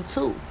tabs on me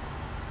too.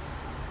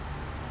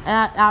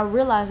 And I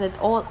realized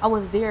that I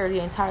was there the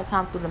entire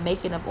time through the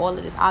making of all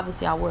of this.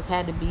 Obviously,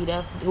 had to be.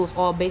 It was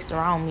all based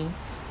around me.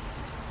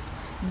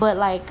 But,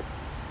 like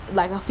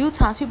a few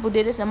times people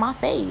did this in my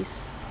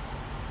face.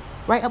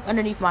 Right up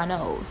underneath my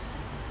nose.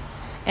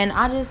 And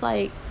I just,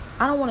 like,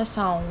 I don't want to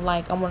sound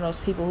like I'm one of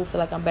those people who feel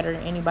like I'm better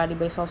than anybody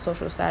based off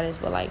social status.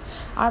 But, like,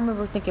 I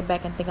remember thinking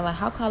back and thinking, like,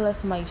 how can I let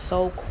somebody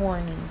so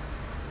corny,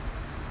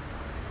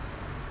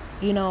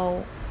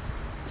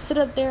 sit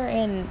up there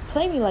and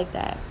play me like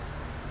that?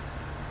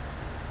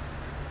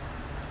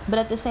 But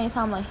at the same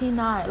time, like, he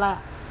not, like,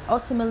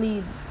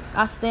 ultimately,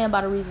 I stand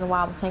by the reason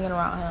why I was hanging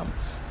around him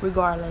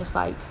regardless.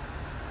 Like,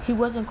 he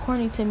wasn't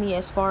corny to me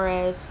as far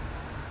as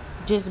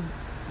just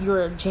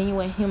you're a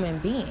genuine human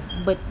being,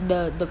 but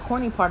the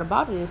corny part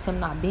about it is him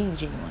not being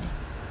genuine.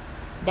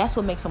 That's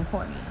what makes him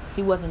corny.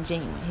 He wasn't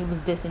genuine. He was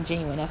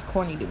disingenuous. That's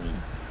corny to me.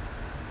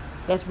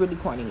 That's really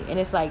corny. And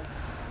it's like,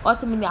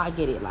 ultimately, I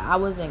get it. Like, I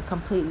wasn't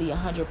completely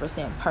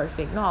 100%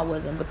 perfect. No, I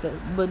wasn't.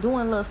 But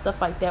doing little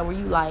stuff like that where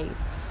you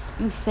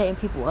setting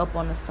people up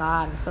on the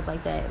side and stuff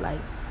like that, like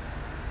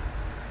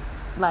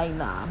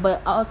nah.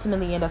 But I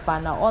ultimately end up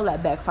finding out all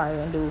that backfired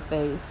in dude's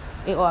face.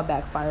 It all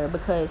backfired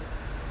because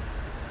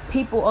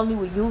people only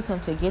would use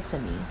him to get to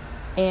me.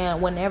 And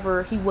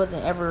whenever he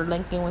wasn't ever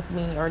linking with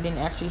me or didn't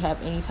actually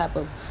have any type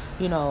of,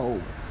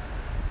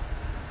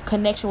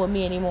 connection with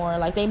me anymore,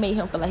 like, they made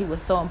him feel like he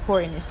was so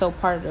important and so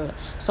part of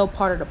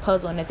the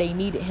puzzle, and that they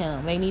needed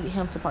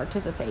him to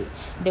participate.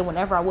 And then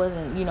whenever I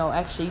wasn't,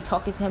 actually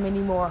talking to him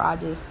anymore, I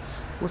just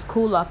was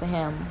cool off of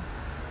him.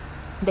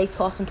 They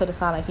tossed him to the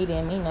side like he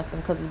didn't mean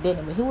nothing because he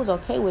didn't, but he was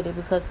okay with it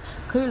because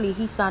clearly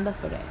he signed up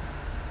for that.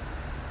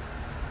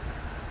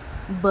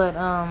 But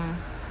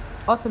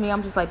ultimately,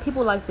 I'm just like,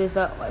 people like this,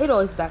 it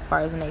always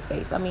backfires in their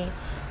face. I mean,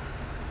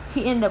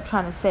 he ended up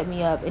trying to set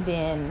me up, and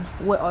then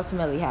what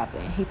ultimately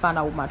happened? He found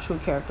out what my true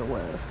character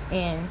was.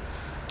 And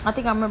I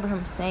think I remember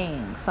him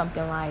saying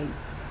something like,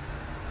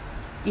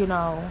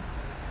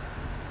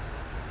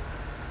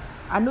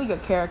 I knew your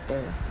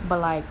character, but,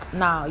 like,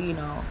 now,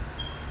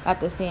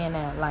 after seeing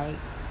that, like,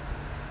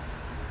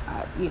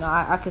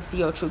 I can see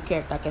your true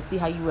character. I can see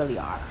how you really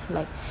are.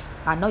 Like,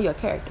 I know your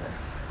character.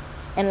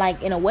 And,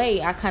 like, in a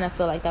way, I kind of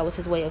feel like that was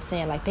his way of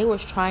saying, like, they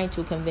was trying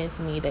to convince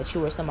me that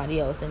you were somebody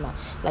else. And,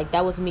 like,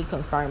 that was me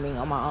confirming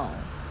on my own.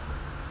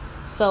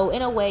 So,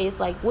 in a way, it's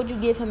like, would you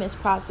give him his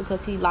props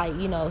because he, like,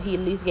 he at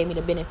least gave me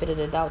the benefit of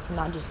the doubt to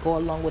not just go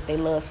along with their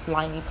little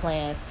slimy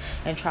plans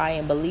and try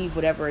and believe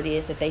whatever it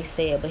is that they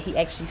said. But he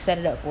actually set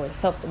it up for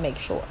himself to make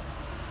sure.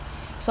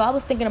 So, I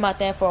was thinking about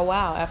that for a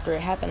while after it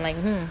happened. Like,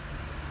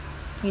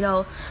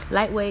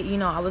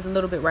 lightweight, I was a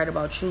little bit right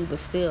about you, but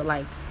still,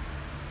 like,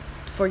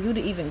 for you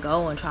to even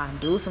go and try and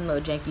do some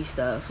little janky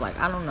stuff, like,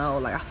 I don't know,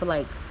 like, I feel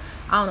like,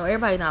 I don't know,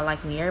 everybody not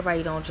like me.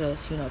 Everybody don't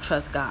just,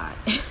 trust God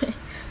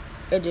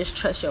or just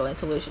trust your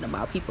intuition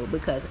about people,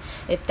 because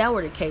if that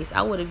were the case,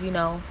 I would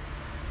have,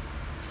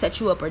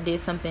 set you up or did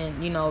something,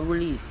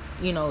 really,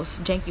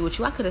 janky with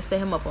you. I could have set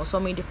him up on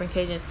so many different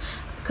occasions,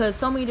 because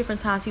so many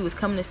different times he was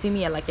coming to see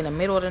me at, like, in the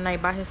middle of the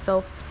night by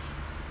himself,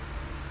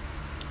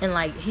 and,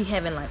 like, he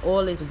having, like,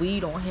 all this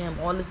weed on him,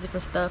 all this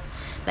different stuff.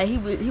 Like, he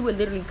would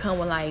literally come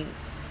with, like,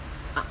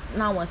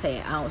 I want to say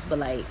an ounce, but,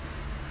 like,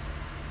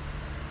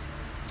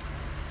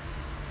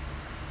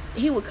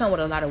 he would come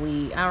with a lot of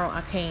weed.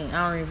 I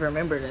don't even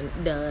remember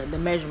the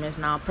measurements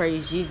now.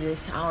 Praise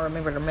Jesus, I don't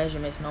remember the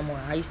measurements no more.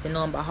 I used to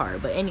know them by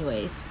heart. But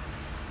anyways,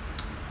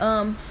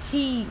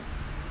 he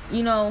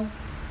he'd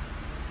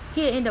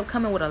end up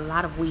coming with a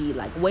lot of weed,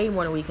 like, way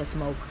more than we can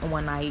smoke in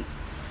one night.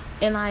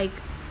 And, like,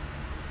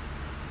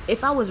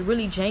 if I was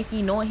really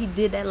janky, knowing he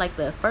did that, like,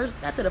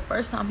 after the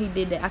first time he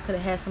did that, I could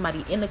have had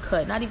somebody in the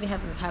cut, not even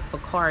having to have a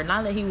car,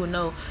 not that he would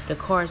know the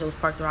cars that was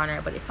parked around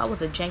there, but if I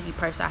was a janky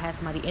person, I had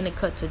somebody in the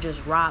cut to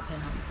just rob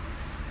him.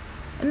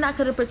 And I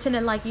could have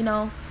pretended like,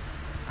 I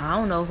I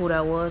don't know who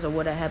that was or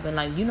what that happened.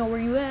 Like, you know where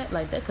you at?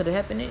 Like, that could have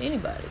happened to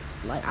anybody.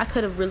 Like, I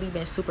could have really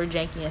been super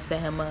janky and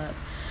set him up.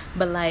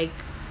 But, like,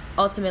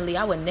 ultimately,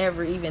 I would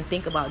never even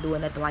think about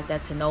doing nothing like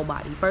that to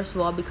nobody. First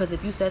of all, because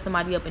if you set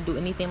somebody up and do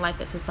anything like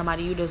that to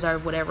somebody, you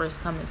deserve whatever is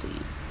coming to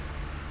you.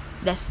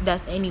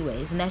 That's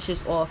anyways. And that's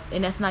just off.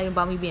 And that's not even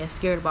about me being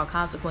scared about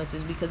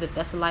consequences. Because if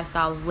that's the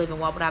lifestyle I was living,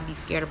 why would I be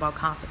scared about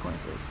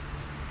consequences?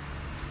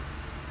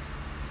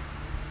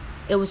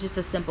 It was just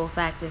a simple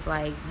fact. It's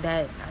like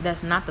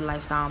that's not the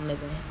lifestyle I'm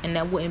living, and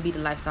that wouldn't be the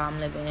lifestyle I'm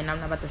living, and I'm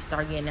not about to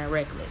start getting that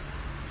reckless.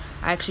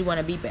 I actually want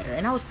to be better,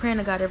 and I was praying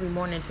to God every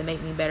morning to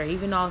make me better.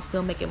 Even though I was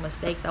still making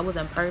mistakes, I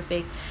wasn't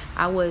perfect.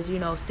 I was,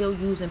 still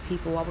using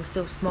people. I was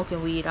still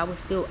smoking weed. I was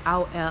still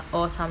out at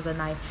all times of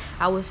night.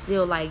 I was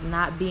still like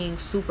not being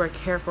super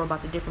careful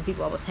about the different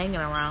people I was hanging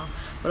around,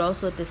 but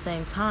also at the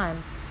same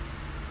time,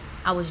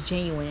 I was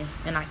genuine,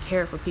 and I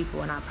cared for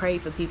people, and I prayed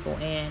for people,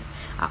 and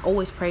I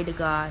always prayed to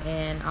God,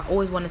 and I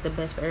always wanted the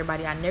best for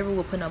everybody. I never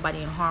would put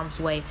nobody in harm's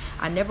way.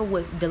 I never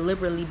would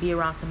deliberately be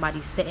around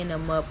somebody, setting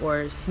them up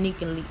or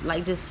sneaking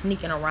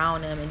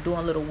around them and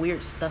doing little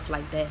weird stuff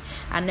like that.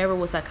 I never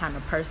was that kind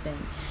of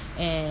person,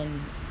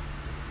 and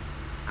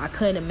I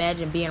couldn't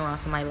imagine being around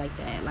somebody like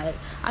that. Like,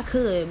 I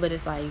could, but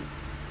it's like,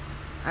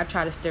 I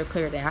try to steer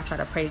clear of that. I try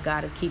to pray to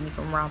God to keep me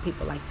from around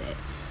people like that.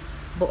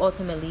 But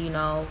ultimately,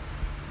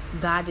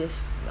 God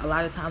just a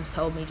lot of times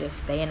told me just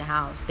stay in the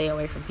house, stay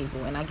away from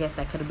people, and I guess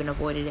that could have been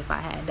avoided if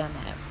I had done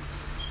that.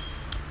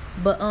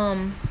 But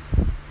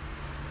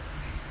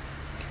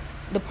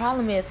the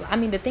problem is,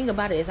 the thing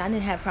about it is I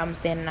didn't have problems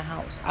staying in the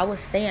house. I would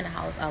stay in the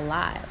house a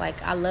lot.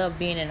 Like, I love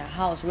being in the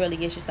house, really.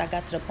 It's just I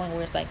got to the point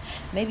where it's like,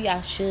 maybe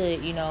I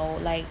should,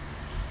 like,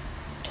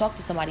 talk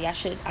to somebody. I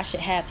should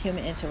have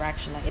human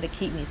interaction. Like, it'll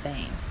keep me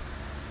sane.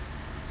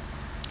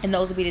 And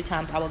those would be the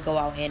times I would go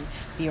out and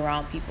be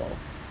around people.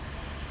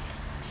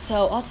 So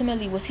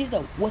ultimately, was he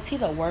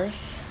the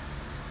worst?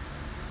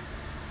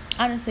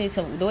 Honestly,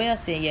 so the way I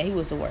see it, yeah, he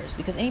was the worst.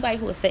 Because anybody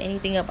who would set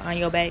anything up on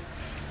your back,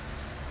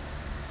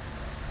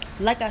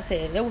 like I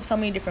said, there were so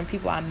many different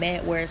people I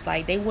met where it's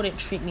like they wouldn't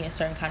treat me a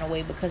certain kind of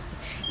way, because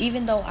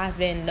even though I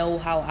didn't know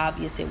how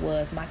obvious it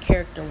was, my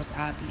character was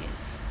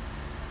obvious.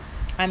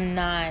 I'm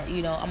not,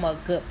 I'm a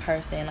good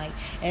person. Like,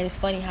 and it's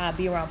funny how I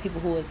be around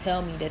people who would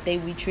tell me that they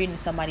be treating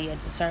somebody a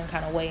certain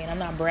kind of way, and I'm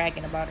not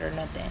bragging about it or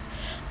nothing,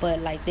 but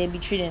like they be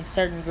treating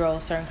certain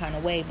girls a certain kind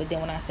of way. But then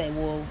when I say,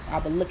 well, I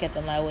would look at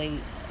them like, wait,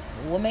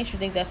 what makes you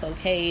think that's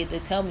okay to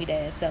tell me that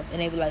and stuff?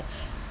 And they be like,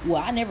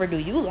 well, I never do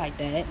you like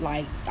that.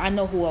 Like, I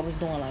know who I was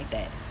doing like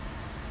that,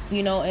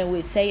 and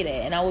would say that,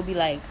 and I would be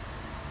like,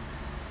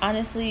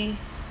 honestly,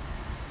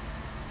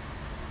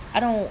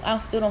 I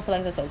still don't feel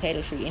like that's okay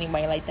to treat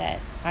anybody like that.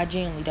 I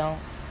genuinely don't.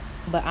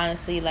 But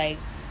honestly, like,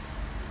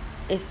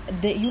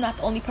 you're not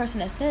the only person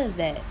that says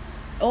that.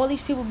 All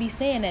these people be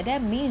saying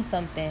that means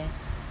something.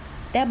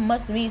 That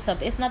must mean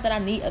something. It's not that I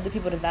need other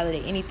people to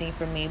validate anything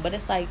for me, but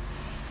it's like,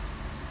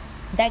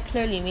 that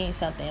clearly means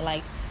something.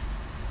 Like,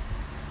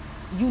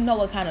 you know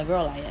what kind of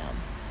girl I am.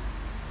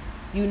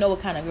 You know what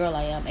kind of girl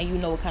I am, and you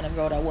know what kind of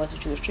girl that was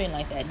that you was treating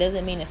like that.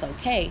 Doesn't mean it's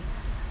okay,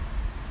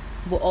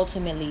 but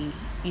ultimately,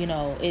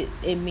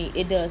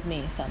 it does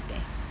mean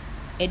something.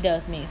 It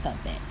does mean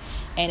something.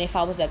 And if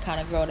I was that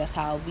kind of girl, that's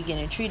how we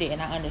getting treated,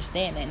 and I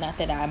understand that. Not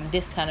that I'm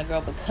this kind of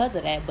girl because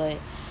of that, but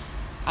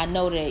I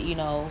know that,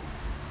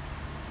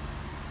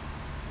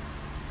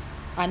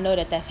 I know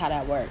that that's how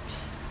that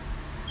works.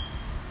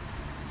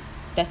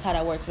 That's how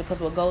that works, because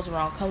what goes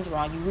around comes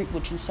around. You reap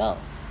what you sow.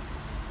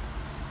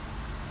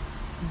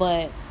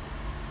 But,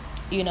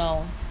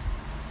 I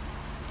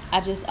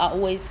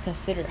always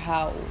considered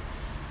how,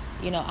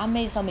 I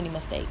made so many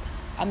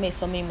mistakes.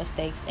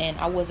 And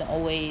I wasn't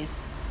always,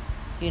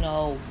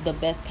 the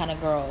best kind of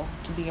girl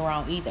to be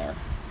around either.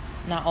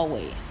 Not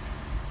always.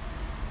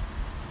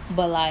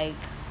 But, like,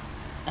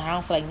 I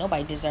don't feel like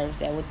nobody deserves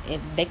that.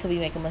 They could be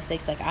making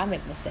mistakes like I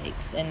make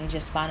mistakes and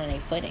just finding a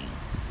footing.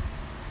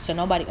 So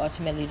nobody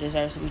ultimately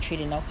deserves to be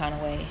treated no kind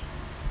of way.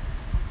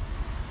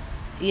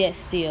 Yet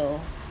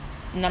still,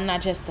 and I'm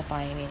not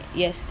justifying it,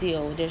 yet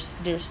still, there's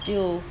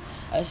still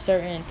a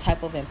certain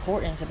type of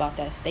importance about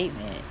that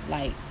statement.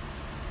 Like,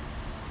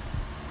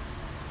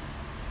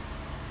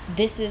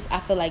 I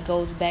feel like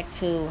goes back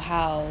to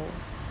how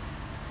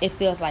it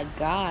feels like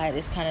God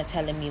is kind of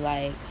telling me,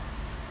 like,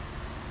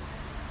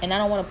 and I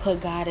don't want to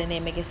put God in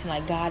it, make it seem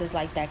like God is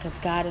like that, because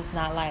God is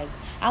not like,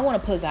 I want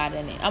to put God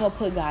in it. I'm going to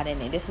put God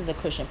in it. This is a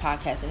Christian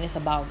podcast, and it's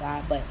about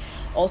God, but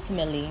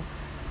ultimately,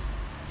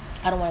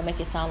 I don't want to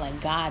make it sound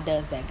like God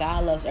does that.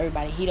 God loves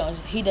everybody.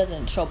 He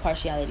doesn't show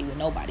partiality with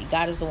nobody.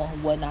 God is the one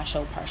who would not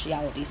show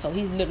partiality, so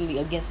he's literally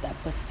against that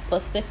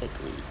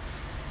specifically.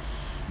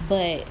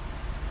 But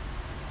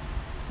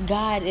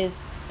God is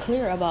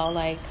clear about,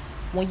 like,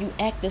 when you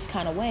act this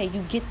kind of way,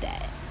 you get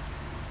that.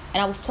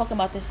 And I was talking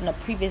about this in a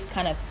previous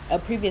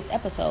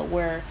episode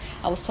where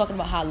I was talking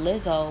about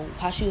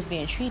how she was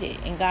being treated,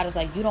 and God was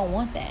like, you don't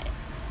want that,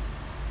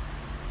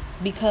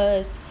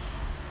 because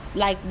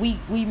like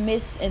we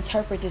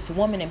misinterpret this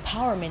woman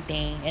empowerment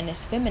thing and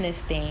this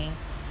feminist thing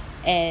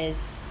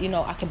as, you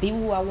know, I can be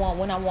who I want,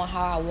 when I want,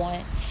 how I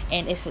want,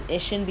 and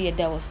it shouldn't be a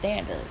double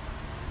standard.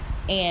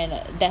 And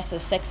that's a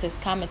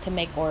sexist comment to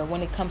make. Or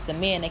when it comes to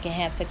men, they can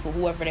have sex with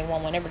whoever they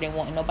want, whenever they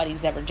want, and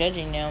nobody's ever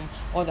judging them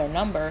or their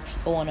number.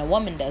 But when a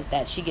woman does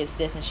that, she gets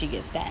this and she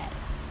gets that.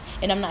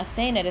 And I'm not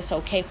saying that it's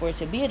okay for it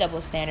to be a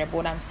double standard, but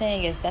what I'm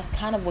saying is that's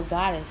kind of what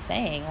God is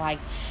saying. Like,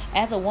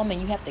 as a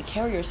woman, you have to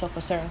carry yourself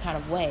a certain kind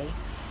of way.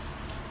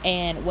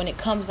 And when it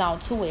comes down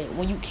to it,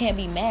 when you can't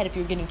be mad if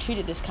you're getting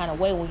treated this kind of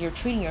way, when you're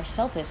treating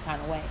yourself this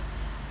kind of way,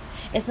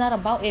 it's not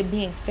about it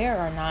being fair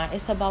or not.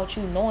 It's about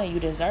you knowing you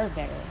deserve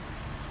better.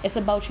 It's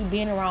about you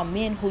being around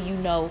men who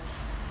know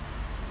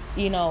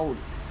who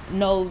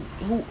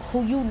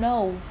you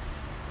know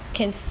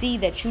can see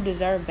that you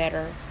deserve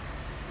better,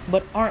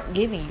 but aren't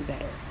giving you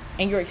better.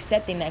 And you're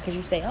accepting that because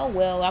you say, oh,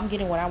 well, I'm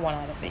getting what I want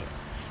out of it.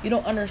 You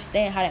don't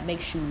understand how that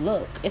makes you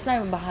look. It's not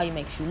even about how it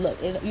makes you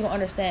look. You don't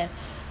understand,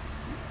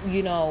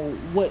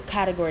 what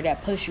category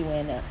that puts you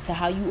in to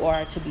how you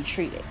are to be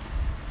treated.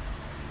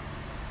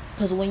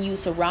 Because when you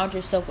surround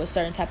yourself with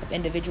certain type of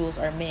individuals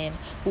or men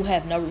who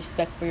have no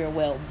respect for your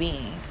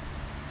well-being,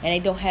 and they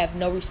don't have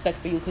no respect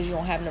for you because you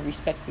don't have no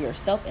respect for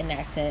yourself in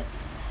that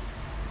sense,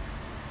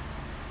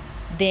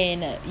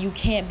 then you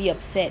can't be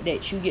upset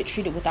that you get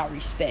treated without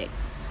respect.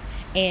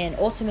 And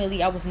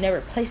ultimately, I was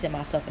never placing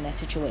myself in that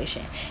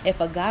situation. If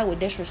a guy would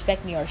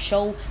disrespect me or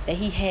show that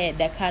he had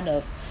that kind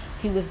of,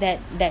 he was that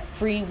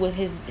free with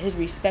his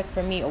respect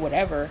for me or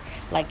whatever,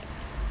 like,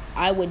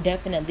 I would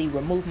definitely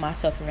remove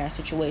myself from that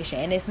situation.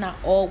 And it's not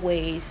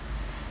always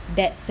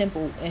that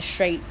simple and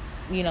straight,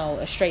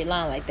 a straight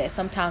line like that.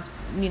 Sometimes,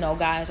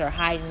 guys are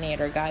hiding it,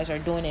 or guys are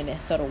doing it in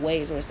subtle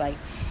ways, where it's like,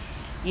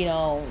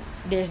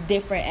 there's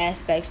different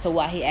aspects to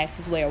why he acts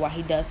this way or why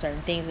he does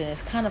certain things, and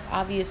it's kind of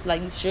obvious,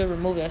 like, you should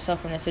remove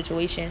yourself from the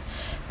situation,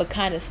 but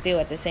kind of still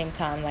at the same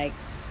time, like,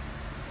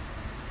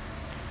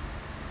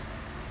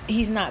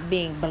 he's not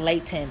being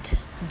blatant,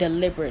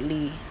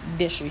 deliberately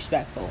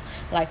disrespectful.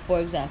 Like, for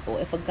example,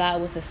 if a guy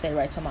was to say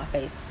right to my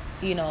face,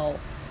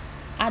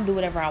 I do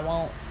whatever I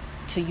want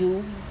to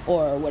you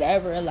or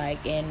whatever,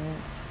 like, and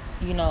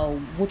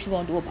what you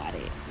gonna do about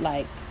it,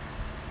 like,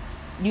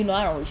 I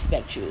don't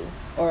respect you,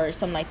 or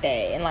something like that.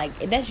 And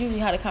like, that's usually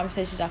how the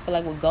conversations, I feel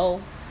like, would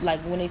go, like,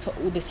 when they talk,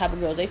 the type of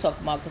girls they talk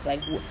about. Because,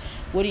 like,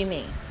 what do you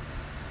mean?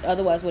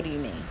 Otherwise, what do you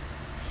mean?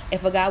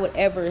 If a guy would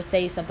ever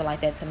say something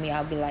like that to me,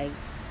 I'll be like,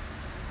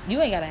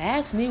 you ain't gotta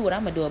ask me what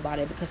I'm gonna do about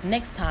it, because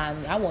next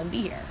time I won't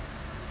be here.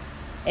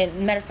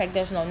 And matter of fact,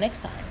 there's no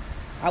next time.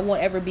 I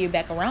won't ever be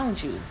back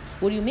around you.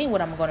 What do you mean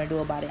what I'm gonna do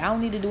about it? I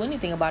don't need to do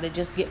anything about it,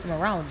 just get from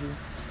around you.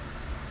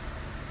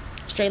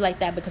 Straight like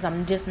that, because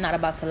I'm just not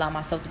about to allow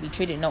myself to be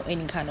treated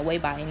any kind of way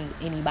by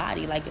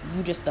anybody. Like,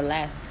 you just the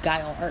last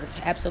guy on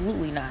earth.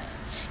 Absolutely not.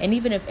 And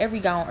even if every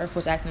guy on earth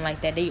was acting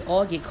like that, they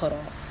all get cut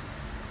off.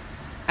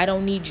 I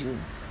don't need you.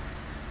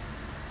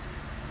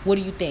 What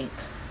do you think?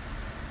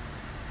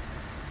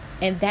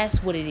 And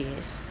that's what it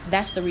is.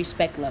 That's the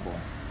respect level.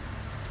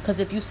 Because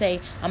if you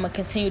say, I'm going to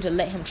continue to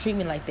let him treat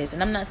me like this,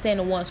 and I'm not saying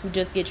the ones who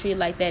just get treated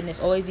like that and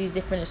it's always these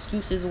different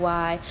excuses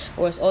why,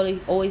 or it's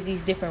always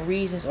these different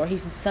reasons, or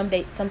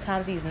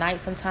sometimes he's night,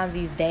 sometimes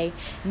he's day.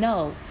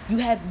 No, you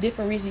have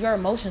different reasons. Your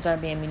emotions are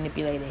being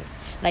manipulated.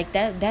 Like,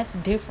 that's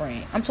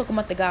different. I'm talking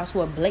about the guys who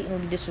are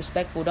blatantly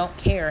disrespectful, don't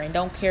care, and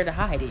don't care to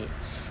hide it.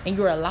 And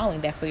you're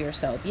allowing that for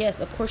yourself. Yes,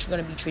 of course you're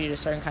going to be treated a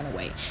certain kind of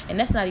way. And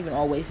that's not even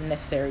always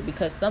necessary,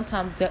 because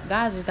sometimes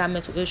guys just got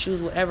mental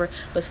issues, whatever,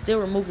 but still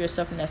remove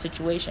yourself from that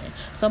situation.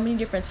 So many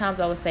different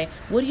times I would say,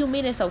 what do you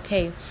mean it's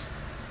okay?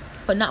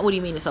 But not what do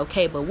you mean it's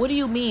okay, but what do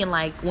you mean,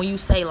 like, when you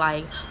say,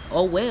 like,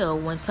 oh, well,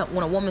 when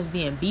a woman's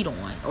being beat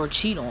on or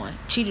cheated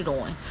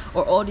on,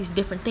 or all these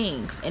different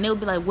things. And they'll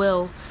be like,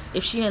 well,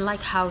 if she didn't like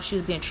how she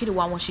was being treated,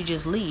 why won't she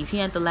just leave? He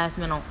ain't the last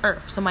man on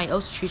earth. Somebody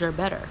else treat her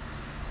better.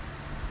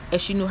 If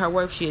she knew her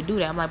worth, she'd do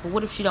that. I'm like, but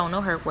what if she don't know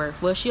her worth?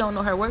 Well, if she don't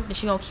know her worth, then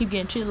she gonna keep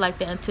getting treated like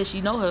that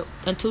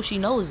until she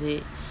knows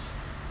it.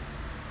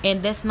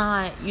 And that's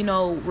not,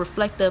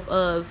 reflective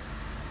of,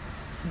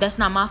 that's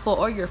not my fault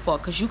or your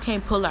fault, because you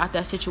can't pull her out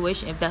that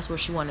situation if that's where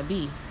she want to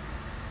be.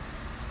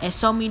 And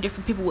so many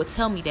different people would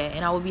tell me that,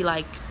 and I would be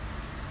like,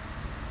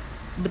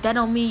 but that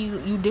don't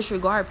mean you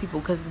disregard people,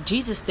 because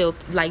Jesus still,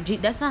 like,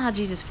 that's not how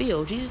Jesus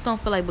feel. Jesus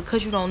don't feel like,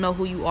 because you don't know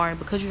who you are and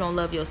because you don't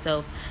love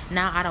yourself,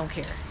 now I don't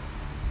care.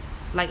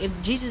 Like, if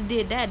Jesus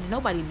did that, then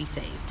nobody'd be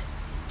saved.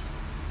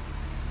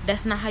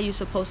 That's not how you're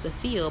supposed to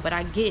feel. But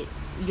I get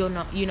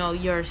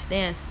your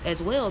stance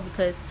as well,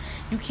 because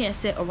you can't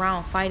sit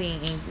around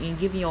fighting and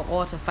giving your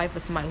all to fight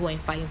for somebody who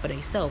ain't fighting for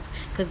themselves.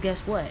 Because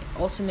guess what?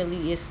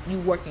 Ultimately, it's you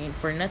working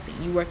for nothing.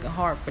 You working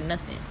hard for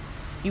nothing.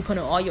 You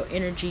putting all your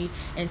energy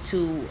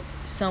into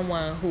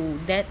someone who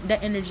that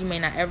energy may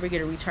not ever get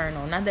a return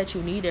on. Not that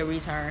you need a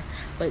return,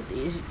 but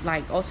it's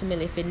like,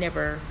 ultimately,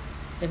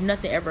 if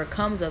nothing ever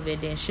comes of it,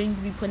 then shouldn't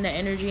you be putting that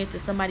energy into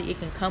somebody? It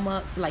can come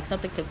up, so like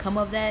something could come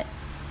of that.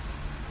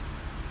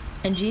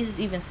 And Jesus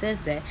even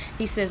says that.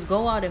 He says,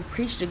 go out and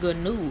preach the good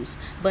news.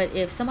 But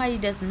if somebody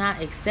does not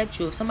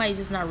accept you, if somebody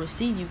does not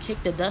receive you,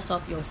 kick the dust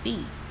off your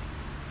feet.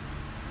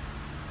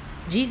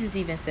 Jesus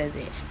even says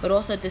it. But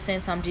also at the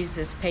same time, Jesus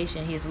is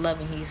patient, he is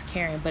loving, he is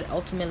caring. But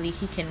ultimately,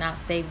 he cannot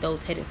save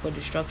those headed for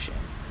destruction.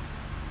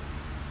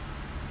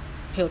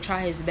 He'll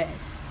try his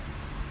best,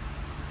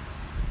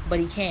 but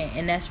he can't.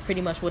 And that's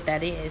pretty much what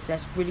that is.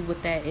 That's really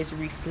what that is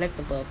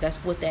reflective of. That's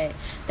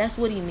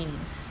what he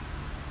means.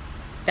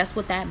 That's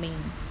what that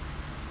means.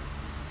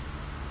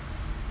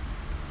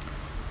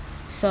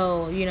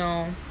 So,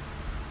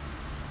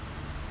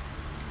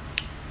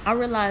 I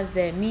realized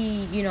that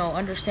me,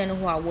 understanding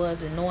who I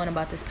was and knowing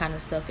about this kind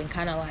of stuff and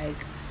kind of like,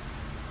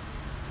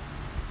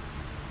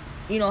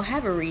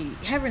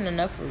 having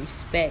enough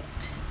respect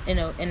in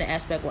the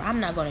aspect where I'm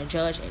not going to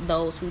judge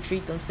those who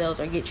treat themselves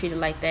or get treated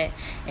like that,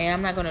 and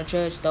I'm not going to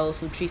judge those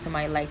who treat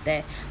somebody like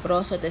that. But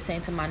also at the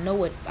same time, I know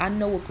what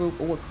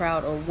group or what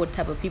crowd or what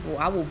type of people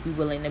I will be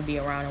willing to be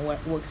around and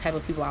what type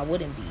of people I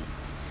wouldn't be.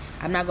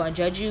 I'm not going to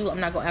judge you. I'm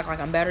not going to act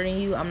like I'm better than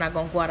you. I'm not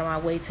going to go out of my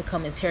way to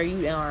come and tear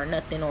you down or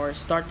nothing or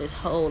start this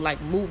whole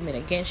movement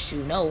against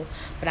you. No,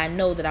 but I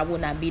know that I would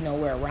not be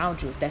nowhere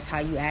around you if that's how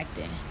you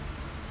acting.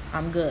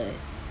 I'm good.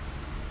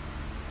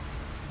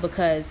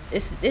 Because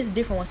it's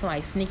different when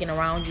somebody's sneaking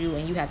around you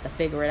and you have to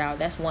figure it out.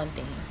 That's one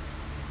thing.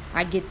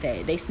 I get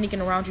that. They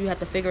sneaking around you have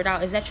to figure it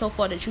out. Is that your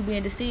fault that you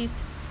being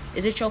deceived?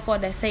 Is it your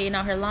fault that Satan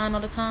out here lying all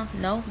the time?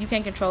 No, you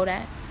can't control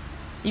that.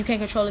 You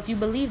can't control if you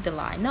believe the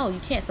lie. No, you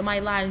can't.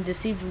 Somebody lied and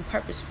deceived you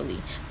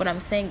purposefully. What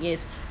I'm saying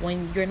is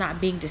when you're not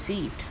being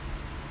deceived.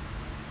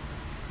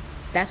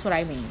 That's what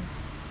I mean.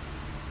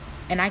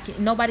 And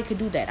nobody could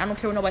do that. I don't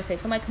care what nobody says.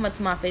 If somebody come up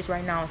to my face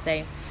right now and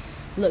say,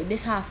 look,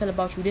 this how I feel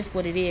about you, this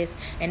what it is,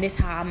 and this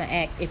how I'm gonna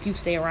act if you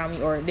stay around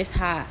me, or this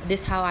how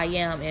I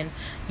am, and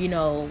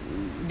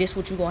this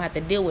what you're gonna have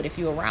to deal with if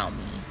you're around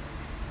me.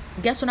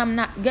 Guess what I'm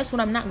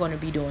not gonna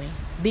be doing?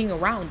 Being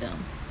around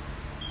them.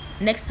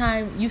 Next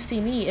time you see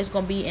me, it's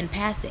going to be in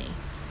passing.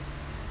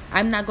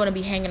 I'm not going to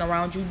be hanging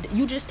around you.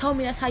 You just told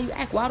me that's how you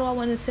act. Why do I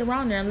want to sit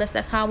around there unless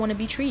that's how I want to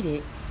be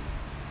treated?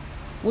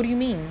 What do you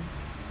mean?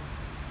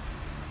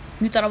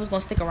 You thought I was going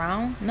to stick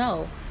around?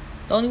 No.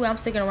 The only way I'm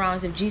sticking around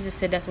is if Jesus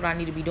said that's what I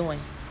need to be doing.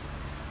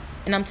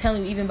 And I'm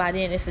telling you, even by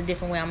then, it's a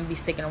different way I'm going to be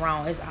sticking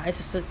around.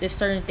 There's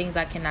certain things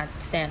I cannot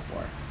stand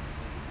for.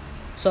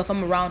 So if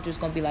I'm around you, it's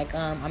going to be like,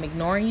 I'm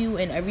ignoring you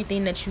and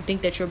everything that you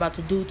think that you're about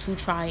to do to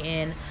try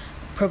and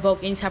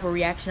provoke any type of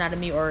reaction out of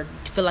me or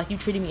feel like you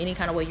treating me any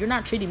kind of way. You're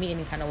not treating me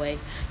any kind of way.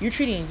 You're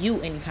treating you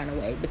any kind of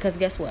way. Because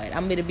guess what?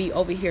 I'm going to be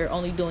over here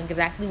only doing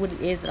exactly what it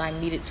is that I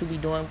needed to be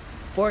doing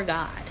for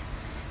God.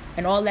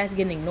 And all that's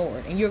getting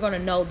ignored. And you're going to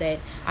know that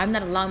I'm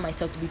not allowing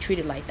myself to be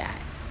treated like that.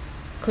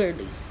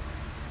 Clearly.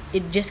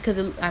 Just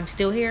because I'm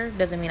still here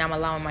doesn't mean I'm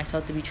allowing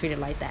myself to be treated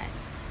like that.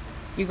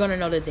 You're going to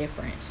know the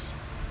difference.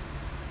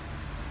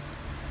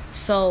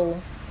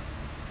 So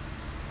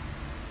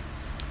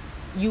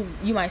you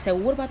might say, well,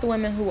 what about the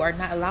women who are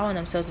not allowing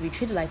themselves to be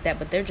treated like that,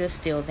 but they're just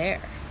still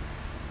there?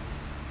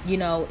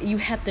 You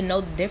have to know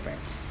the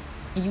difference.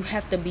 You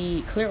have to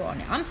be clear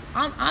on it. I'm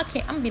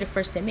gonna be the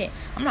first to admit,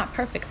 I'm not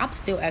perfect. I'm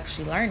still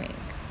actually learning.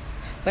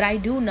 But I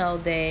do know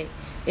that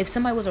if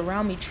somebody was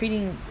around me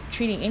treating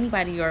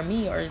anybody or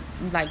me or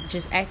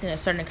just acting a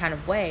certain kind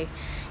of way,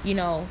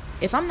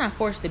 if I'm not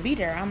forced to be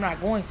there, I'm not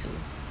going to.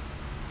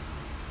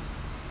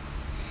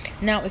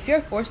 Now, if you're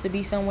forced to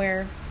be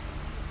somewhere,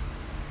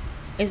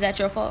 is that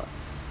your fault?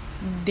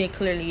 Then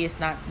clearly it's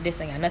not.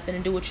 This ain't got nothing to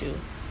do with you.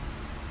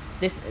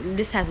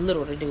 This has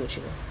little to do with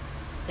you.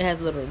 It has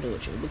little to do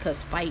with you,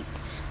 because fight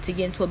to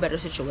get into a better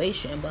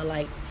situation.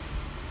 But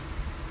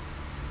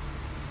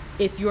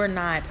if you're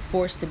not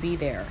forced to be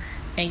there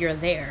and you're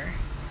there,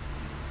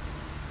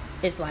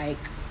 it's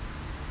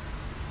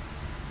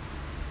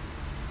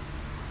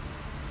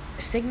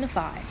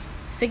signify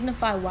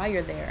why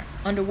you're there.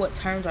 Under what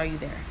terms are you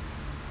there?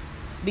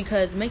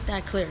 Because make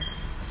that clear,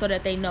 so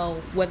that they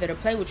know whether to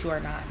play with you or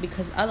not.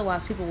 Because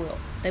otherwise people will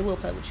play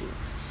with you.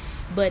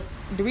 But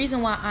the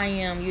reason why I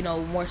am,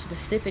 more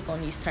specific on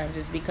these terms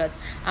is because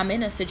I'm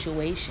in a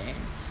situation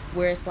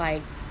where it's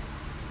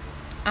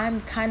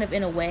I'm kind of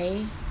in a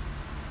way,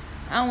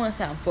 I don't want to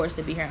say I'm forced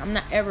to be here. I'm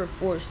not ever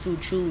forced to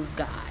choose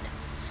God.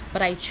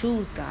 But I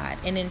choose God.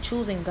 And in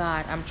choosing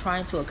God, I'm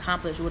trying to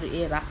accomplish what it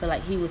is I feel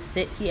like He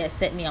has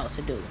set me out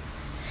to do.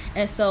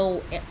 And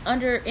so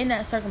in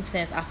that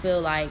circumstance, I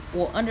feel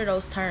under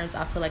those terms,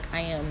 I feel like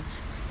I am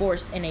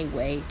forced in a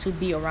way to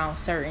be around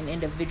certain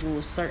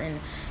individuals, I'm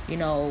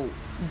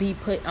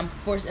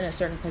forced in a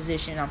certain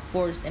position. I'm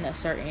forced in a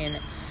certain,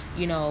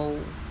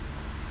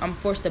 I'm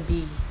forced to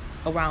be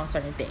around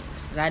certain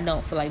things that I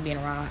don't feel like being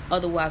around.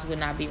 Otherwise would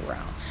not be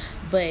around.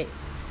 But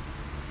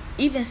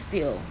even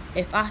still,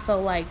 if I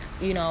felt like,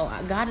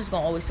 God is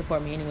going to always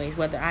support me anyways,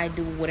 whether I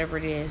do whatever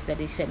it is that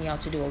He set me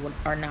out to do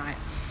or not.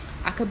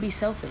 I could be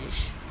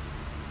selfish.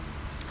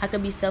 I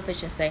could be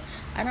selfish and say,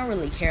 I don't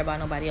really care about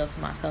nobody else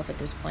but myself at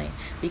this point,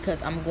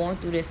 because I'm going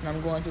through this and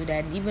I'm going through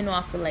that. And even though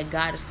I feel like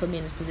God has put me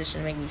in this position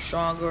to make me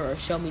stronger or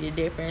show me the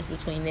difference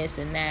between this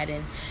and that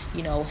and,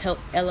 help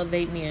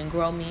elevate me and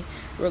grow me,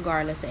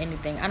 regardless of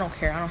anything, I don't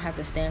care. I don't have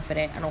to stand for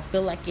that. I don't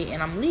feel like it,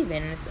 and I'm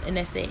leaving, and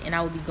that's it. And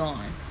I will be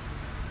gone.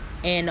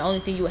 And the only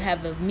thing you would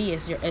have of me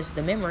is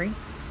the memory.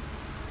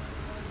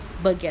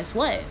 But guess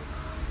what?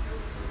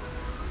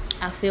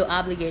 I feel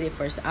obligated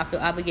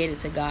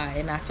to God,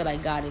 and I feel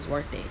like God is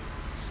worth it.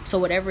 So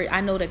whatever,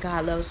 I know that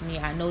God loves me.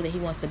 I know that He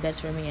wants the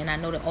best for me, and I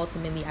know that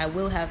ultimately I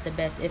will have the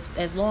best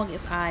as long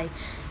as I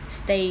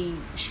stay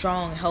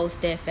strong, hold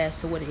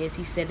steadfast to what it is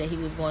He said that He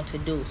was going to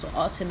do. So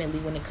ultimately,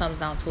 when it comes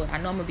down to it, I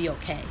know I'm gonna be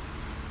okay.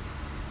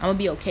 I'm gonna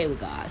be okay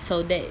with God.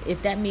 So that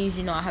if that means,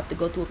 I have to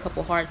go through a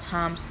couple hard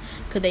times,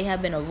 could they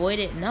have been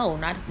avoided? No,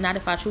 not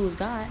if I choose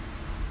God.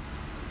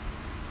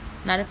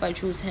 Not if I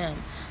choose Him.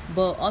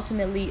 But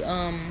ultimately,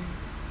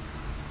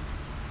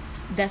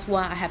 that's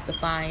why I have to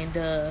find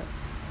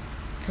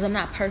because I'm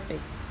not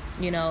perfect,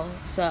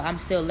 so I'm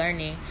still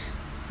learning.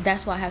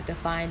 That's why I have to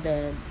find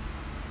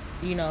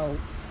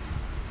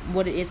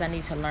what it is I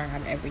need to learn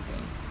out of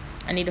everything.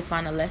 I need to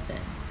find a lesson.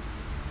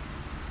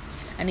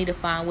 I need to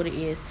find what it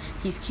is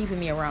He's keeping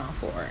me around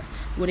for,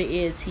 what it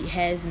is He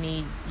has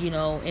me,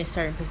 in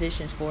certain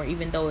positions for,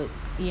 even though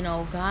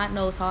God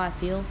knows how I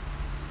feel.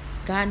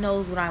 God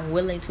knows what I'm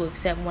willing to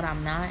accept and what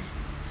I'm not,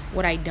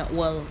 what I don't,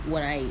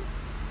 what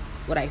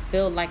I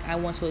feel like I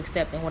want to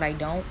accept and what I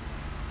don't.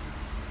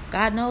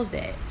 God knows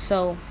that.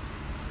 So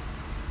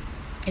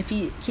if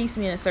He keeps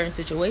me in a certain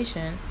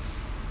situation,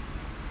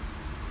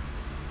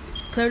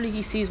 clearly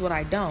He sees what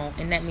I don't,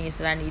 and that means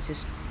that I need to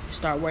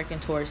start working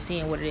towards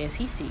seeing what it is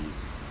He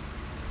sees,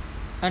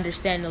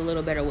 understanding a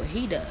little better what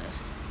He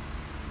does.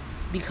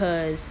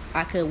 Because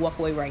I could walk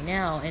away right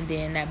now, and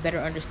then that better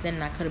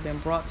understanding I could have been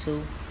brought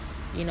to,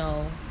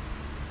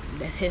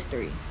 that's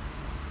history.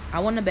 I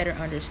want a better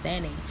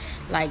understanding.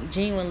 Like,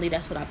 genuinely,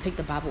 that's what I picked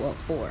the Bible up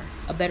for.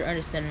 A better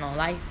understanding on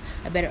life,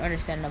 a better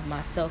understanding of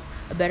myself,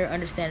 a better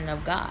understanding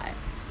of God.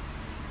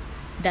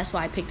 That's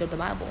why I picked up the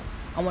Bible.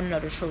 I want to know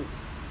the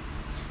truth.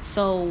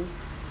 So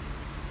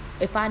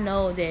if I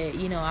know that,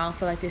 I don't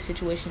feel like this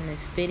situation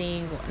is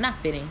fitting, or not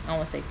fitting, I don't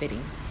want to say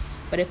fitting,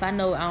 but if I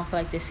know I don't feel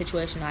like this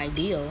situation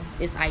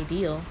is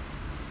ideal,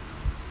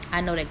 I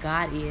know that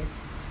God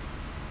is.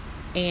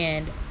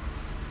 And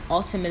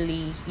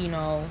ultimately,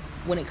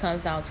 when it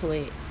comes down to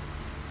it,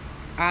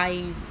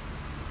 I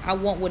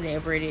want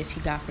whatever it is He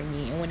got for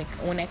me. And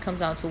when that comes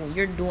down to when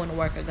you're doing the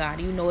work of God,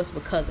 it's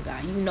because of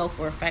God.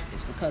 For a fact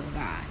it's because of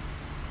God.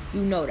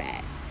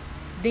 That.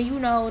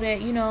 Then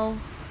that,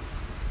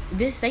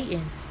 this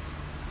Satan.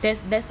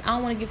 That's I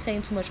don't want to give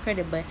Satan too much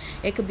credit, but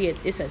it could be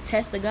it's a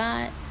test of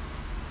God,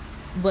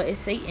 but it's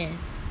Satan.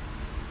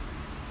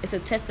 It's a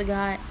test of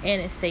God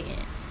and it's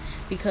Satan.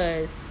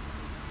 Because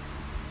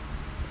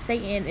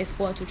Satan is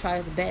going to try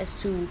his best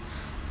to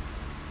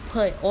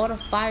put all the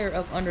fire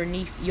up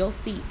underneath your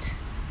feet.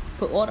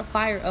 Put all the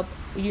fire up,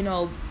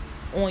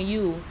 on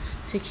you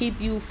to keep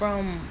you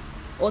from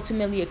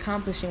ultimately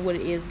accomplishing what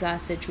it is God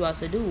set you out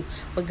to do.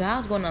 But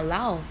God's going to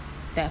allow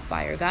that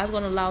fire. God's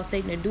going to allow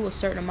Satan to do a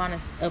certain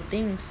amount of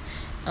things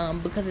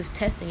because it's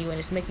testing you and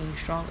it's making you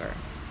stronger.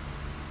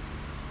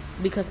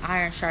 Because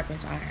iron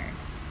sharpens iron.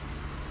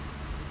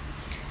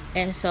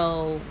 And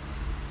so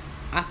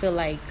I feel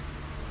like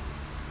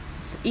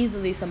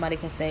easily somebody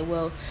can say,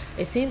 well,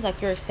 it seems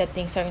like you're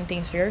accepting certain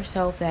things for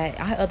yourself that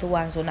I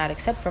otherwise will not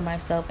accept for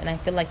myself, and I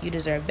feel like you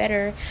deserve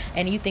better,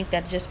 and you think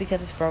that just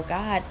because it's for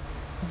God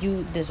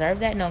you deserve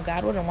that. No,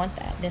 God wouldn't want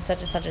that, then such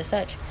and such and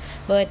such.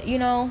 But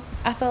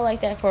I felt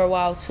like that for a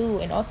while too,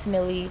 and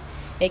ultimately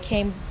it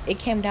came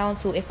down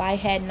to if I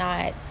had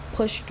not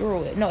pushed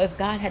through it, if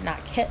God had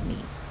not kept me,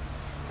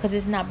 because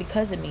it's not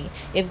because of me.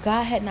 If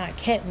God had not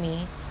kept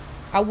me,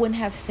 I wouldn't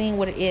have seen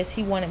what it is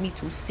He wanted me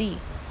to see.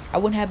 I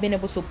wouldn't have been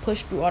able to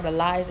push through all the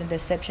lies and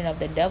deception of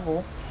the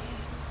devil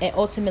and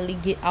ultimately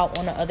get out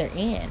on the other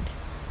end.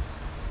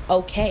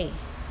 Okay.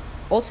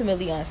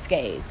 Ultimately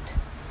unscathed.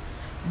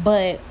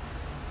 But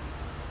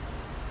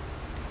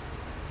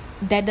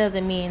that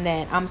doesn't mean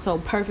that I'm so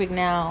perfect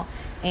now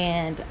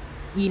and,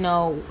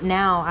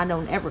 now I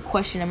don't ever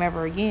question Him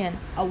ever again.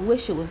 I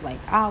wish I was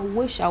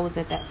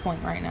at that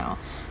point right now.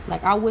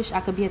 Like, I wish I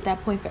could be at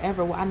that point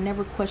forever where I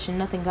never question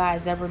nothing God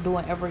is ever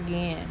doing ever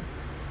again.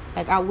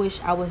 Like, I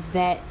wish I was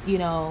that,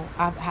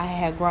 I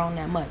had grown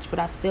that much, but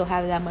I still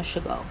have that much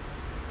to go.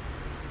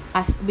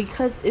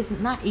 Because it's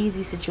not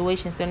easy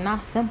situations. They're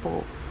not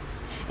simple.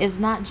 It's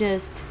not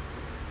just,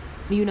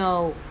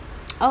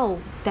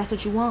 oh, that's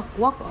what you want,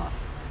 walk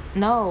off.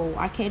 No,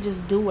 I can't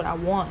just do what I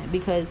want,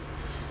 because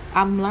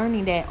I'm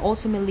learning that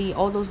ultimately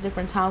all those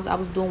different times I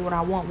was doing what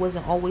I want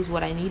wasn't always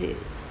what I needed.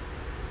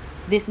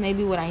 This may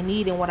be what I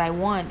need, and what I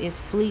want is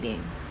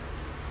fleeting.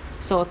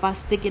 So if I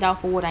stick it out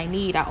for what I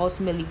need, I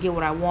ultimately get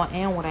what I want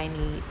and what I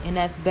need. And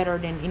that's better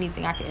than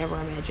anything I could ever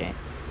imagine.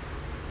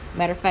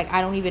 Matter of fact,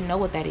 I don't even know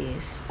what that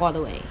is all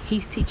the way.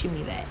 He's teaching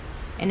me that.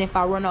 And if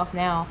I run off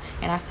now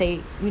and I say,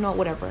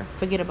 whatever,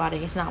 forget about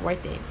it, it's not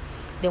worth it,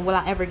 then will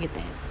I ever get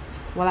that?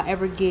 Will I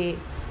ever get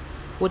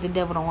what the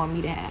devil don't want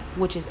me to have,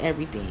 which is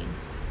everything?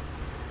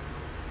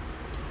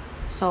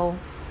 So,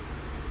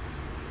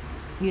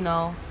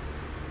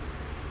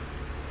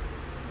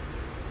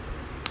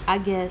 I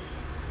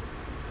guess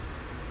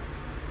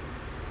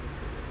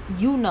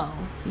you'll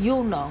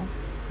know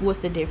what's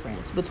the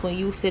difference between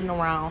you sitting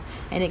around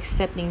and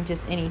accepting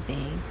just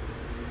anything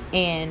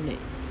and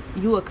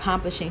you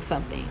accomplishing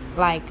something?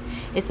 Like,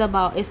 it's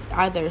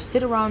either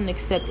sit around and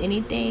accept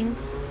anything,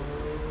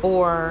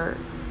 or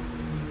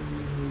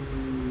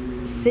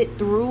sit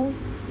through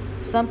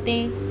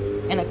something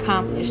and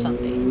accomplish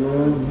something.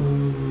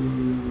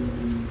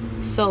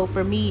 So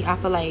for me, I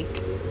feel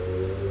like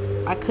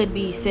I could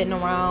be sitting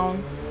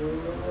around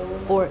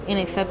and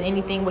accept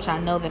anything, which I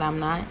know that I'm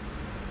not.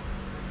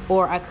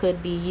 Or I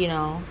could be,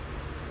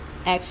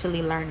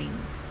 actually learning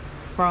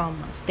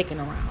from sticking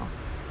around.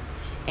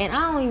 And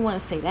I don't even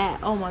want to say that.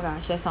 Oh my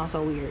gosh, that sounds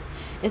so weird.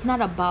 It's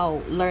not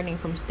about learning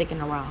from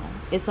sticking around.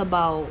 It's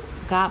about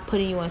God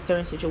putting you in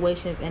certain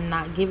situations and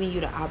not giving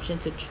you the option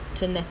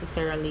to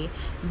necessarily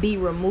be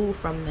removed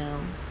from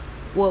them.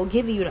 Well,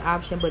 giving you the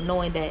option, but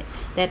knowing that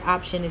that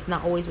option is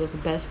not always what's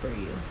best for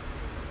you.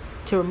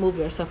 To remove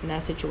yourself from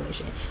that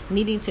situation.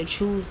 Needing to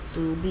choose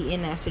to be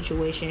in that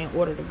situation in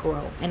order to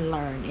grow and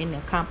learn and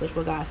accomplish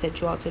what God set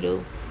you out to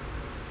do.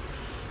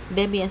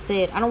 That being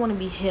said, I don't want to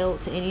be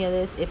held to any of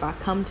this if I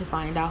come to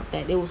find out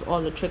that it was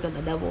all a trick of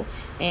the devil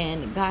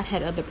and God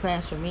had other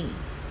plans for me.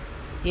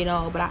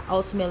 But I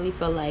ultimately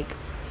feel like,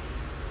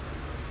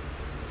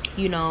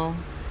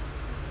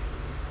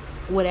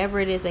 whatever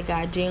it is that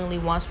God genuinely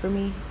wants for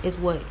me is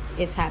what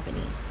is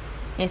happening.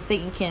 And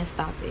Satan can't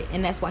stop it.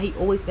 And that's why he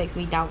always makes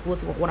me doubt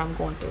what I'm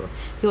going through.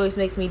 He always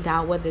makes me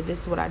doubt whether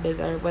this is what I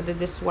deserve, whether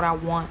this is what I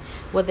want,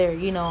 whether,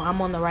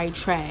 I'm on the right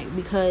track.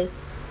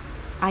 Because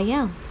I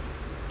am.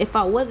 If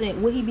I wasn't,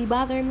 would he be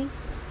bothering me?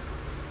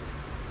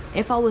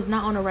 If I was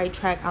not on the right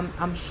track,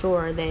 I'm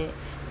sure that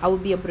I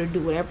would be able to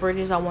do whatever it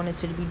is I wanted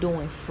to be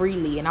doing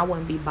freely, and I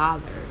wouldn't be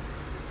bothered.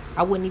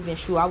 I wouldn't even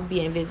shoot. I would be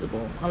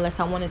invisible unless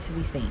I wanted to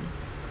be seen.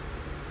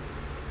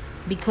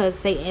 Because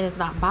Satan is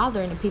not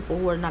bothering the people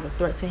who are not a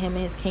threat to him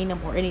and his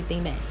kingdom or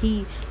anything that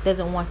he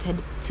doesn't want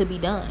to be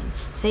done.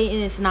 Satan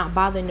is not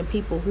bothering the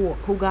people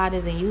who God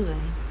isn't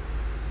using.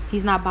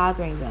 He's not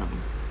bothering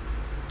them.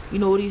 You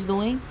know what he's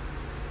doing?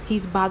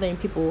 He's bothering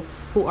people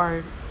who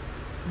are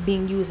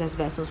being used as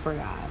vessels for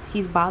God.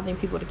 He's bothering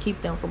people to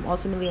keep them from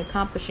ultimately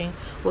accomplishing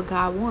what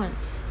God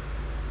wants.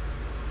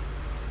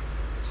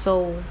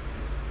 So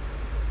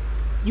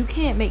you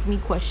can't make me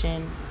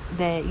question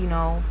that,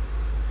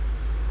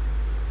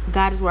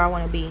 God is where I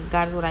want to be.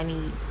 God is what I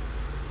need.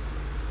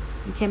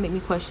 You can't make me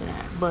question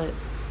that. But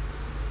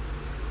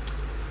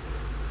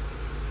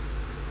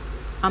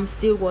I'm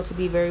still going to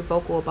be very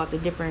vocal about the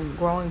different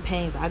growing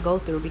pains I go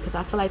through because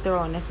I feel like they're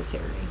all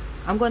necessary.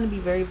 I'm going to be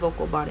very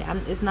vocal about it.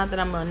 It's not that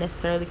I'm going to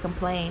necessarily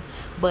complain,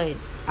 but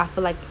I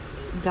feel like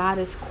God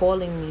is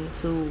calling me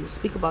to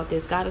speak about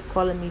this. God is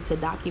calling me to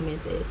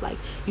document this. Like,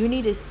 you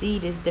need to see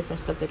this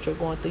different stuff that you're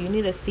going through. You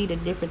need to see the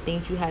different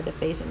things you had to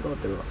face and go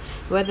through.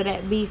 Whether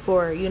that be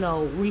for,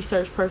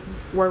 research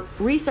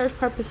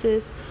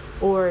purposes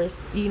or,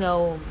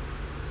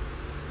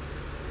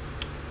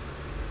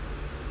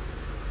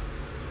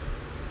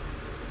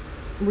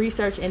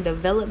 research and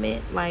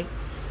development, like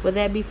would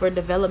that be for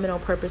developmental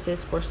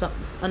purposes for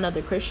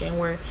another Christian,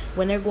 where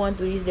when they're going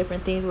through these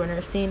different things, when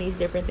they're seeing these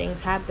different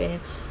things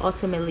happen,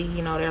 ultimately,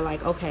 they're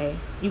like, okay,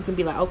 you can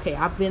be like, okay,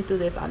 I've been through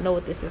this. I know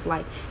what this is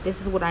like. This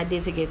is what I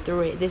did to get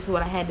through it. This is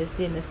what I had to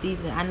see in the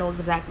season. I know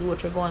exactly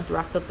what you're going through.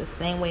 I felt the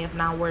same way, if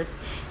not worse,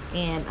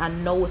 and I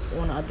know what's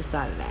on the other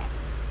side of that.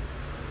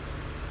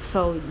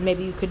 So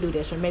maybe you could do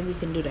this, or maybe you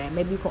can do that.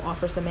 Maybe you can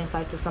offer some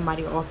insight to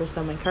somebody or offer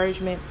some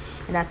encouragement,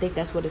 and I think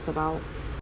that's what it's about.